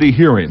House committee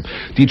hearing.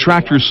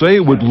 Detractors say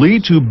it would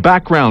lead to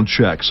background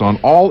checks on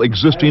all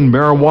existing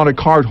marijuana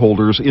card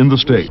holders in the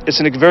state. It's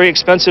a very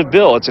expensive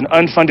bill. It's an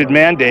unfunded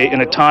mandate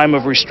in a time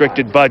of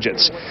restricted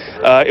budgets.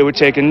 It would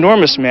take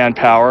enormous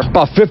manpower.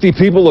 About 50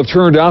 people have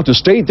turned out to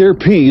state their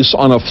piece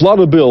on a flood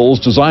of bills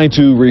designed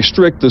to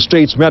restrict the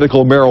state's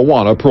medical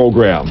marijuana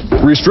program.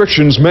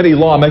 Restrictions many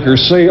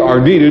lawmakers say are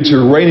needed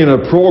to rein in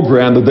a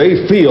program that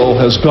they feel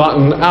has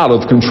gotten out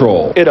of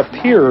control. It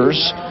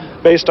appears,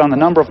 based on the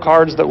number of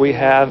cards that we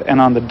have and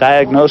on the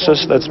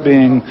diagnosis that's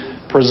being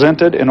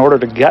presented in order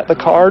to get the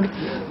card,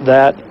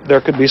 that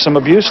there could be some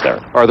abuse there.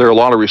 Are there a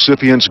lot of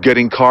recipients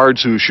getting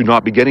cards who should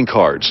not be getting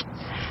cards?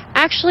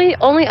 Actually,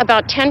 only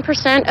about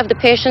 10% of the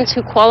patients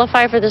who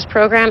qualify for this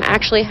program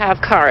actually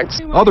have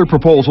cards. Other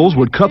proposals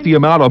would cut the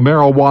amount of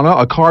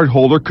marijuana a card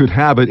holder could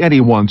have at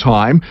any one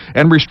time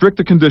and restrict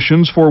the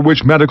conditions for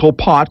which medical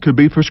pot could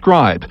be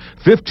prescribed.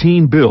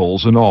 15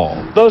 bills in all.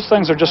 Those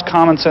things are just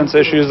common sense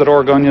issues that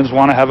Oregonians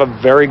want to have a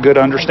very good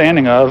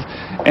understanding of,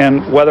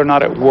 and whether or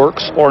not it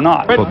works or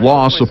not. But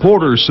law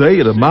supporters say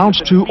it amounts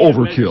to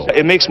overkill.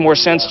 It makes more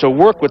sense to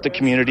work with the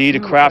community to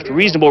craft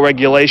reasonable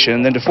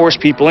regulation than to force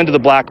people into the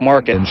black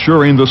market.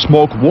 Ensuring the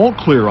smoke won't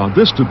clear on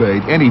this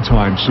debate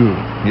anytime soon.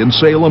 In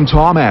Salem,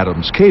 Tom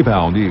Adams,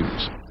 KVAL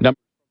News.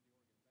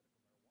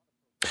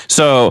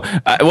 So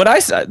what I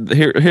said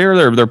here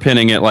they're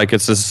pinning it like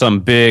it's just some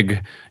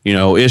big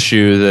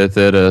issue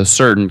that a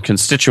certain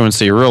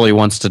constituency really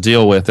wants to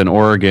deal with in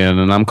Oregon,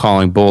 and I'm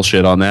calling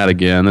bullshit on that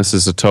again. This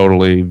is a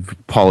totally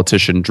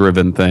politician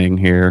driven thing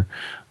here,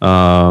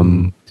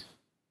 but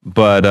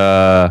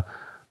the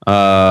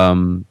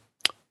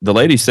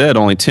lady said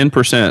only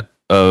 10%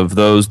 of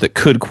those that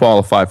could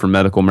qualify for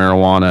medical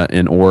marijuana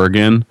in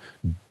Oregon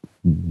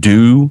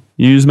do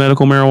use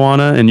medical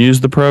marijuana and use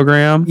the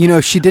program.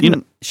 She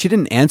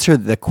didn't answer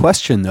the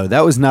question though.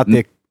 That was not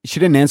she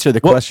didn't answer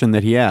the question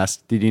that he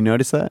asked. Did you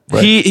notice that?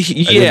 Right.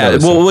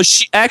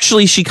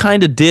 She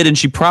kind of did, and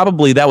she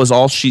probably that was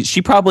all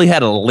she probably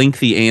had a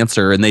lengthy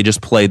answer, and they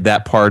just played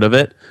that part of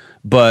it.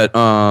 But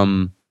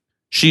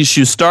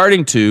she's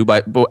starting to.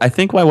 But I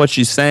think by what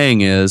she's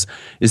saying is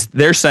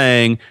they're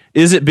saying,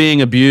 is it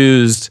being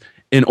abused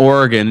in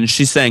Oregon? And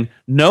she's saying,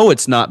 no,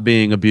 it's not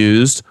being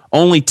abused.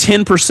 Only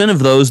 10% of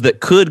those that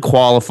could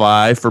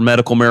qualify for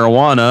medical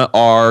marijuana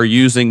are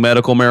using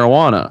medical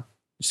marijuana.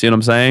 You see what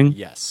I'm saying?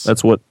 Yes.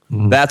 That's what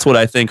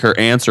I think her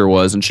answer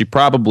was. And she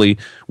probably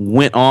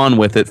went on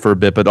with it for a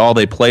bit, but all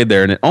they played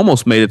there, and it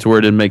almost made it to where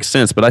it didn't make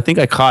sense. But I think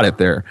I caught it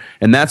there.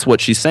 And that's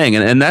what she's saying.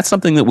 And that's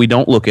something that we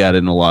don't look at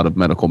in a lot of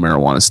medical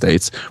marijuana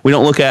states. We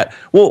don't look at,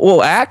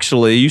 well,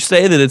 actually, you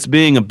say that it's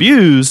being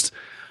abused,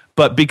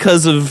 but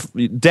because of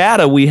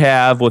data we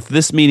have with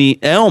this many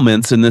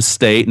ailments in this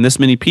state and this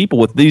many people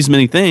with these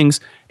many things,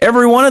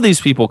 every one of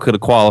these people could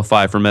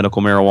qualify for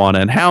medical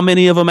marijuana. And how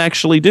many of them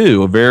actually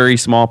do? A very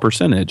small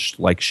percentage,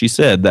 like she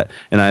said. That,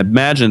 and I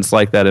imagine it's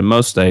like that in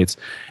most states.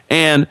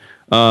 And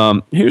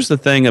here's the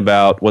thing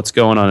about what's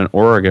going on in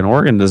Oregon.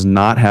 Oregon does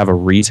not have a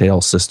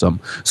retail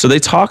system. So they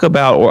talk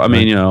about,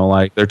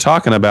 like they're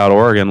talking about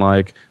Oregon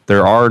like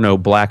there are no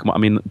black.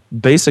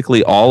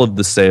 Basically all of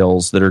the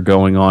sales that are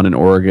going on in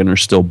Oregon are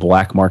still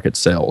black market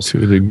sales.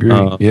 To a degree,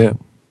 yeah.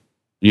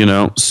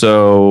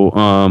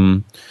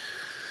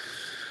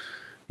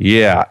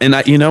 Yeah.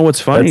 And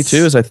what's funny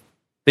too is I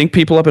think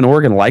people up in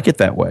Oregon like it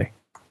that way.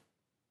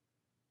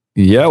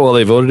 Yeah, well,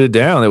 they voted it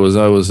down. It was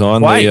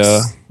on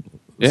Twice.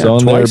 It's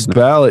on their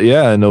ballot,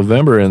 in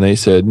November, and they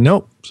said,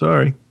 nope,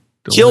 sorry.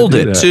 Killed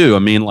it, too.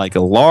 Like a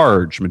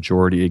large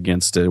majority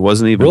against it. It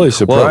wasn't even really close.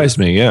 Surprised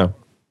me, yeah.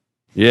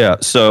 Yeah,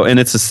 so, and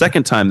it's the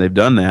second time they've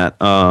done that.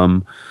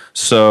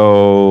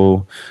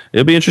 So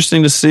it'll be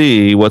interesting to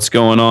see what's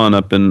going on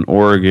up in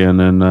Oregon,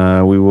 and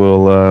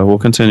we'll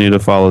continue to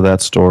follow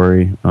that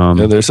story.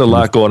 There's a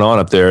lot going on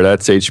up there.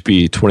 That's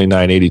HB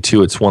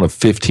 2982. It's one of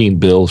 15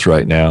 bills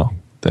right now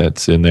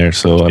that's in there.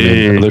 So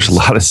there's a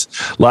lot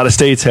of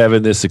states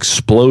having this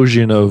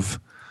explosion of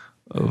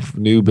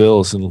new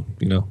bills and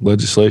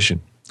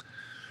legislation.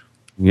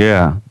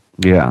 Yeah,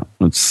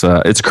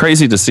 it's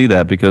crazy to see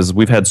that because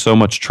we've had so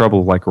much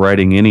trouble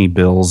writing any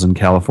bills in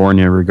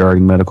California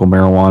regarding medical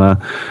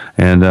marijuana,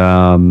 and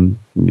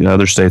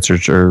other states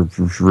are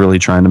really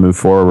trying to move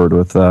forward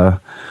with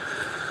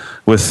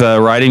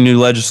writing new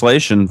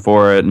legislation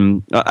for it.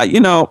 And I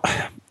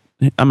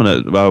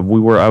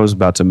was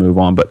about to move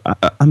on, but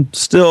I'm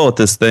still at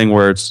this thing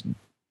where it's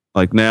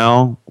like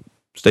now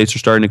states are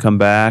starting to come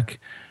back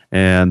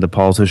and the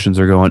politicians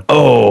are going,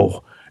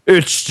 oh,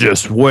 it's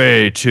just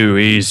way too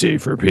easy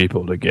for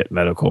people to get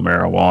medical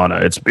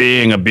marijuana. It's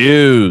being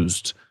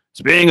abused.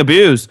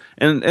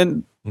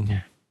 And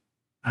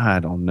I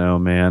don't know,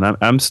 man.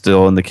 I'm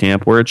still in the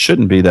camp where it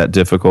shouldn't be that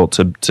difficult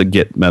to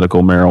get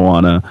medical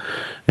marijuana.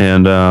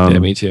 And yeah,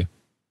 me too.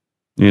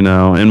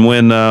 And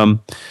when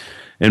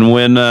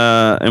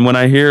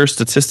I hear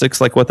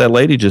statistics like what that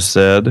lady just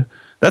said,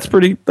 that's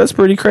pretty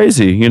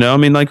crazy.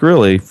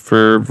 Really,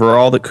 for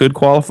all that could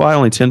qualify,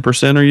 only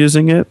 10% are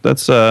using it.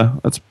 That's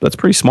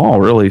pretty small,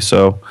 really.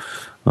 So,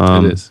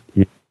 it is.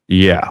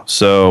 Yeah.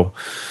 So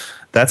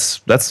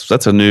that's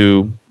a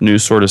new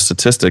sort of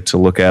statistic to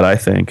look at, I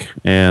think,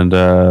 and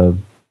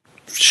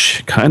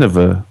kind of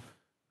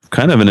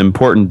an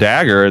important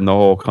dagger in the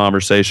whole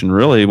conversation,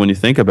 really, when you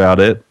think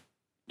about it.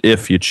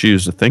 If you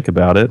choose to think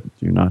about it,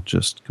 you're not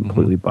just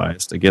completely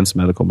biased against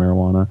medical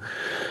marijuana.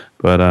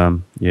 But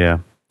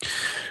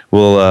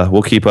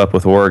we'll keep up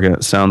with Oregon.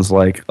 It sounds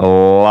like a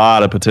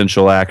lot of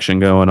potential action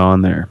going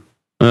on there.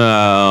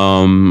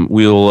 We'll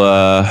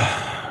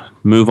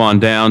move on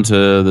down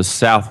to the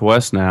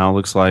Southwest now.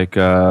 Looks like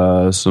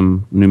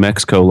some New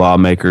Mexico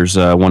lawmakers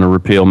want to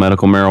repeal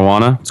medical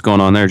marijuana. What's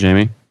going on there,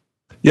 Jamie?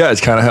 Yeah, it's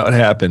kind of how it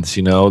happens.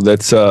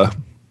 That's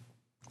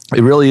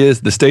It really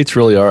is. The states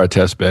really are a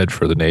test bed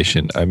for the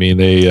nation. I mean,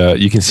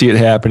 you can see it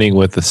happening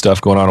with the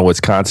stuff going on in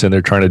Wisconsin.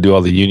 They're trying to do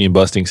all the union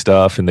busting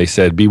stuff, and they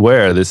said,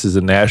 beware, this is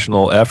a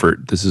national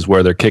effort. This is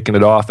where they're kicking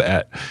it off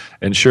at.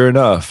 And sure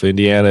enough,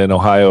 Indiana and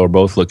Ohio are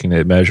both looking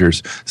at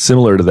measures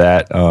similar to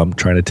that,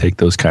 trying to take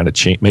those kind of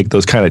make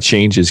those kind of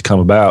changes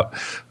come about.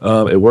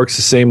 It works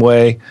the same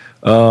way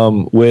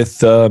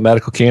with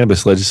medical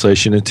cannabis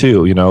legislation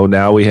too.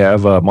 Now we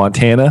have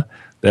Montana.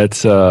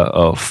 That's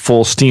a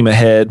full steam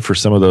ahead for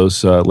some of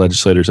those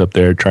legislators up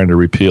there trying to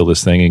repeal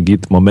this thing and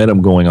get the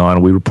momentum going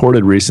on. We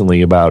reported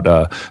recently about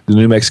the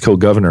New Mexico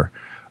governor,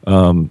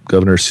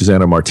 Governor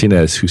Susana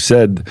Martinez, who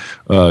said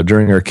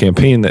during her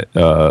campaign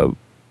that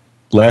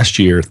last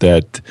year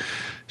that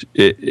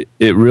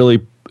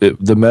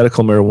the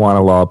medical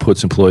marijuana law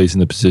puts employees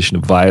in the position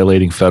of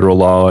violating federal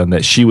law, and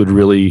that she would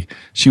really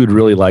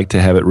like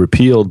to have it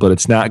repealed, but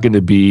it's not going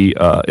to be.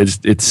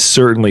 It's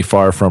certainly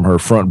far from her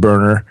front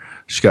burner.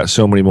 She's got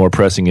so many more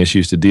pressing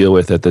issues to deal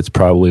with that's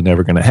probably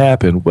never going to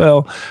happen.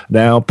 Well,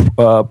 now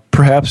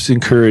perhaps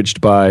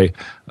encouraged by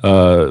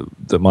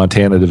the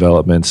Montana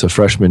developments, a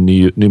freshman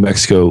New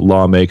Mexico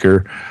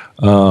lawmaker.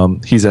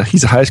 He's a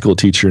high school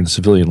teacher in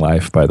civilian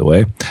life, by the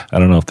way. I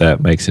don't know if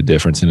that makes a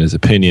difference in his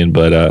opinion,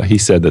 but he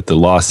said that the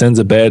law sends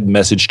a bad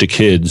message to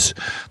kids.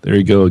 There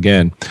you go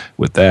again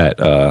with that.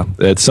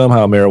 That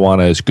somehow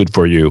marijuana is good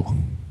for you.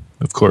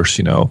 Of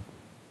course,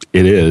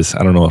 it is.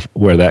 I don't know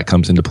where that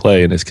comes into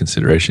play in his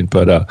consideration,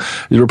 but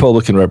the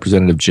Republican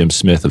Representative Jim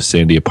Smith of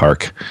Sandia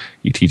Park,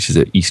 he teaches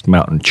at East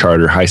Mountain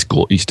Charter High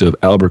School east of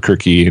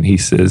Albuquerque, and he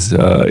says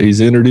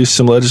he's introduced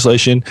some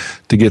legislation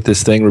to get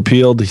this thing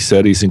repealed. He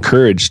said he's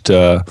encouraged,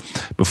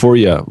 before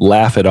you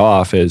laugh it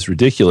off as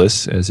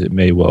ridiculous as it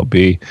may well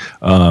be,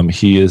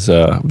 he is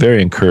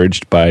very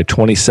encouraged by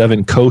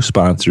 27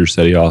 co-sponsors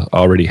that he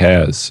already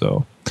has.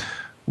 So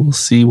we'll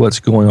see what's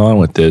going on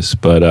with this,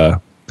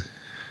 but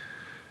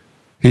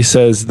he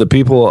says the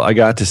people I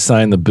got to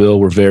sign the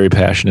bill were very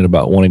passionate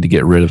about wanting to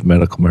get rid of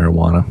medical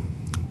marijuana.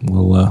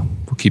 We'll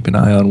keep an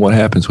eye on what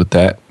happens with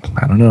that.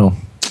 I don't know.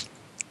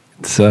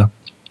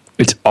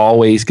 It's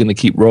always going to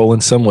keep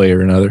rolling some way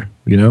or another,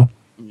 Yep.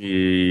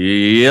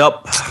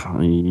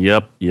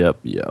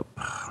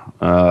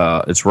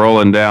 It's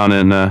rolling down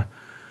in the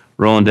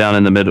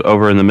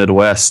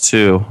Midwest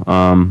too.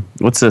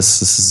 What's this?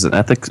 This is an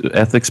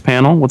ethics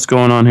panel. What's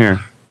going on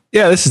here?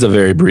 Yeah, this is a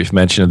very brief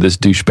mention of this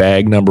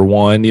douchebag, number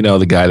one.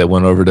 The guy that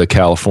went over to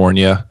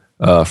California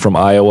from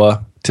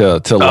Iowa to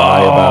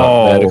lie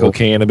about medical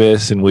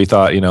cannabis. And we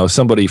thought,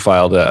 somebody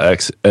filed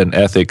an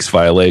ethics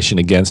violation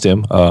against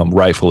him,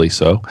 rightfully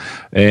so.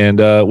 And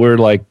we're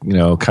like,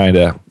 kind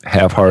of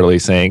half-heartedly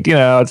saying,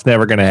 it's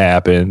never going to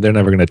happen. They're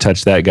never going to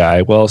touch that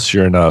guy. Well,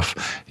 sure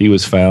enough, he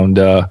was found.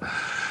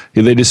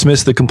 They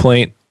dismissed the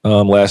complaint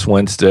last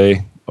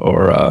Wednesday.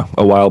 Or a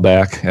while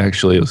back,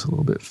 actually. It was a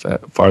little bit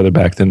farther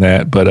back than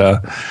that.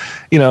 But,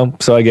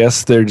 so I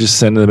guess they're just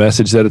sending the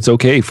message that it's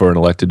okay for an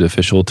elected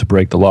official to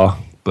break the law.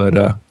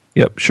 But,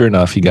 yep, sure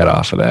enough, he got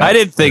off of that. I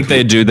didn't think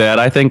they'd do that.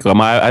 I think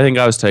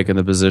I was taking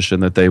the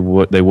position that they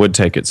would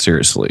take it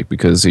seriously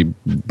because he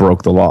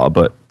broke the law.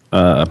 But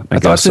I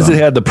thought since it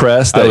had the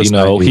press that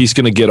he's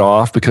going to get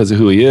off because of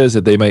who he is,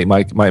 that they might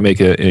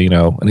make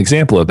an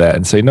example of that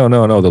and say no,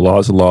 the law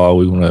is the law.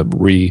 We want to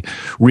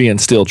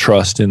reinstill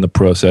trust in the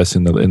process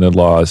in the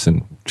laws,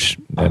 and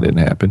that didn't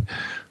happen.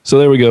 So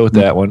there we go with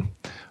that one.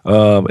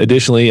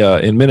 Additionally,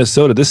 in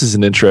Minnesota, this is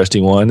an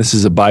interesting one. This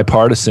is a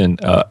bipartisan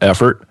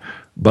effort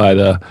by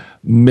the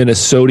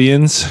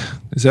Minnesotians.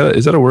 Is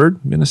that a word?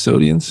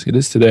 Minnesotians? It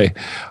is today.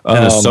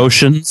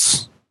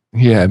 Minnesotans.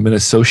 Yeah,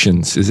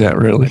 Minnesotans. Is that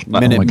really?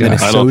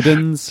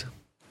 Minnesotans?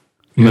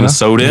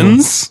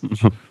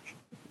 Minnesotans?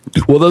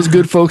 Well, those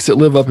good folks that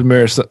live up in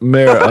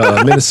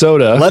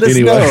Minnesota. Let us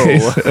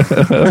know.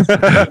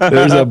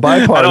 There's a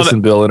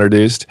bipartisan bill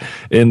introduced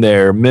in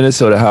their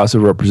Minnesota House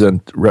of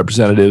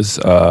Representatives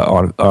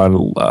on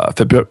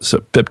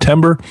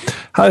September.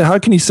 How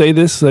can you say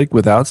this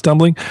without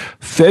stumbling?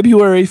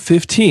 February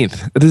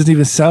 15th. It doesn't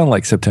even sound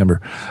like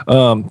September.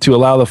 To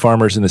allow the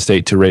farmers in the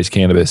state to raise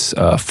cannabis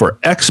for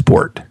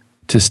export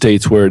to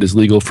states where it is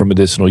legal for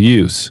medicinal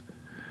use.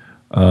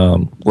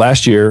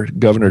 Last year,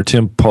 Governor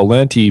Tim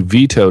Pawlenty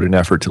vetoed an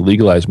effort to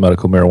legalize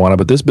medical marijuana,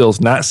 but this bill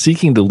is not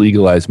seeking to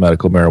legalize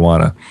medical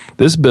marijuana.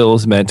 This bill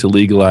is meant to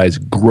legalize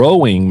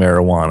growing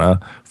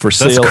marijuana for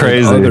sale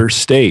in other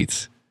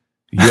states.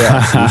 Yeah,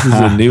 this is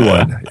a new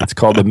one. It's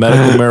called the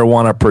Medical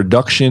Marijuana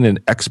Production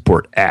and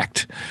Export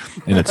Act,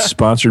 and it's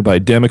sponsored by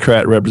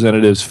Democrat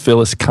Representatives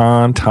Phyllis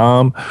Kahn,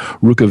 Tom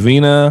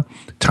Rukavina,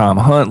 Tom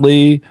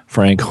Huntley,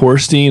 Frank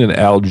Horstein, and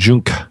Al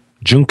Junca.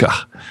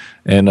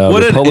 And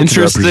what Republican an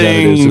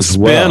interesting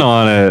spin well.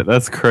 on it.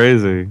 That's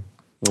crazy.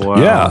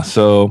 Wow. Yeah,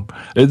 so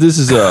this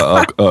is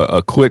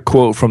a quick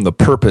quote from the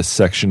purpose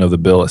section of the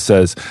bill. It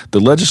says, the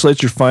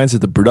legislature finds that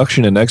the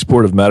production and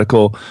export of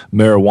medical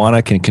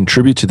marijuana can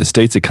contribute to the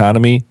state's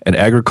economy and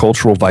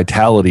agricultural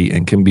vitality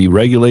and can be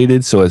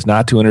regulated so as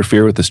not to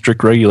interfere with the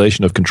strict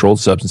regulation of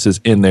controlled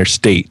substances in their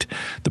state.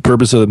 The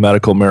purpose of the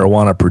Medical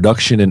Marijuana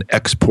Production and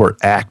Export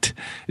Act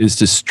is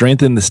to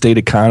strengthen the state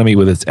economy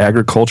with its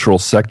agricultural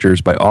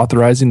sectors by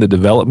authorizing the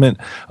development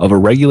of a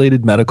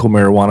regulated medical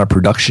marijuana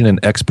production and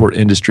export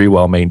industry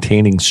while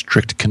maintaining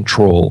strict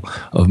control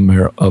of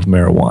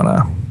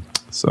marijuana.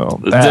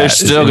 So they're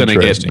still going to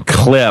get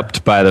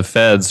clipped by the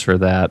feds for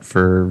that,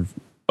 for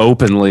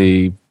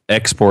openly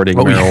exporting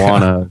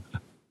marijuana. Yeah.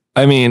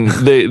 I mean,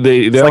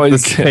 they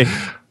always say,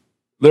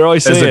 they're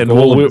always saying,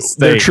 well,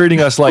 they're treating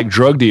us like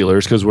drug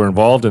dealers because we're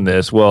involved in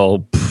this.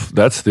 Well,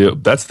 that's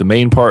the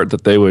main part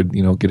that they would,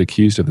 get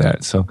accused of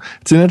that. So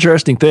it's an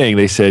interesting thing.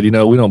 They said, we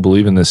don't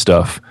believe in this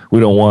stuff.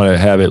 We don't want to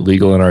have it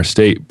legal in our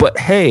state. But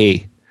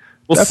hey,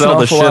 we'll sell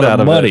the shit out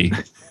of money.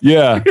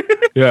 Yeah.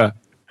 Yeah.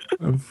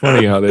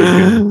 Funny how they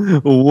do.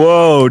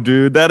 Whoa,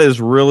 dude. That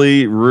is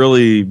really,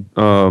 really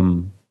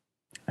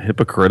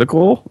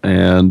hypocritical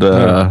and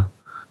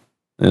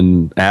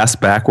ass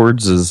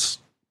backwards as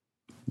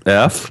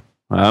F.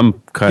 I'm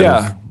kind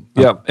of.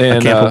 Yeah. And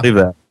I can't believe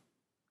that.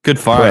 Good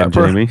find,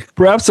 Jamie.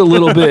 Perhaps a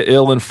little bit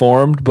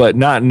ill-informed, but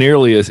not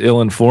nearly as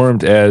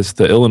ill-informed as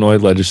the Illinois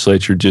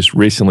legislature just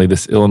recently.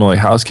 This Illinois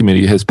House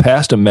Committee has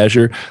passed a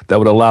measure that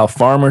would allow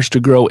farmers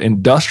to grow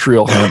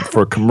industrial hemp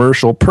for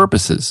commercial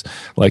purposes,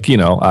 like,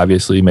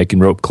 obviously making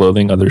rope,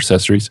 clothing, other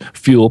accessories,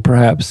 fuel,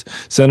 perhaps.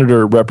 State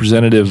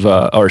Representative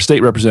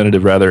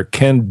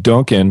Ken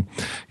Duncan,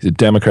 he's a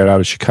Democrat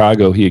out of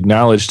Chicago, he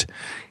acknowledged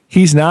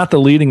he's not the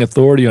leading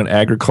authority on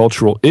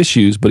agricultural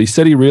issues, but he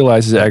said he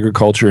realizes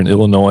agriculture in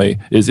Illinois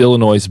is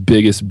Illinois'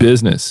 biggest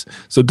business.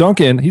 So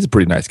Duncan, he's a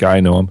pretty nice guy,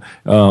 I know him,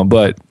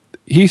 but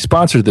he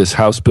sponsored this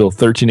House Bill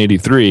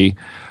 1383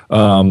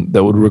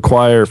 that would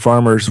require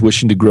farmers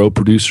wishing to grow,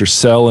 produce, or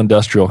sell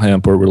industrial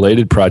hemp or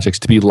related projects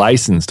to be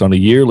licensed on a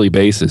yearly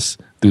basis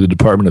through the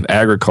Department of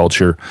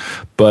Agriculture.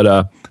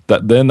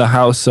 But then the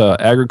House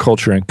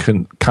Agriculture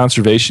and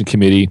Conservation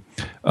Committee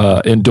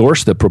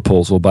endorsed the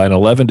proposal by an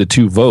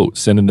 11-2 vote,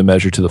 sending the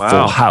measure to the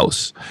full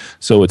House.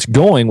 So it's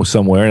going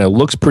somewhere, and it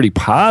looks pretty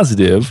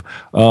positive.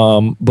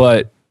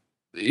 But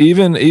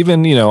even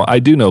I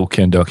do know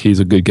Ken Duck. He's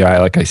a good guy,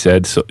 like I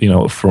said. So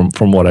from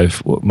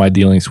my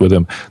dealings with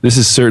him, this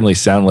is certainly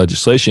sound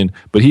legislation.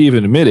 But he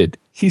even admitted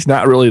he's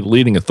not really the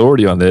leading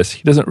authority on this.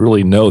 He doesn't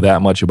really know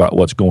that much about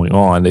what's going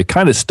on. They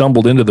kind of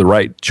stumbled into the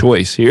right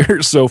choice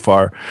here so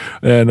far,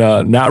 and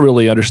not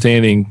really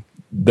understanding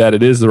that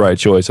it is the right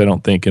choice, I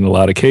don't think, in a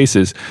lot of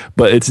cases.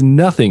 But it's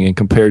nothing in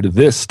compared to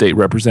this. State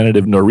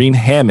Representative Noreen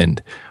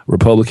Hammond,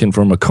 Republican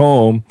from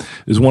Macomb,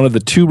 is one of the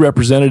 2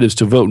 representatives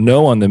to vote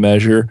no on the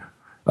measure.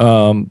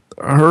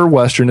 Her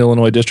Western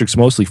Illinois district's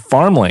mostly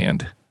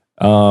farmland,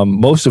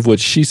 most of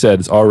which she said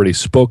is already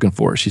spoken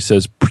for. She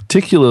says,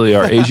 particularly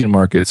our Asian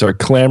markets are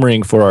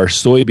clamoring for our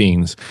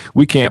soybeans.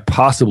 We can't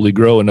possibly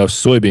grow enough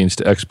soybeans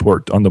to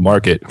export on the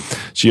market.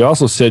 She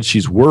also said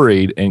she's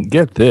worried, and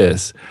get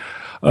this,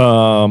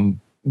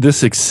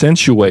 this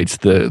accentuates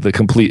the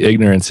complete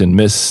ignorance and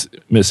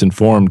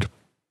misinformed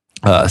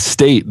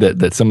state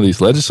that some of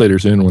these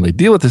legislators are in when they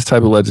deal with this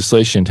type of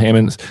legislation.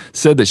 Hammond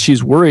said that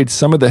she's worried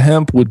some of the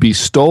hemp would be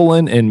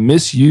stolen and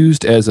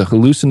misused as a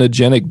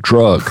hallucinogenic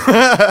drug.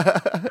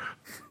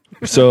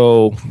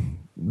 So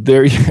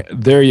there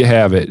you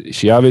have it.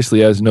 She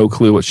obviously has no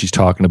clue what she's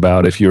talking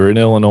about. If you're in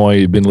Illinois,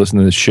 you've been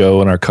listening to the show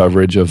and our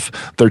coverage of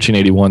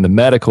 1381, the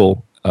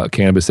Medical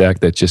Cannabis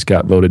Act that just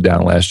got voted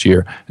down last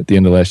year. At the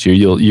end of last year,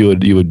 you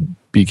would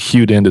be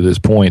cued into this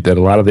point that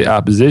a lot of the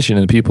opposition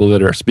and people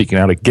that are speaking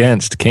out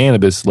against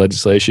cannabis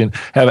legislation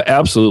have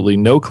absolutely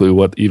no clue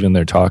what even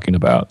they're talking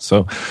about.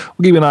 So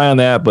we'll keep an eye on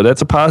that, but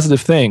that's a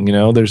positive thing.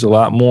 There's a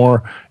lot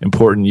more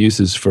important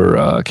uses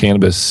for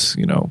cannabis,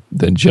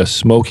 than just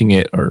smoking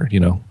it or,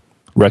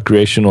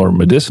 recreational or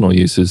medicinal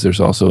uses. There's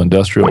also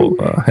industrial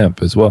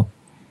hemp as well.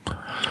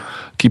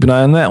 Keep an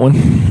eye on that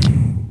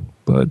one.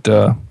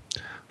 But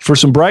for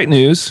some bright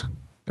news,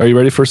 are you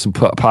ready for some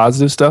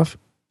positive stuff?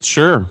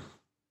 Sure.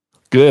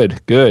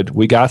 Good.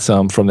 We got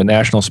some from the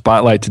National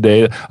Spotlight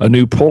today. A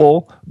new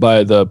poll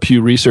by the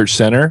Pew Research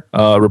Center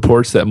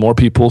reports that more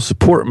people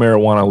support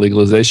marijuana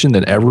legalization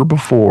than ever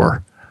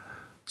before.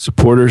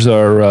 Supporters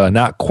are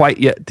not quite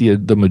yet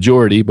the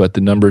majority, but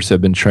the numbers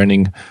have been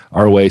trending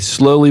our way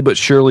slowly but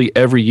surely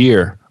every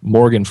year.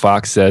 Morgan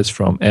Fox says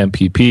from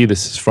MPP.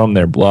 This is from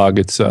their blog.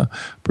 It's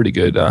pretty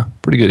good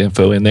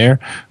info in there.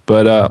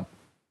 But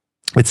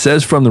it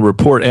says from the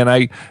report,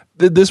 and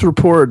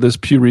this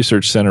Pew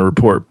Research Center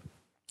report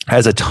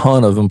has a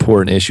ton of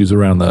important issues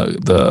around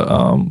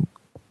the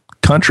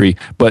country,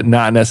 but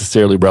not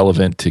necessarily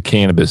relevant to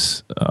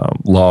cannabis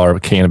law or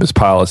cannabis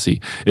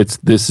policy.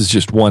 This is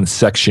just one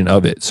section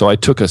of it. So I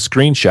took a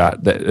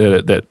screenshot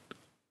that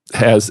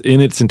has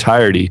in its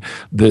entirety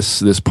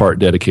this part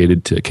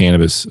dedicated to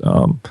cannabis,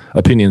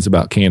 opinions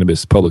about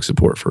cannabis, public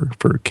support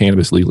for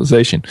cannabis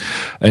legalization.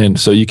 And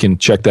so you can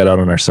check that out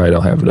on our site.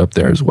 I'll have it up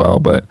there as well.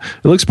 But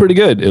it looks pretty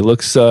good. It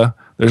looks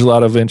there's a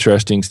lot of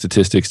interesting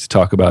statistics to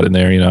talk about in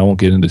there. I won't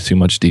get into too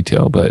much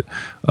detail, but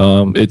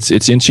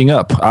it's inching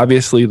up.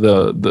 Obviously,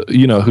 the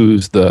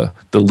who's the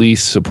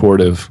least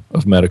supportive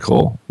of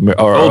medical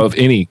or of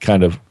any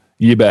kind of.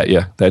 You bet,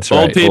 yeah, that's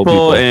right. Old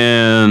people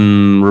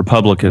and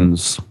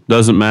Republicans.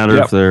 Doesn't matter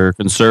if they're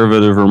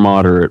conservative or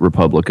moderate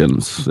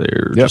Republicans.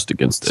 They're just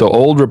against it. So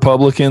old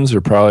Republicans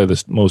are probably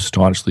the most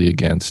staunchly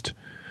against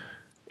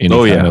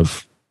any kind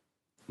of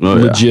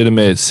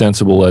legitimate,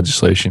 sensible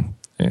legislation.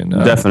 And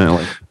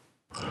definitely.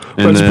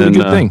 But it's a pretty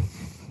good thing.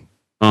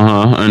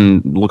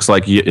 And looks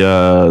like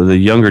the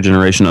younger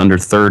generation under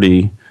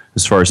 30,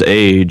 as far as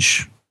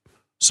age,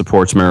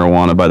 supports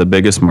marijuana by the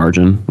biggest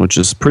margin, which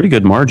is pretty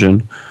good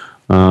margin.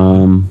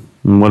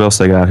 What else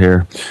they got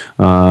here?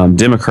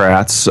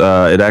 Democrats,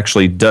 it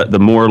actually, the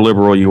more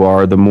liberal you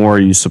are, the more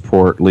you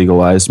support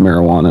legalized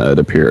marijuana, it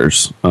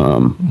appears.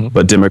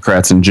 But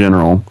Democrats in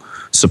general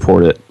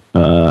support it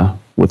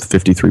with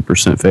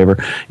 53%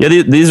 favor. Yeah,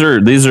 these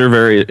are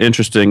very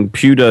interesting.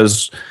 Pew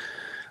does.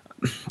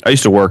 I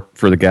used to work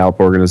for the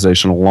Gallup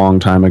organization a long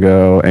time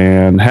ago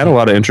and had a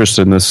lot of interest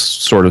in this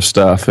sort of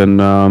stuff.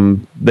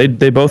 And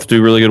they both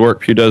do really good work.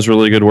 Pew does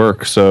really good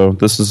work. So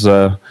this is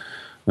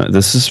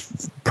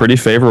pretty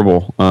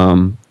favorable,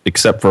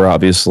 except for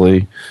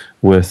obviously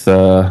with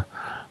super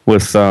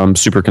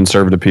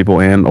conservative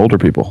people and older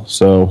people.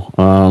 So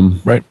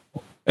right,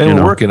 and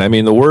we're working. I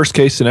mean, the worst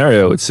case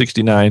scenario, it's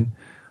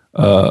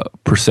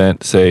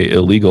 69% say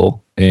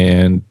illegal,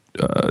 and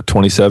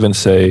 27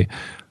 say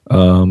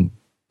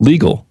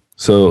legal.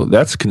 So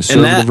that's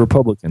conservative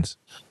Republicans.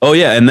 Oh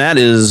yeah, and that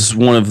is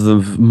one of the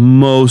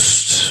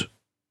most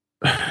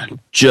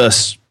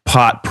just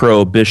pot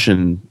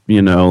prohibition,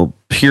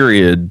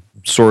 period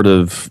sort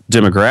of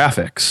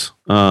demographics.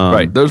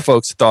 Right. Those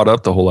folks thought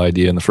up the whole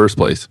idea in the first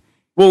place.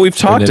 Well, we've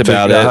talked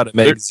about it. How to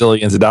make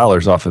zillions of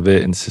dollars off of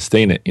it and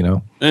sustain it,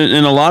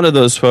 And a lot of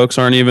those folks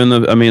aren't even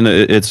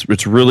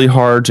it's really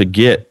hard to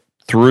get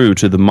through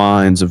to the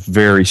minds of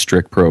very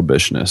strict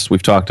prohibitionists.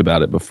 We've talked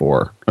about it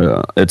before.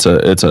 It's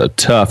a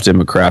tough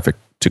demographic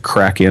to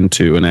crack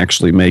into and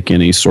actually make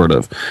any sort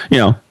of,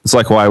 it's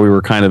like why we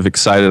were kind of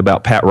excited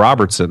about Pat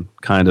Robertson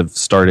kind of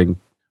starting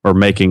or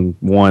making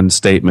one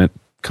statement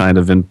kind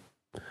of in,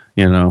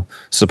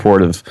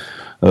 support of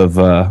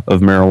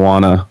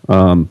marijuana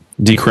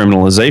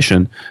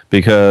decriminalization,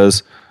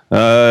 because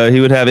he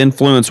would have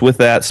influence with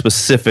that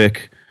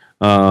specific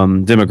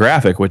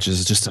demographic, which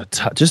is just a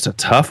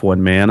tough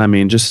one, man. I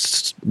mean,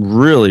 just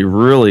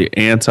really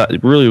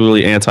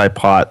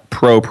anti-pot,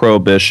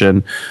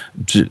 pro-prohibition.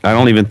 I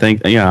don't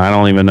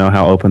even know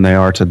how open they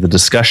are to the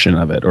discussion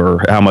of it,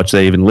 or how much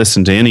they even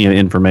listen to any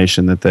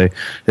information that they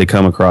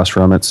come across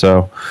from it.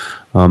 So,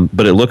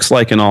 but it looks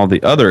like in all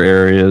the other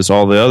areas,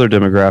 all the other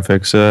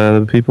demographics,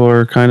 people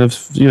are kind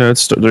of,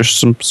 there's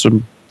some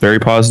very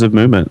positive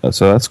movement.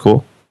 So that's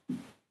cool.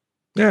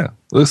 Yeah,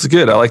 looks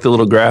good. I like the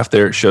little graph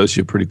there. It shows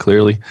you pretty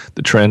clearly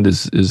the trend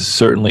is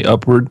certainly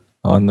upward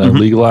on the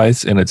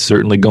legalized, and it's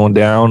certainly going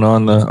down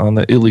on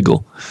the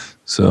illegal.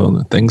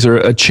 So things are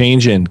a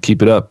changing.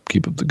 Keep it up.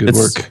 Keep up the good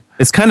work.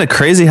 It's kind of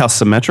crazy how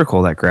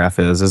symmetrical that graph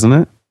is, isn't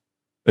it?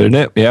 Isn't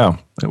it? Yeah,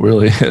 it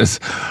really is.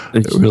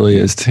 It really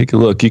is. Take a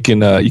look. You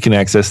can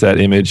access that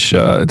image.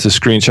 It's a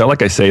screenshot.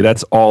 Like I say,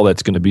 that's all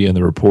that's going to be in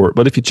the report.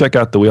 But if you check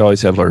out we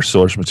always have our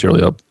source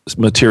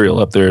material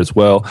up there as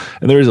well.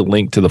 And there is a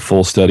link to the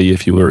full study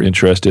if you were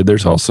interested.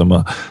 There's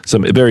also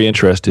some very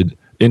interesting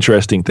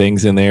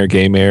things in there: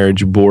 gay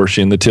marriage,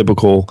 abortion, the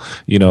typical,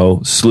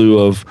 slew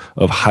of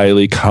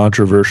highly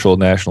controversial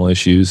national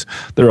issues.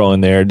 They're all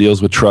in there. It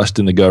deals with trust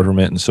in the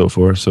government and so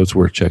forth. So it's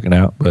worth checking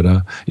out. But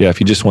yeah, if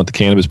you just want the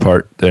cannabis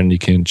part, then you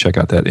can check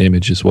out that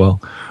image as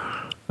well.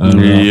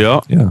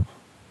 Yeah.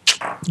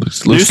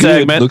 Looks new good.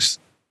 segment.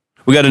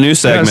 We got a new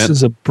segment. This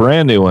is a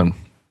brand new one.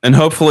 And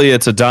hopefully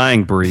it's a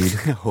dying breed.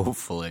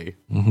 Hopefully.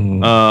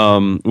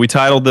 Mm-hmm. We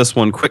titled this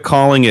one, "Quit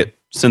Calling It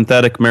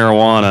Synthetic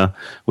Marijuana."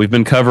 We've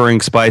been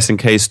covering Spice and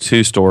Case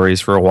 2 stories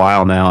for a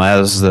while now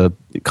as the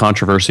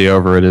controversy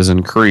over it has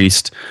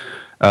increased.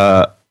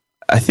 I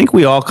think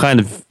we all kind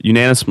of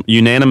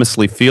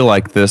unanimously feel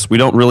like this. We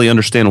don't really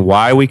understand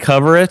why we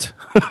cover it,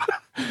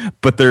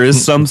 but there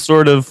is some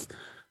sort of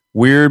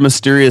weird,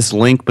 mysterious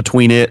link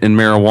between it and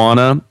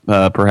marijuana.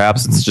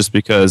 Perhaps it's just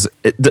because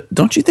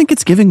don't you think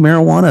it's giving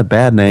marijuana a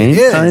bad name? It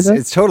is.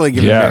 It's totally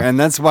giving it, and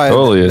that's why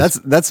totally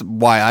that's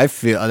why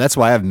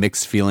I have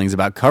mixed feelings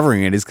about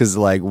covering it. Is because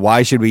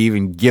why should we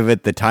even give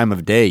it the time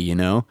of day?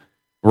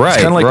 Right.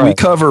 It's kind of like we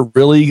cover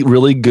really,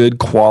 really good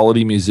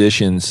quality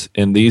musicians,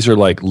 and these are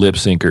like lip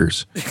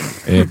syncers.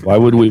 And why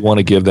would we want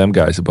to give them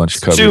guys a bunch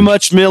of coverage? Too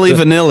much Milli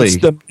Vanilli. It's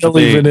the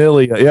Milli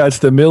Vanilli. Yeah, it's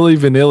the Milli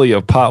Vanilli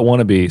of pot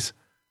wannabes.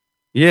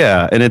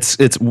 Yeah, and it's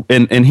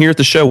here at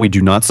the show we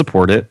do not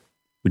support it.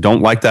 We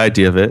don't like the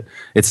idea of it.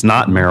 It's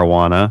not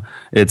marijuana.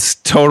 It's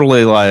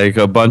totally like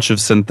a bunch of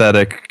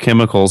synthetic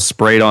chemicals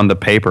sprayed onto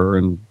paper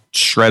and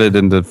shredded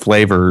into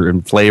flavor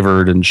and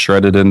flavored and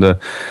shredded into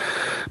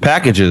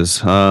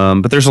packages.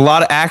 But there's a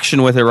lot of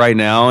action with it right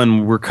now,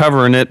 and we're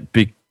covering it.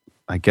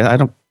 I guess I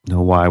don't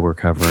know why we're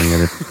covering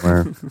it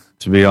anymore,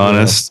 to be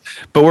honest.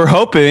 But we're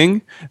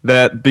hoping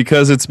that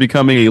because it's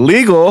becoming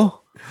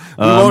illegal,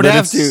 we won't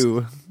have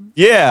to.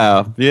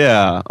 Yeah.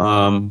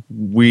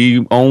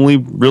 We only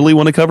really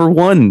want to cover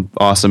one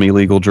awesome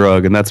illegal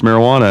drug, and that's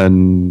marijuana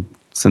and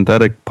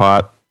synthetic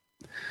pot,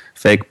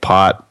 fake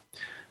pot,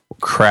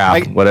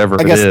 crap, whatever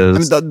I guess, it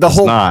is. I mean,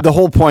 the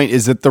whole point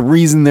is that the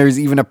reason there's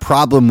even a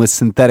problem with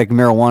synthetic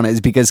marijuana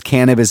is because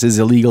cannabis is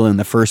illegal in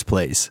the first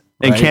place.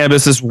 And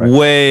cannabis is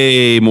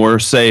way more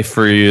safe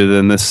for you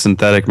than this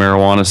synthetic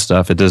marijuana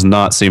stuff. It does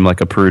not seem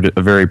like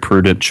a very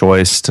prudent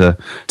choice to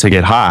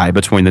get high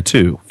between the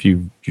two. If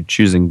you're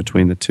choosing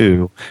between the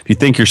two, if you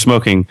think you're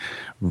smoking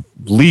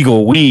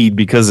legal weed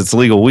because it's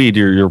legal weed,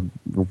 you're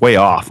way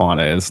off on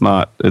it. It's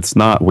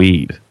not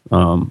weed.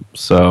 No,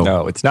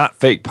 it's not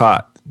fake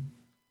pot.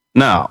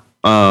 No.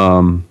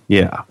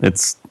 Yeah,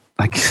 it's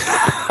like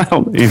I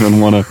don't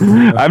even want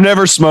to. I've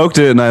never smoked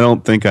it, and I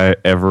don't think I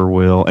ever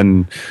will.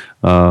 And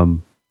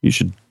you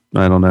should.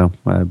 I don't know.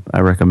 I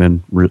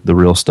recommend the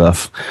real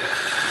stuff.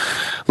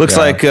 Looks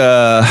like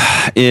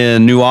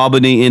in New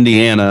Albany,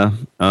 Indiana,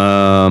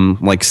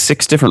 like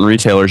 6 different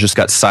retailers just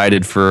got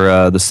cited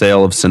for the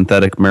sale of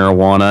synthetic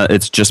marijuana.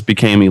 It's just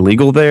became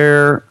illegal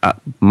there.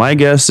 My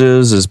guess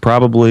is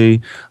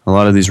probably a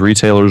lot of these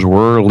retailers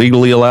were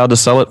legally allowed to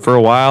sell it for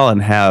a while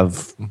and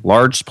have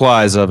large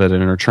supplies of it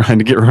and are trying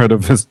to get rid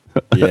of it.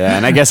 Yeah,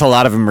 and I guess a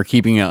lot of them are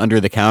keeping it under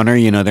the counter.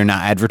 You know, they're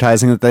not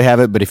advertising that they have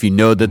it, but if you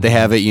know that they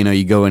have it, you know,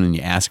 you go in and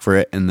you ask for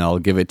it and they'll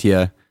give it to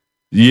you.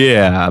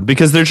 Yeah,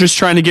 because they're just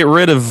trying to get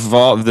rid of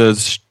all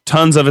the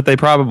tons of it they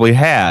probably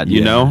had,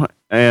 you know?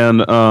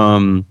 And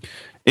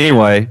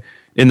anyway,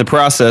 in the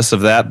process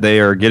of that, they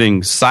are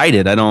getting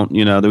cited. I don't,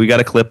 we got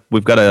a clip.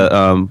 We've got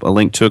a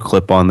link to a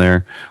clip on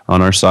there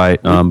on our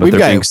site.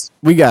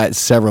 We got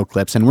several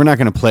clips, and we're not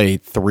going to play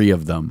 3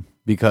 of them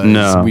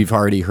because we've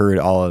already heard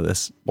all of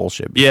this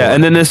bullshit before. Yeah,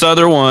 and then this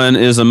other one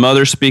is a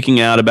mother speaking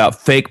out about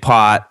fake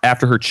pot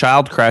after her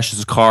child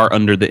crashes a car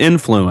under the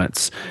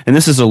influence. And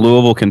this is in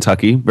Louisville,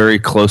 Kentucky, very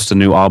close to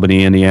New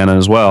Albany, Indiana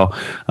as well.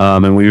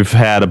 And we've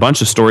had a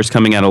bunch of stories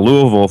coming out of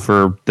Louisville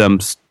for them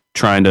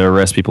trying to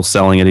arrest people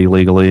selling it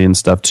illegally and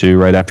stuff too,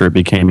 right after it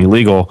became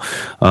illegal.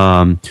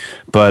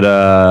 But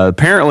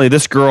apparently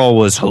this girl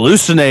was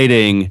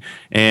hallucinating,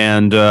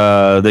 and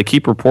they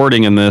keep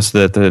reporting in this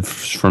that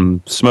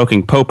from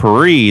smoking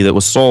potpourri that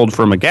was sold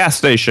from a gas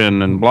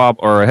station and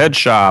or a head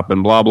shop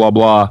and blah, blah,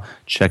 blah.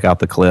 Check out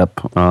the clip.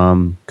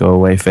 Go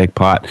away, fake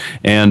pot.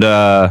 And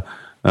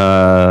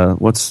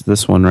what's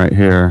this one right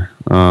here?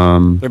 There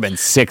have been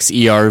 6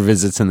 ER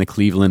visits in the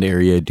Cleveland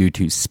area due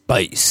to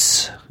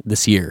spice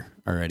this year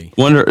already.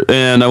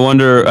 I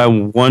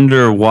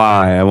wonder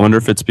why. I wonder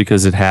if it's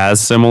because it has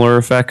similar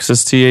effects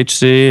as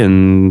THC,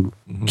 and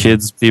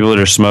people that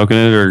are smoking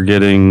it are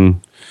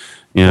getting,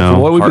 from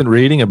what we've been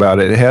reading about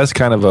it, it has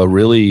kind of a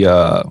really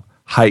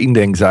heightened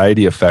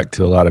anxiety effect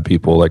to a lot of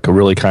people, like a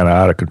really kind of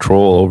out of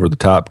control, over the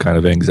top kind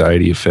of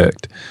anxiety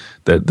effect.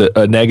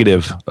 A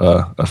negative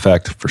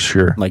effect for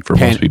sure, like for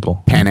most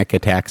people. Panic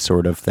attack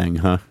sort of thing,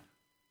 huh?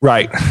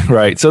 Right.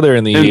 So they're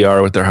in the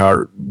ER with their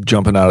heart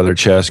jumping out of their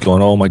chest,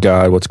 going, "Oh my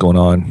God, what's going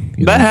on?"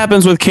 That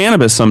happens with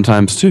cannabis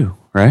sometimes too,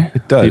 right?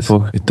 It does.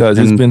 It does.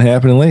 It's been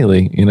happening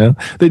lately.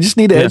 They just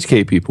need to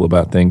educate people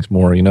about things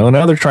more.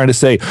 Now they're trying to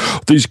say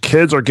these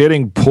kids are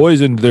getting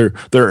poisoned.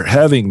 They're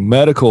having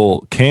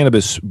medical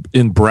cannabis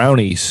in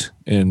brownies,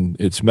 and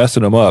it's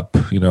messing them up.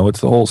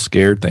 It's the whole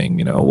scared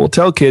thing. We'll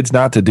tell kids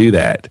not to do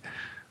that.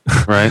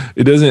 Right.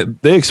 It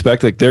doesn't. They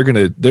expect like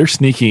they're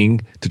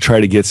sneaking to try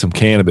to get some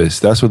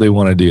cannabis. That's what they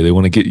want to do. They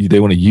want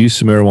to use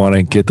some marijuana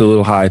and get the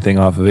little high thing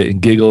off of it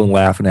and giggle and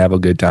laugh and have a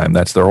good time.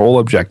 That's their whole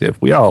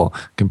objective. We all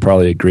can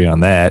probably agree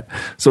on that.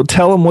 So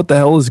tell them what the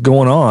hell is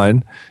going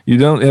on. You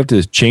don't have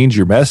to change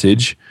your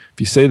message. If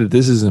you say that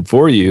this isn't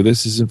for you,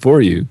 this isn't for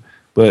you.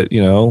 But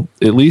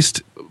at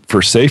least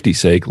for safety's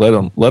sake, let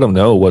them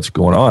know what's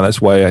going on. That's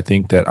why I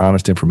think that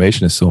honest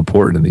information is so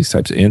important in these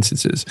types of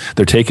instances.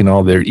 They're eating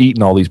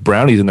all these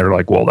brownies, and they're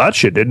like, "Well, that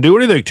shit didn't do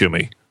anything to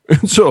me,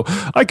 so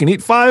I can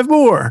eat 5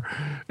 more."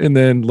 And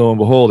then lo and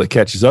behold, it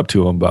catches up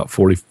to them about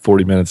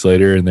 40 minutes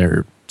later, and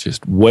they're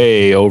just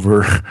way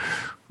over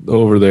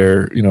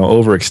there,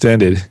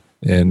 overextended,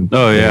 and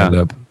they end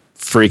up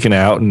freaking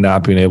out and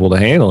not being able to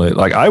handle it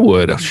like I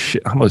would.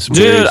 I'm a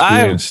dude.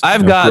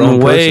 I've gotten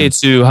way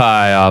too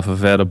high off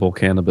of edible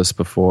cannabis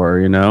before.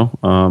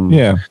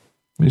 Yeah,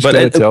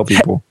 but tell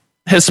people.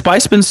 Has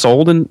spice been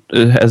sold and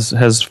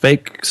has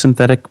fake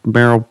synthetic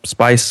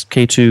spice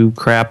K2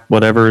 crap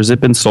whatever? Has it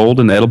been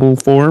sold in edible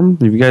form?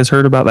 Have you guys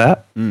heard about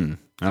that?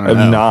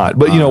 I've not,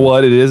 but you know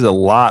what? It is a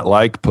lot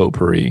like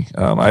potpourri.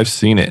 I've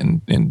seen it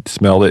and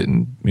smelled it,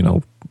 and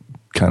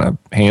kind of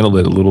handled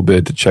it a little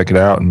bit to check it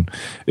out, and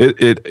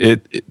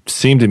it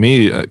seemed to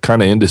me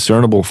kind of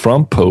indiscernible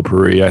from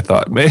potpourri. I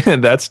thought,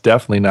 man, that's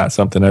definitely not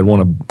something I'd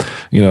want to,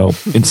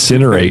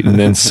 incinerate and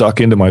then suck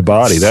into my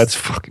body. That's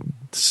fucking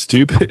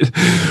stupid.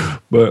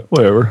 But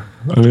whatever.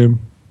 I mean,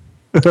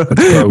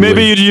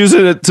 maybe you'd use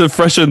it to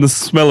freshen the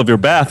smell of your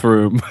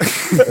bathroom.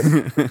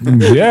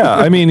 Yeah,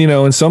 I mean,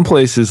 in some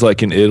places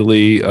like in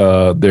Italy,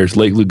 there's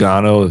Lake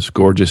Lugano. It's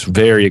gorgeous,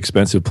 very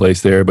expensive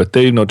place there. But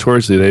they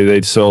notoriously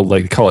they sell,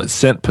 like, they call it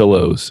scent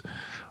pillows,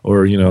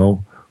 or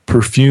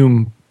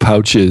perfume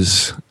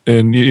pouches,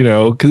 and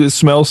because it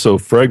smells so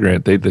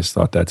fragrant, they just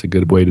thought that's a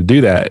good way to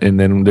do that. And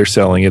then they're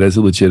selling it as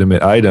a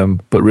legitimate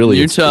item, but really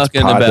you're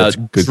talking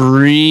about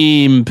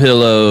dream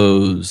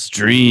pillows.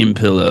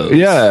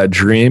 Yeah,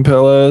 dream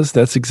pillows.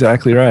 That's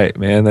exactly right,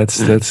 man.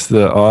 That's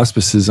the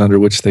auspices under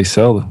which they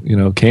sell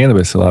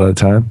cannabis a lot of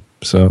the time.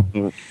 So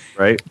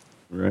right.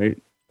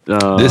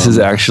 This is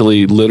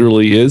actually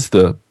literally is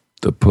the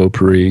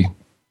potpourri.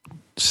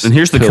 And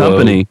here's the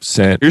company.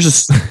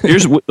 Here's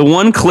the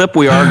one clip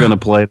we are going to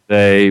play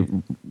today,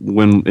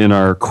 when in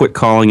our "Quit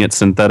Calling It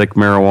Synthetic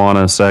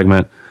Marijuana"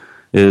 segment,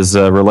 is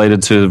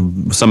related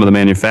to some of the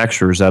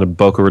manufacturers out of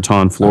Boca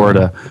Raton,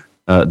 Florida.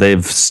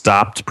 They've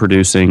stopped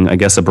producing, I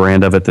guess, a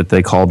brand of it that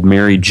they called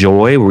Mary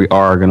Joy. We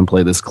are going to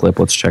play this clip.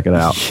 Let's check it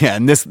out. Yeah,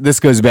 and this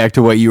goes back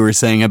to what you were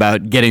saying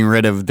about getting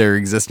rid of their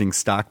existing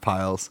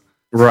stockpiles.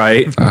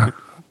 Right.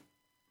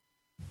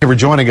 For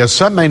joining us.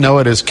 Some may know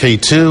it as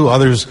K2,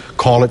 others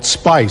call it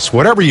spice.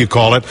 Whatever you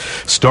call it,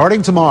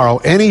 starting tomorrow,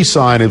 any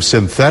sign of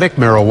synthetic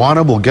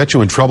marijuana will get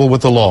you in trouble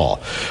with the law.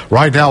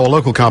 Right now, a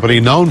local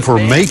company known for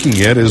making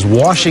it is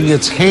washing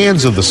its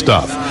hands of the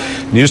stuff.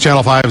 News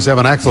Channel 5's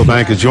Evan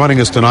Axelbank is joining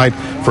us tonight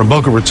from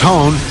Boca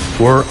Raton,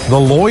 where the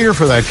lawyer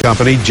for that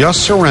company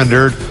just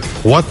surrendered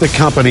what the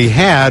company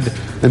had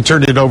and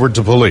turned it over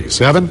to police.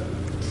 Evan?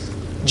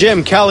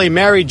 Jim, Kelly,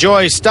 Mary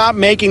Joy stopped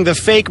making the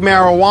fake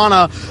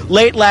marijuana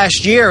late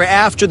last year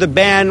after the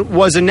ban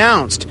was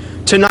announced.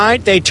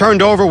 Tonight, they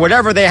turned over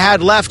whatever they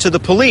had left to the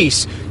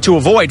police to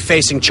avoid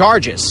facing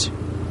charges.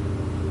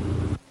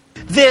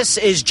 This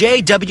is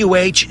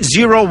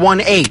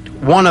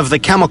JWH-018, one of the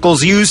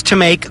chemicals used to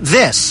make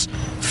this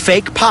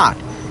fake pot.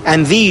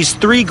 And these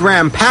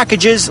 3-gram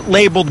packages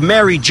labeled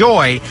Mary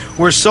Joy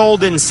were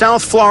sold in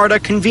South Florida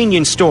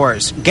convenience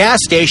stores, gas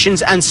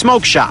stations, and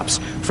smoke shops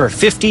for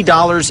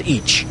 $50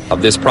 each.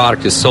 This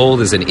product is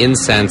sold as an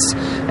incense,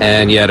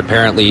 and yet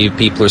apparently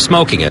people are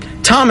smoking it.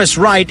 Thomas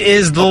Wright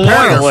is the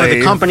lawyer for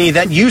the company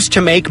that used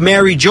to make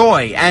Mary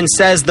Joy and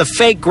says the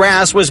fake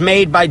grass was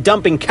made by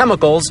dumping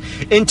chemicals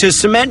into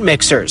cement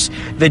mixers.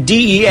 The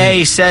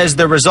DEA says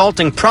the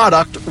resulting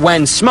product,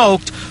 when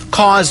smoked,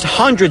 caused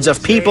hundreds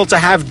of people to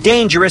have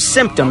dangerous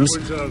symptoms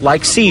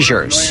like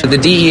seizures. The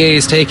DEA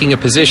is taking a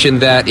position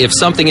that if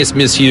something is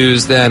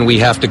misused, then we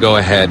have to go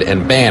ahead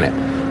and ban it.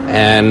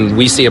 And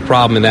we see a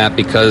problem in that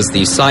because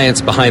the science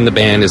behind the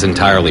ban is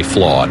entirely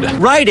flawed.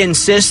 Wright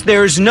insists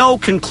there's no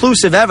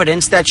conclusive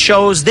evidence that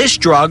shows this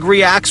drug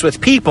reacts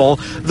with people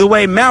the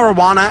way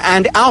marijuana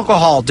and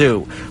alcohol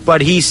do.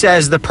 But he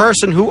says the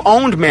person who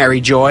owned Mary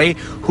Joy,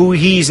 who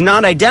he's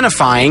not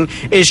identifying,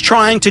 is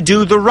trying to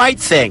do the right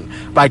thing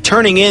by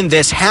turning in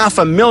this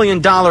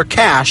 $500,000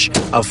 cache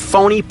of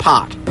phony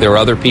pot. There are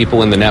other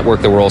people in the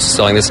network that were also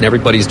selling this, and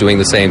everybody's doing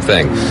the same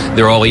thing.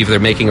 They're all either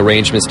making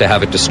arrangements to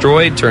have it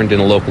destroyed, turned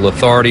into local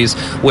authorities,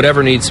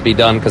 whatever needs to be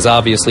done, because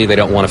obviously they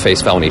don't want to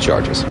face felony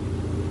charges.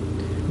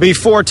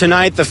 Before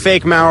tonight, the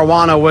fake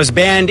marijuana was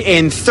banned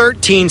in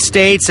 13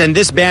 states, and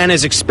this ban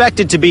is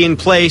expected to be in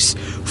place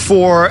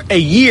for a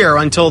year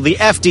until the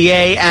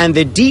FDA and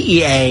the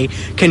DEA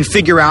can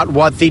figure out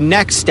what the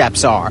next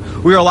steps are.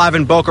 We are live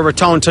in Boca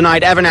Raton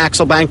tonight. Evan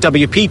Axelbank,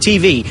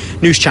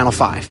 WPTV, News Channel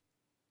 5.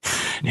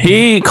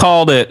 He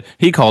called it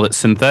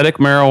synthetic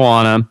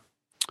marijuana,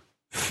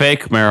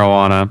 fake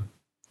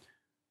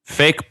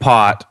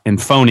pot,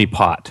 and phony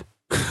pot.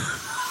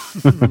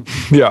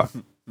 Yeah.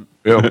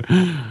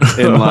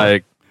 In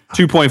like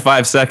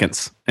 2.5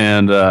 seconds.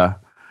 And so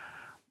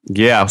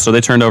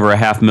they turned over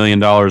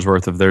 $500,000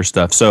 worth of their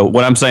stuff. So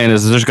what I'm saying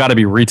is there's got to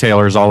be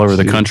retailers all over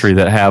the country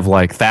that have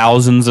like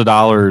thousands of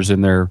dollars in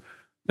their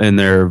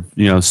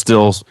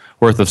still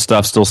worth of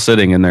stuff still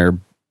sitting in their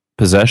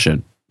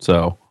possession.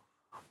 So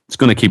it's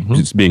going to keep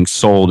being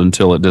sold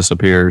until it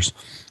disappears.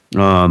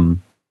 Good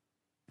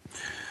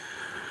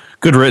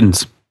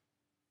riddance,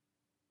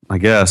 I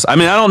guess. I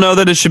mean, I don't know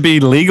that it should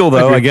be legal,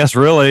 though. I guess,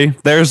 really.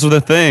 There's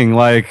the thing.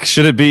 Like,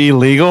 should it be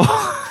illegal?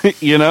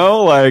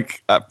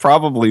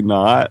 Probably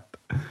not.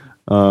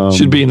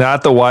 Should be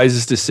not the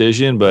wisest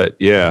decision, but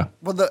yeah.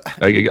 Well,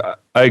 I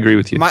agree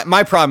with you.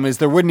 My problem is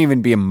there wouldn't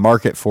even be a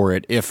market for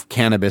it if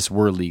cannabis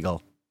were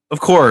legal. Of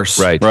course.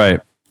 Right.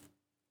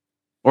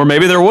 Or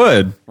maybe there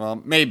would.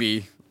 Well,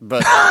 maybe.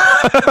 But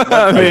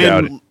I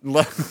mean,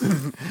 let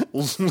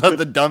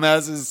the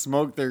dumbasses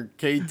smoke their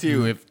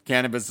K2 if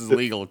cannabis is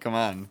legal. Come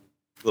on.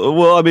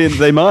 Well, I mean,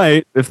 they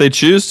might if they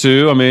choose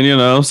to. I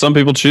mean, some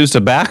people choose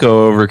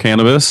tobacco over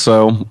cannabis.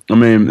 So, I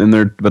mean,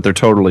 but they're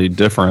totally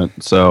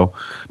different. So,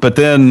 but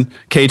then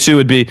K2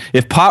 would be,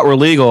 if pot were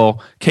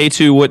legal,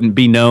 K2 wouldn't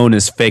be known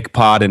as fake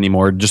pot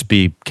anymore. It'd just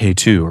be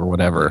K2 or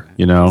whatever,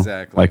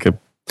 Exactly.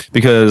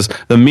 Because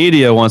the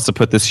media wants to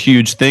put this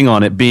huge thing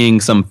on it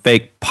being some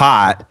fake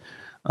pot,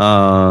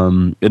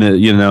 and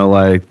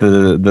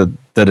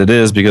that it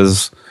is,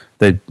 because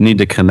they need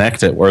to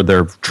connect it, or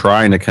they're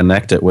trying to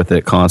connect it with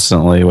it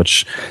constantly,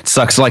 which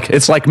sucks.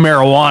 It's like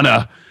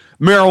marijuana.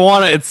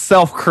 Marijuana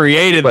itself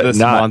created this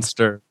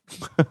monster.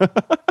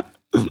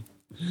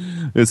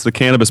 It's the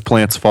cannabis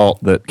plant's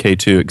fault that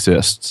K2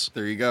 exists.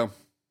 There you go.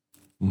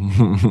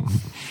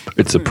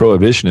 It's a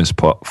prohibitionist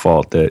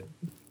fault that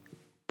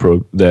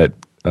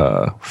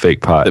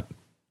fake pot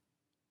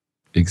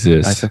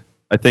exists.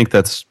 I think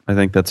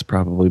that's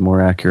probably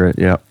more accurate.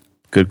 Yeah.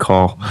 Good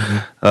call.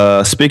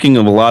 Speaking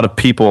of a lot of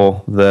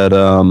people that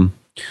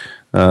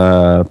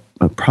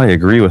probably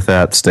agree with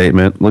that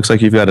statement, looks like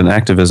you've got an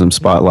activism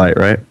spotlight,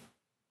 right?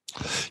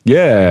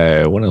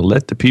 Yeah, I want to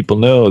let the people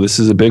know this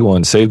is a big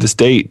one. Save the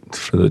state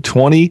for the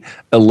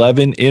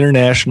 2011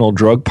 International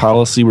Drug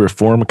Policy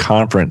Reform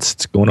Conference.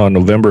 It's going on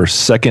November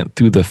 2nd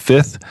through the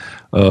 5th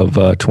of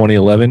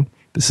 2011.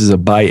 This is a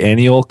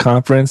biennial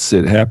conference.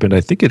 I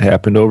think it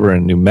happened over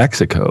in New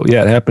Mexico.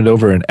 Yeah, it happened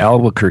over in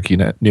Albuquerque,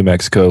 New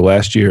Mexico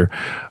last year.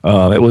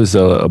 It was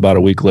about a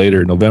week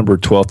later, November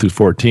 12th through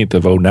 14th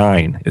of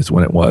 2009 is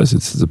when it was.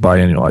 It's a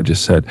biennial, I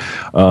just said.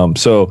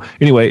 So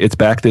anyway, it's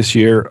back this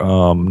year,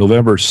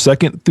 November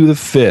 2nd through the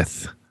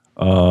 5th,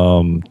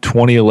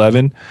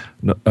 2011.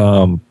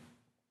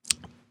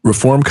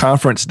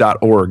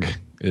 Reformconference.org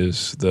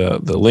is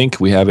the link.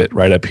 We have it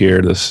right up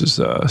here. This is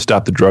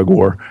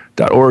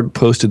stopthedrugwar.org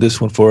posted this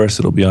one for us.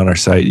 It'll be on our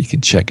site. You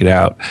can check it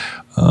out.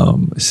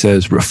 It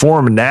says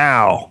Reform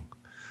Now.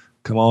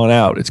 Come on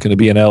out. It's going to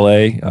be in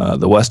LA,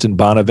 the Westin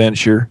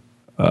Bonaventure.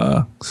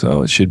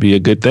 So it should be a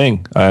good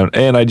thing.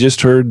 And I just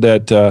heard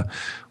that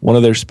one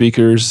of their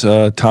speakers,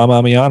 Tom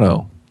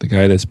Amiano, the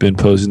guy that's been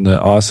posing the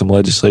awesome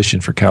legislation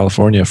for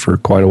California for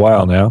quite a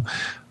while now,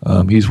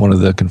 he's one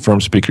of the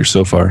confirmed speakers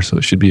so far. So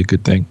it should be a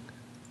good thing.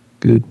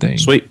 Good thing.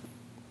 Sweet.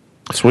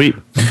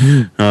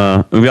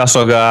 Mm-hmm. We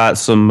also got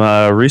some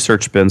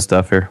research bin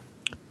stuff here.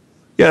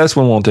 Yeah, this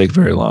one won't take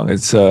very long.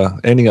 It's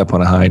ending up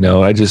on a high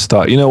note. I just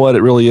thought, you know what?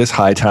 It really is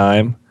high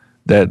time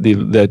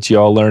that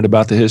y'all learned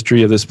about the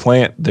history of this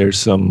plant. There's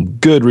some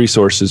good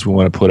resources we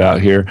want to put out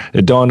here.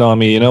 It dawned on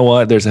me, you know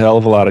what? There's a hell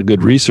of a lot of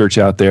good research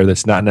out there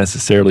that's not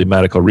necessarily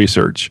medical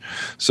research.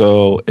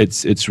 So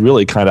it's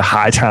really kind of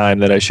high time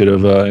that I should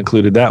have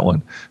included that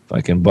one, if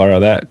I can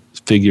borrow that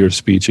figure of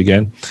speech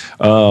again.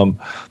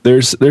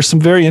 There's some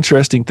very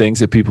interesting things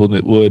that people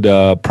would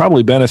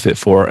probably benefit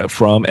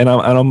from, and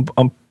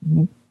I'm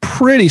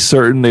pretty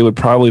certain they would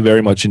probably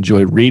very much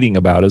enjoy reading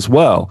about as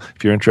well.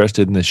 If you're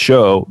interested in this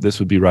show, this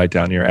would be right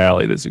down your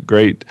alley. There's a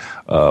great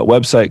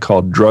website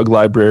called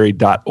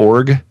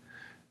druglibrary.org.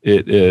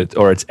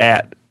 It's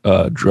at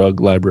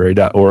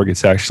druglibrary.org.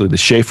 It's actually the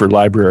Schaefer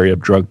Library of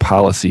Drug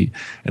Policy,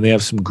 and they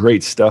have some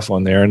great stuff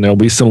on there, and there'll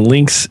be some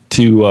links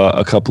to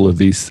a couple of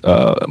these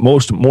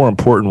more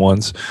important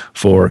ones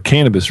for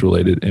cannabis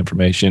related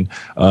information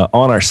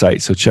on our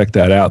site, so check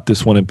that out.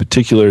 This one in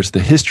particular is the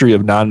history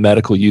of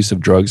non-medical use of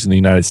drugs in the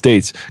United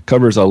States.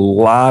 Covers a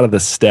lot of the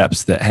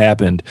steps that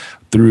happened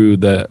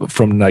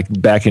from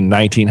back in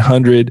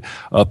 1900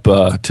 up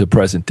to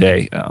present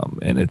day,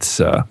 and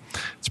it's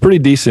pretty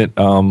decent.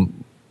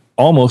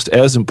 Almost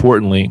as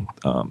importantly,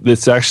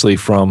 it's actually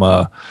from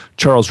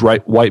Charles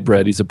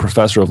Whitebread. He's a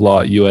professor of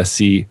law at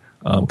USC,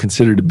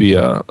 considered to be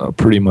a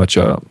pretty much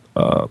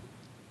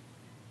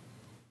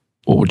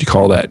what would you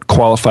call that?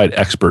 Qualified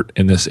expert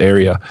in this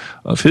area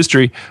of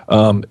history.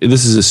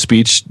 This is a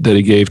speech that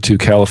he gave to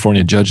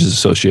California Judges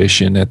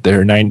Association at their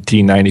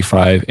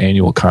 1995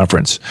 annual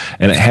conference.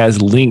 And it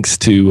has links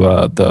to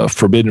the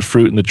Forbidden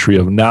Fruit and the Tree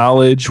of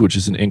Knowledge, which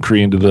is an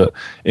inquiry into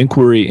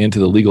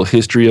the legal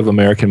history of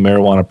American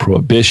marijuana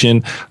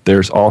prohibition.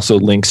 There's also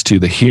links to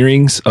the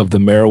hearings of the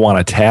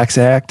Marijuana Tax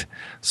Act.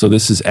 So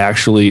this is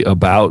actually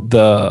about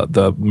the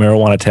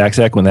Marijuana Tax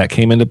Act when that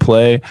came into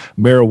play.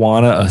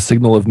 Marijuana, a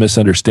Signal of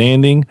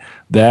Misunderstanding.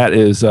 That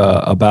is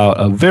about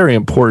a very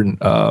important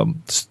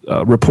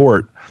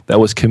report that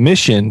was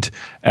commissioned,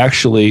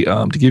 actually,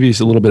 to give you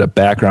a little bit of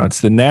background. It's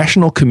the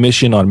National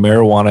Commission on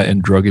Marijuana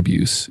and Drug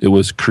Abuse. It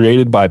was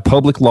created by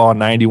Public Law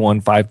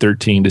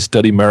 91-513 to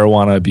study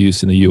marijuana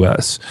abuse in the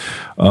U.S.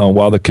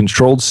 While the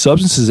Controlled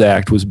Substances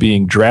Act was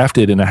being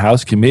drafted in a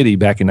House committee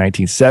back in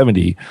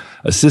 1970,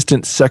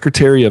 Assistant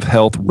Secretary of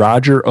Health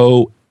Roger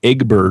O.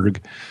 Eggberg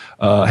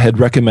had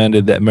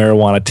recommended that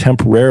marijuana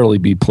temporarily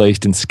be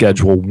placed in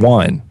Schedule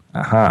 1.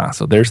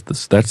 So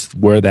that's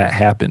where that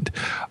happened,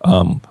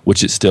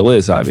 which it still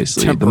is,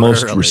 obviously. The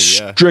most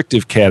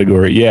restrictive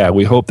category. Yeah,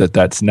 we hope that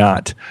that's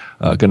not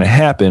going to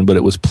happen, but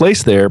it was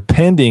placed there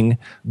pending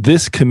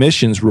this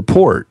commission's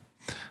report.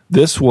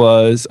 This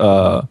was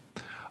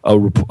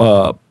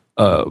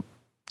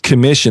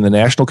commission, the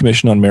National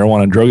Commission on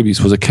Marijuana and Drug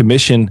Abuse, was a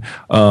commission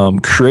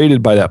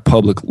created by that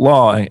public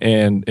law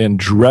and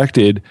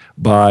directed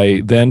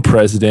by then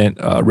President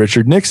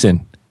Richard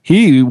Nixon.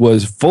 He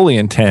was fully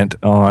intent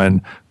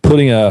on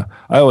putting I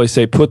always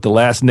say, put the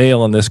last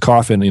nail in this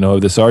coffin,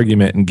 of this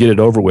argument and get it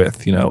over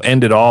with,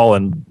 end it all.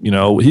 And,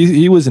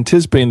 he was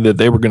anticipating that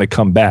they were going to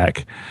come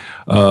back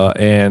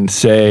and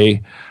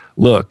say,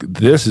 look,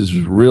 this is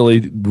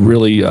really,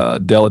 really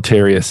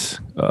deleterious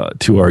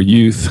to our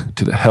youth,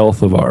 to the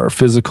health of our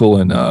physical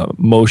and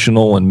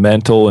emotional and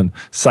mental and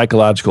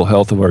psychological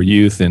health of our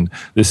youth, and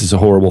this is a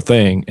horrible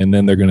thing. And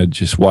then they're going to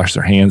just wash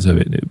their hands of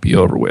it and it'd be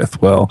over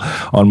with. Well,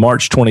 on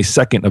March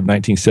 22nd of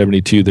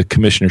 1972, the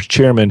commissioner's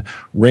chairman,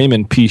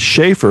 Raymond P.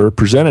 Schaefer,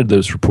 presented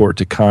this report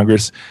to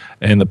Congress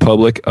and the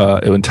public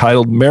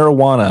entitled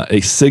Marijuana,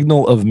 a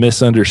Signal of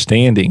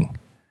Misunderstanding.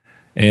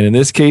 And in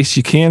this case,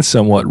 you can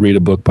somewhat read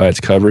a book by its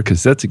cover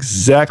because that's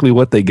exactly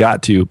what they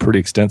got to, a pretty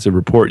extensive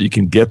report. You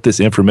can get this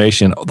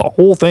information. The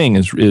whole thing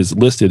is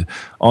listed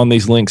on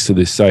these links to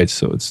these sites,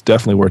 so it's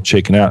definitely worth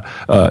checking out.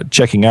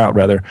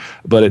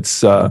 But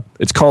it's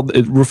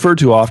referred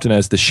to often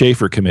as the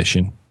Schaefer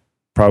Commission.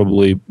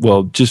 Probably,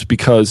 well, just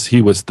because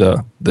he was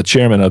the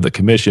chairman of the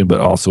commission, but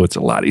also it's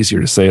a lot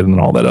easier to say than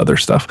all that other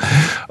stuff.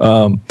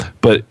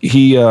 But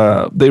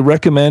they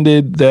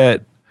recommended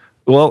that.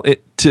 Well,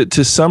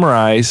 to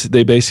summarize,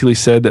 they basically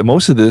said that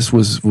most of this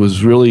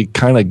was really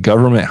kind of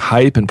government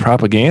hype and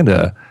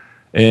propaganda,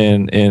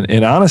 and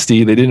in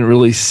honesty, they didn't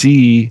really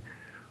see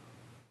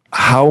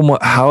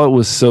how it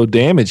was so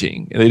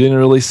damaging. They didn't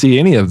really see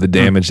any of the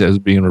damage that was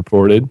being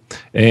reported,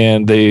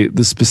 and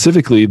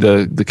specifically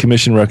the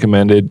commission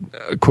recommended,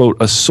 quote,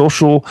 a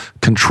social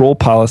control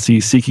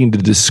policy seeking to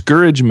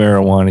discourage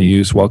marijuana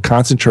use while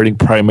concentrating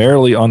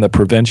primarily on the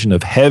prevention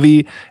of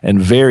heavy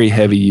and very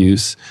heavy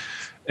use.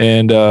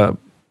 And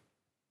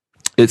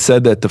it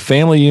said that the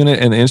family unit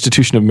and the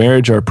institution of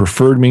marriage are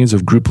preferred means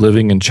of group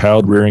living and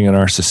child rearing in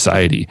our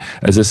society.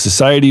 As a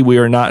society, we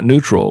are not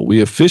neutral.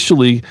 We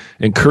officially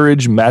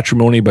encourage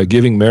matrimony by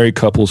giving married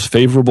couples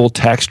favorable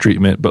tax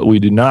treatment, but we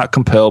do not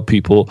compel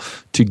people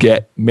to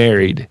get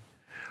married.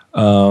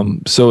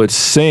 So it's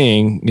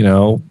saying,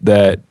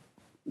 that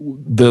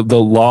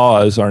the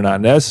laws are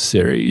not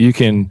necessary. You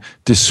can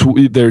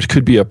there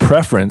could be a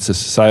preference, a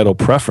societal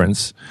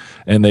preference,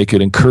 and they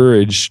could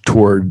encourage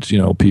towards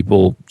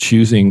people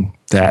choosing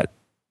that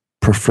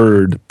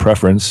preferred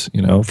preference,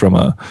 from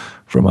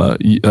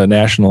a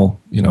national,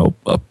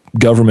 a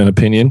government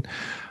opinion.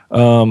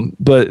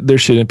 But there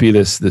shouldn't be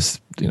this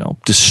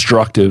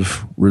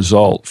destructive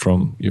result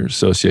from your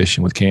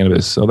association with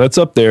cannabis. So that's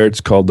up there.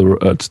 It's called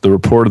it's the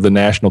report of the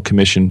National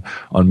Commission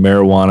on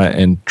Marijuana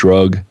and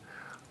Drug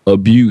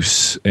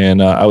Abuse.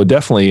 And I would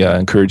definitely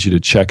encourage you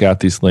to check out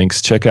these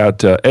links. Check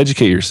out,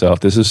 educate yourself.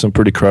 This is some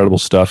pretty credible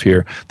stuff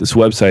here. This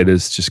website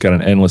has just got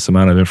an endless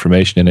amount of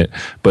information in it.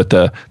 But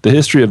the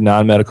history of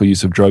non-medical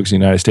use of drugs in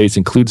the United States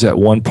includes that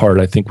one part.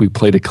 I think we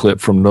played a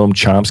clip from Noam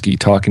Chomsky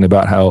talking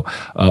about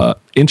how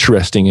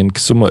interesting and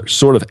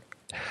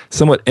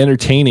somewhat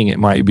entertaining it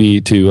might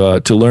be to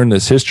learn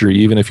this history,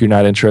 even if you're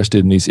not interested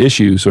in these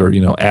issues or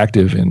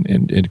active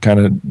in kind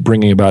of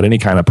bringing about any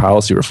kind of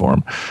policy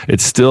reform.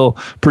 It's still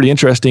pretty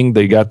interesting.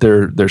 They got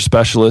their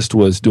specialist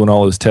was doing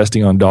all this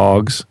testing on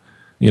dogs,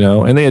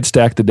 and they had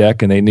stacked the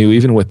deck, and they knew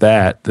even with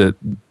that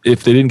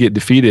if they didn't get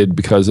defeated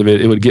because of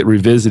it, it would get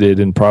revisited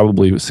and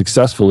probably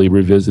successfully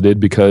revisited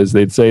because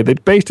they'd say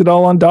they'd based it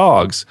all on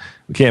dogs.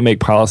 We can't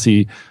make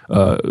policy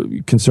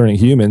concerning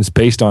humans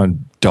based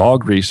on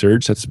dog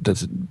research.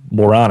 That's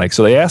moronic.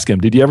 So they asked him,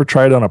 did you ever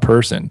try it on a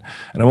person?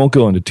 And I won't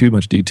go into too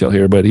much detail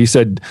here, but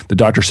the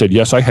doctor said,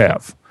 yes, I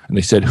have. And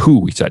they said,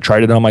 who? He said, I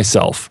tried it on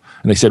myself.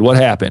 And they said, what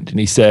happened? And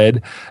he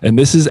said, and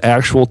this is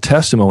actual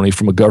testimony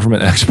from a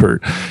government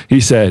expert. He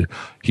said,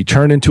 he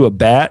turned into a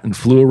bat and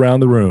flew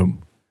around the room.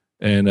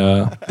 And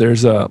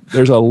there's a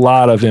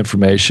lot of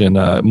information,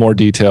 more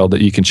detailed,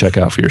 that you can check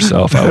out for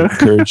yourself. I would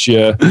encourage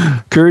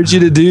you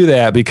to do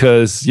that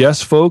because,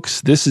 yes,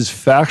 folks, this is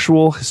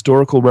factual,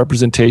 historical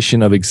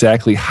representation of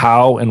exactly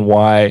how and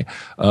why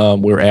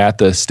we're at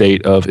the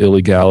state of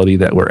illegality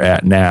that we're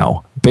at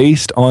now,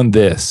 based on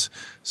this.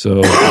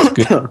 So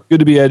it's good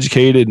to be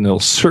educated, and it'll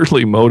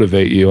certainly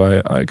motivate you.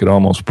 I could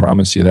almost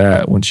promise you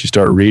that once you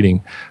start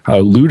reading how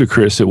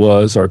ludicrous it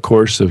was, our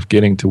course of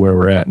getting to where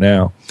we're at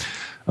now.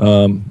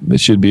 It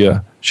should be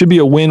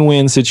a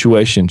win-win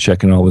situation,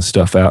 checking all this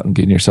stuff out and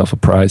getting yourself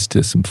apprised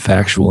to some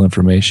factual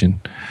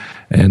information.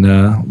 And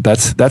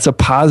that's a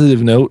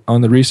positive note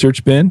on the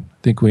research bin.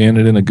 I think we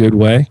ended in a good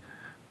way.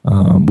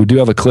 We do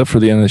have a clip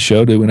for the end of the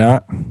show, do we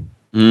not?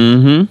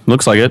 Mm-hmm.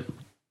 Looks like it.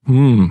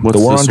 The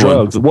war on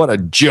drugs. What a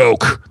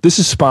joke. This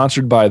is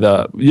sponsored by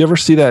you ever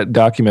see that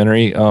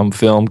documentary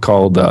film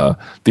called The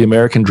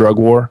American Drug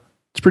War?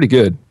 It's pretty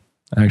good.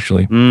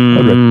 actually.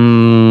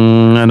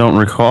 I don't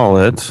recall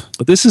it.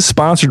 But this is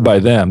sponsored by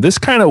them. This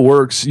kind of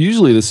works.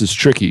 Usually this is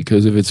tricky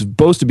because if it's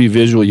supposed to be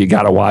visual, you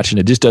got to watch, and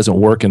it just doesn't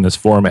work in this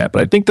format.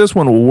 But I think this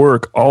one will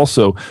work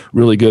also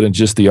really good in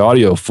just the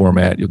audio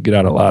format. You'll get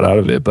out a lot out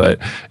of it. But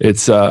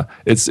it's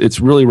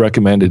really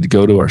recommended to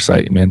go to our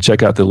site, man.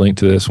 Check out the link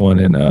to this one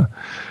and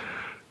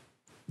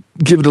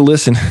give it a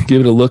listen.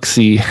 Give it a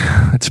look-see.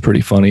 It's a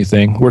pretty funny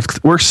thing.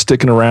 Worth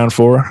sticking around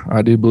for,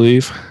 I do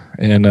believe.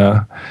 And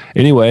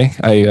anyway,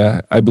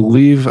 I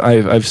believe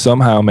I've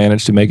somehow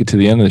managed to make it to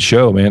the end of the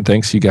show, man.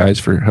 Thanks you guys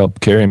for help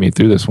carrying me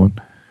through this one.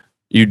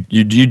 You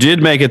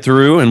did make it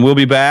through, and we'll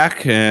be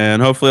back,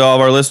 and hopefully all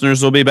of our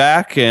listeners will be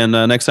back. And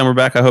next time we're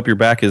back, I hope your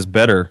back is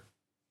better.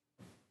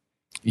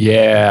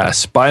 Yeah,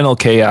 spinal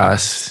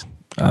chaos.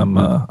 I'm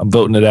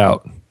voting it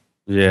out.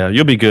 Yeah,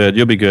 you'll be good.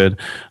 You'll be good.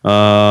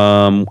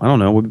 I don't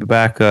know. We'll be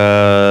back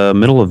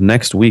middle to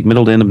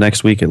end of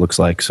next week. It looks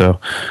like. So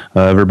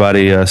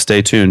everybody,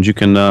 stay tuned. You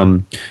can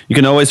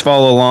always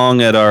follow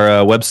along at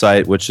our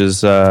website, which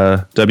is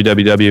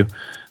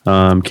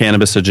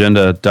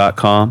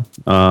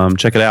www.cannabisagenda.com.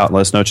 Check it out.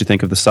 Let us know what you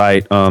think of the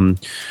site. You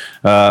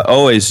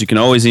can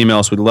always email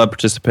us. We'd love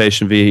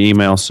participation via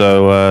email.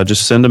 So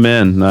just send them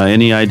in.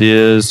 Any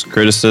ideas,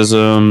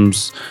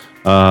 criticisms.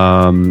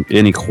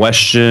 Any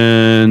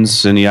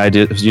questions, any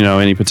ideas,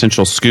 any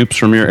potential scoops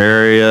from your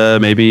area,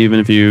 maybe even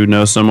if you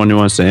know someone who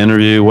wants to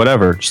interview,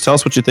 whatever. Just tell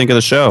us what you think of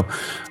the show.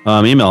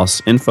 Email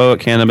us,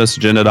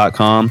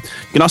 info@cannabisagenda.com.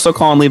 You can also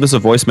call and leave us a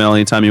voicemail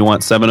anytime you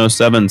want,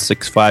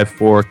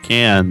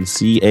 707-654-CAN,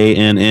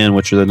 CANN,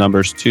 which are the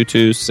numbers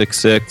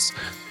 2266.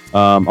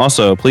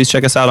 Also, please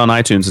check us out on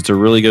iTunes. It's a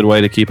really good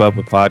way to keep up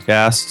with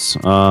podcasts.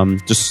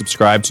 Just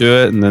subscribe to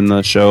it, and then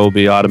the show will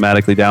be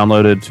automatically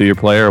downloaded to your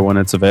player when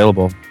it's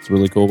available. It's a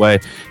really cool way.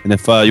 And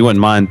if you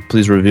wouldn't mind,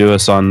 please review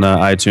us on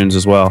iTunes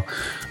as well.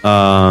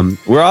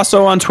 We're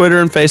also on Twitter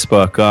and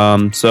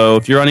Facebook. So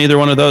if you're on either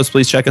one of those,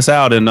 please check us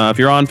out. And if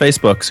you're on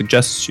Facebook,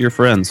 suggest us to your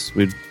friends.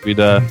 We'd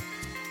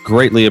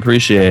greatly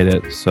appreciate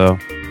it. So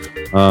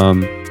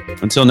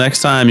until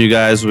next time, you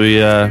guys,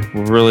 we're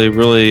really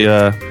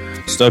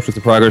stoked with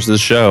the progress of the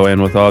show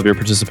and with all of your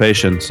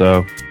participation.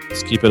 So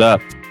let's keep it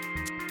up.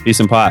 Peace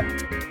and pot.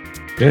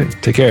 Good.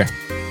 Take care.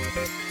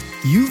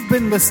 You've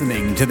been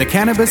listening to the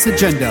Cannabis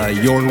Agenda,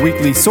 your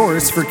weekly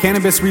source for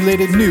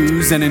cannabis-related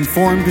news and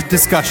informed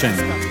discussion.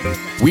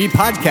 We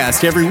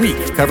podcast every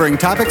week covering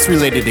topics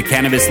related to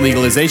cannabis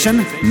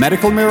legalization,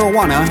 medical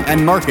marijuana,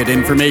 and market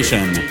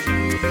information.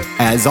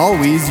 As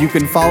always, you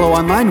can follow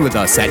online with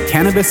us at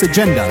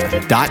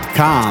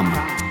cannabisagenda.com.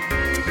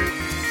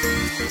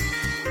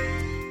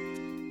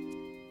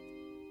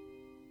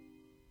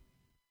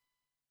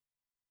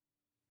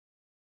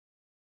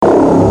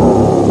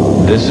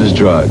 This is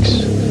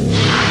drugs.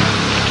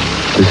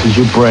 This is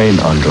your brain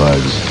on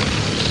drugs.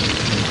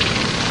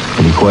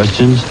 Any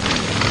questions?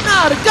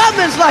 No, the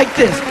government's like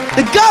this.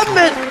 The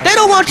government, they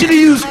don't want you to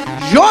use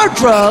your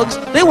drugs.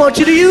 They want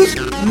you to use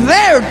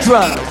their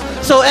drugs.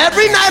 So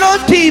every night on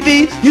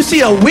TV, you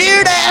see a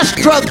weird-ass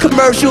drug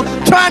commercial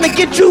trying to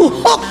get you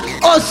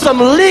hooked on some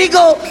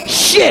legal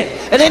shit.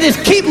 And they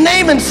just keep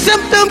naming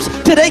symptoms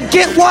till they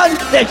get one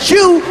that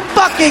you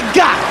fucking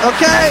got,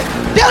 okay?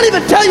 They don't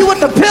even tell you what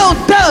the pill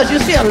does. You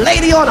see a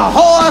lady on a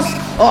horse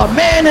or a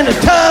man in a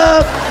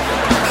tub,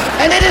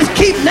 and they just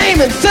keep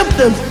naming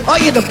symptoms. Are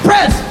you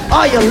depressed?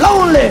 Are you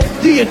lonely?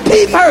 Do your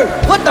teeth hurt?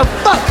 What the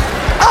fuck?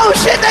 Oh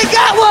shit, they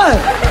got one!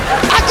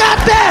 I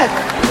got that!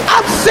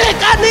 I'm sick,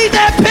 I need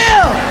that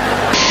pill!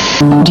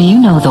 Do you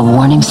know the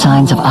warning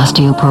signs of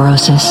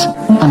osteoporosis?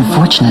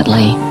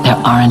 Unfortunately, there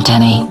aren't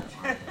any.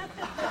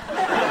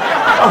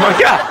 Oh my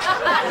god!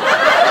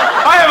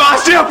 I have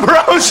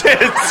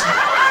osteoporosis!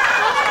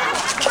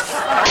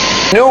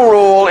 New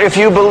rule, if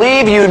you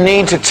believe you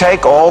need to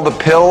take all the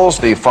pills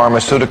the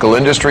pharmaceutical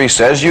industry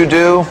says you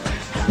do,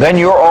 then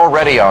you're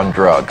already on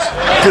drugs.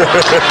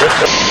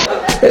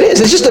 It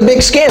is. It's just a big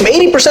scam.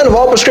 80% of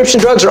all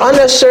prescription drugs are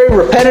unnecessary,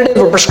 repetitive,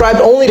 or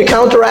prescribed only to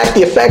counteract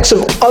the effects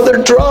of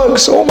other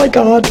drugs. Oh my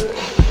God.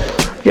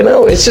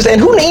 It's just, and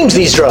who names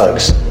these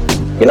drugs?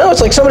 It's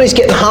like somebody's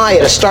getting high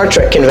at a Star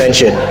Trek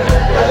convention.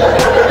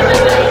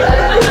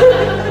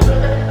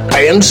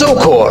 I am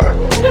Zocor.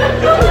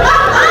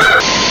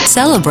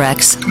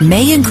 Celebrex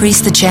may increase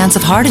the chance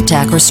of heart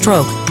attack or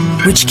stroke,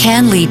 which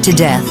can lead to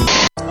death.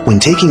 When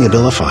taking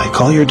Abilify,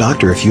 call your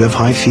doctor if you have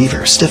high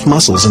fever, stiff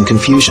muscles, and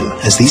confusion,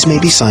 as these may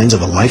be signs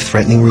of a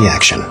life-threatening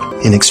reaction.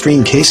 In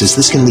extreme cases,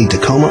 this can lead to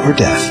coma or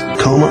death.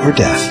 Coma or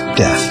death.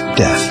 Death.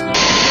 Death.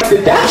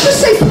 Did that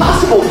just say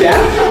possible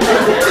death?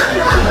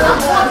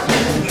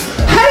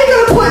 How are you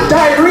going to put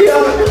diarrhea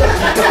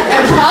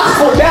and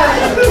possible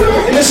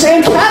death in the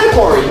same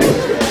category?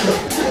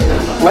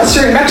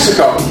 Western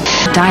Mexico.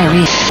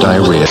 Diarrhea.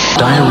 Diarrhea.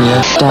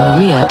 Diarrhea.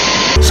 Diarrhea.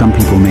 Some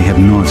people may have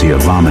nausea,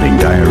 vomiting,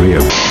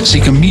 diarrhea.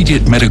 Seek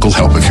immediate medical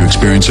help if you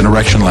experience an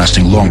erection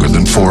lasting longer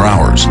than 4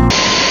 hours.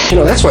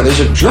 That's why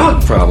there's a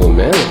drug problem,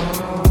 man.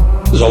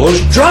 There's all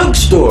those drug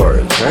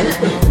stores, right?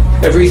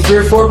 Every 3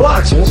 or 4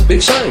 blocks, it's a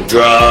big sign.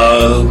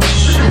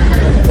 Drugs.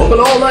 Open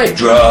all night.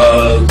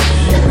 Drugs.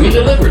 We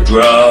deliver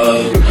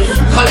drugs,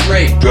 cut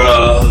rate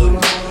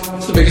drugs.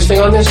 It's the biggest thing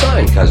on this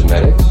sign.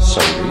 Cosmetics,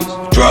 sundries,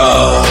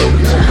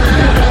 drugs.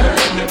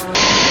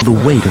 The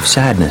weight of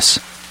sadness.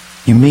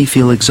 You may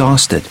feel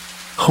exhausted,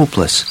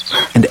 hopeless,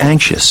 and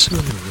anxious.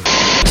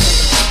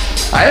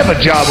 I have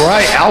a job where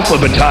I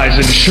alphabetize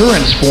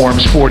insurance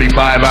forms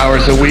 45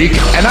 hours a week,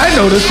 and I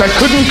noticed I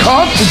couldn't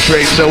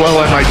concentrate so well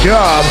on my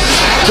job,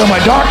 so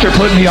my doctor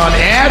put me on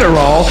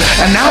Adderall,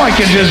 and now I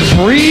can just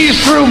breeze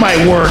through my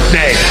work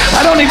day.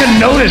 I don't even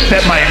notice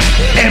that my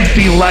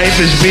empty life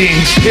is being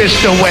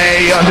pissed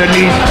away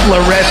underneath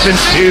fluorescent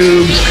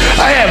tubes.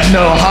 I have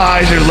no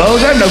highs or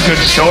lows. I have no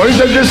good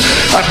stories.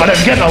 But I'm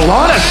getting a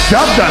lot of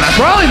stuff done. I'm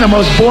probably the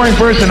most boring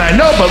person I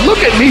know, but look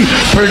at me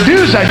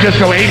produce. I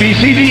just go A, B,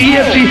 C, D, E,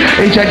 F, G,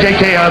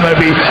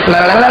 H-I-J-K-L-M-N-O-P.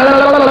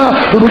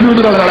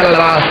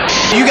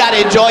 You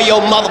gotta enjoy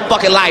your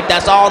motherfucking life.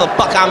 That's all the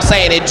fuck I'm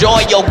saying.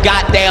 Enjoy your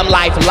goddamn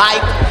life.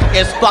 Life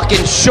is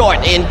fucking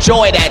short.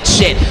 Enjoy that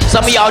shit.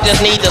 Some of y'all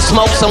just need to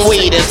smoke some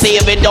weed and see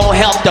if it don't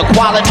help the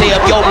quality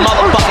of your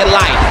motherfucking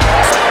life.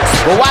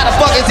 Well, why the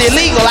fuck is it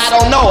illegal? I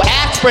don't know.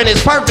 Aspirin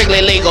is perfectly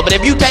legal, but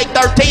if you take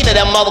 13 of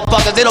them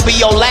motherfuckers, it'll be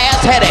your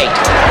last headache.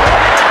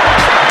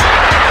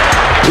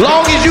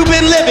 Long as you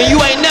been living, you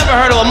ain't never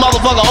heard of a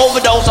motherfucker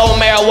overdose on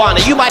marijuana.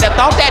 You might have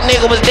thought that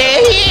nigga was dead.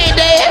 He ain't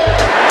dead.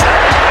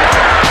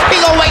 He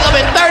gonna wake up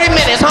in 30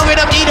 minutes, hungry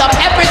enough to eat up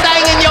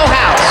everything in your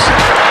house.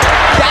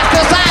 That's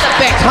the side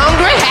effect.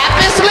 Hungry,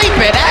 happy,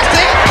 sleeping. That's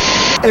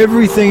it.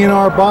 Everything in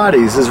our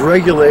bodies is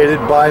regulated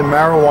by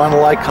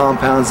marijuana-like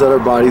compounds that our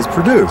bodies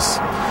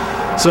produce.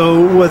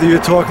 So whether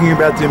you're talking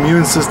about the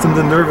immune system,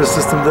 the nervous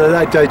system, the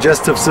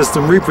digestive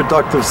system,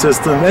 reproductive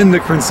system,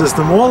 endocrine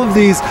system, all of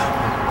these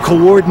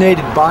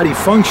coordinated body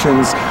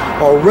functions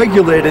are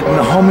regulated in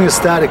a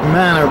homeostatic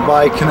manner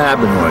by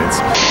cannabinoids.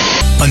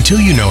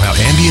 Until you know how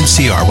ambient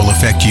CR will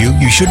affect you,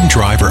 you shouldn't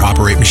drive or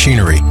operate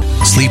machinery.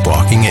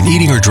 Sleepwalking and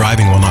eating or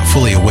driving while not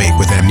fully awake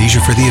with amnesia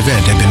for the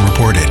event have been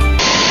reported.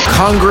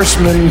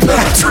 Congressman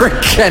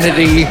Patrick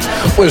Kennedy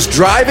was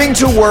driving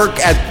to work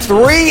at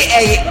 3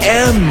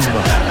 a.m.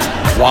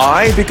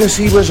 Why? Because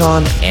he was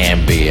on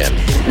Ambien,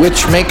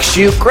 which makes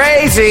you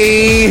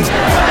crazy.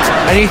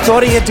 And he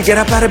thought he had to get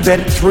up out of bed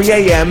at 3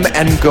 a.m.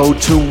 and go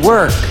to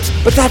work.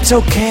 But that's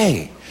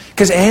okay,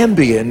 because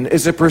Ambien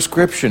is a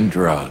prescription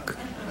drug.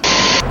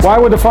 Why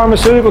would the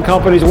pharmaceutical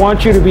companies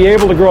want you to be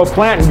able to grow a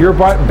plant in your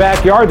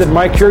backyard that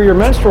might cure your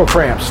menstrual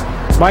cramps,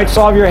 might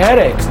solve your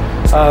headache,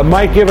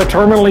 might give a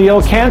terminally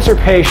ill cancer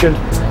patient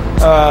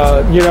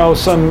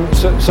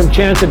some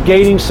chance at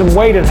gaining some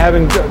weight and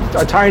having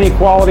a tiny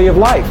quality of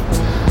life?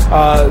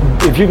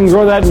 If you can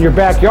grow that in your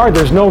backyard,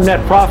 there's no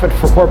net profit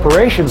for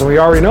corporations, and we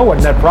already know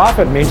what net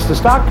profit means to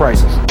stock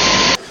prices.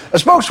 A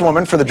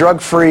spokeswoman for the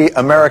Drug-Free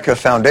America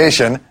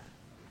Foundation, I'm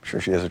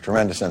sure she has a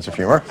tremendous sense of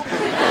humor,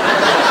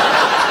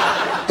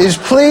 is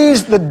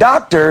pleased the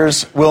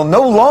doctors will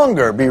no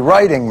longer be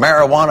writing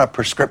marijuana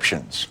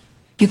prescriptions.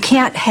 You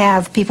can't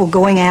have people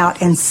going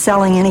out and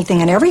selling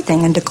anything and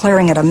everything and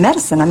declaring it a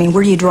medicine. I mean,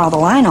 where do you draw the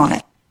line on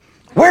it?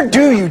 Where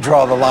do you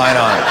draw the line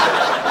on it?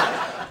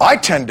 I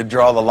tend to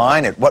draw the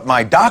line at what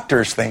my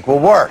doctors think will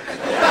work.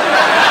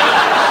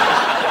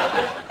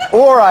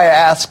 Or I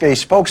ask a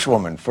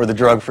spokeswoman for the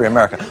Drug-Free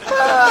America.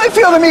 I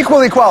feel them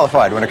equally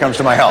qualified when it comes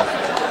to my health.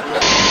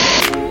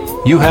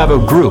 You have a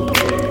group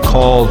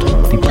called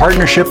the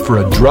Partnership for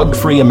a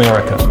Drug-Free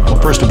America.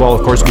 Well, first of all,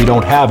 of course, we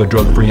don't have a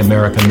drug-free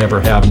America, never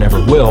have, never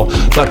will.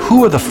 But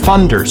who are the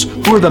funders?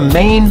 Who are the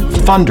main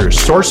funders,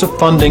 source of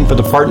funding for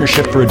the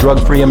Partnership for a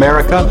Drug-Free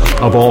America?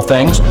 Of all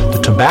things, the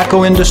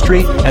tobacco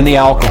industry and the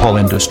alcohol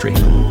industry.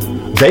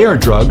 They are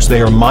drugs.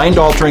 They are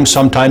mind-altering,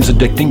 sometimes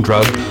addicting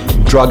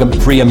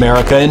drug-free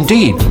America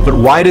indeed. But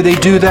why do they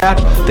do that?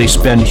 They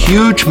spend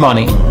huge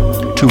money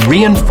to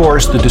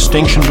reinforce the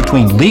distinction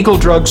between legal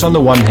drugs on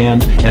the one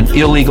hand and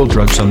illegal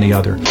drugs on the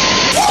other.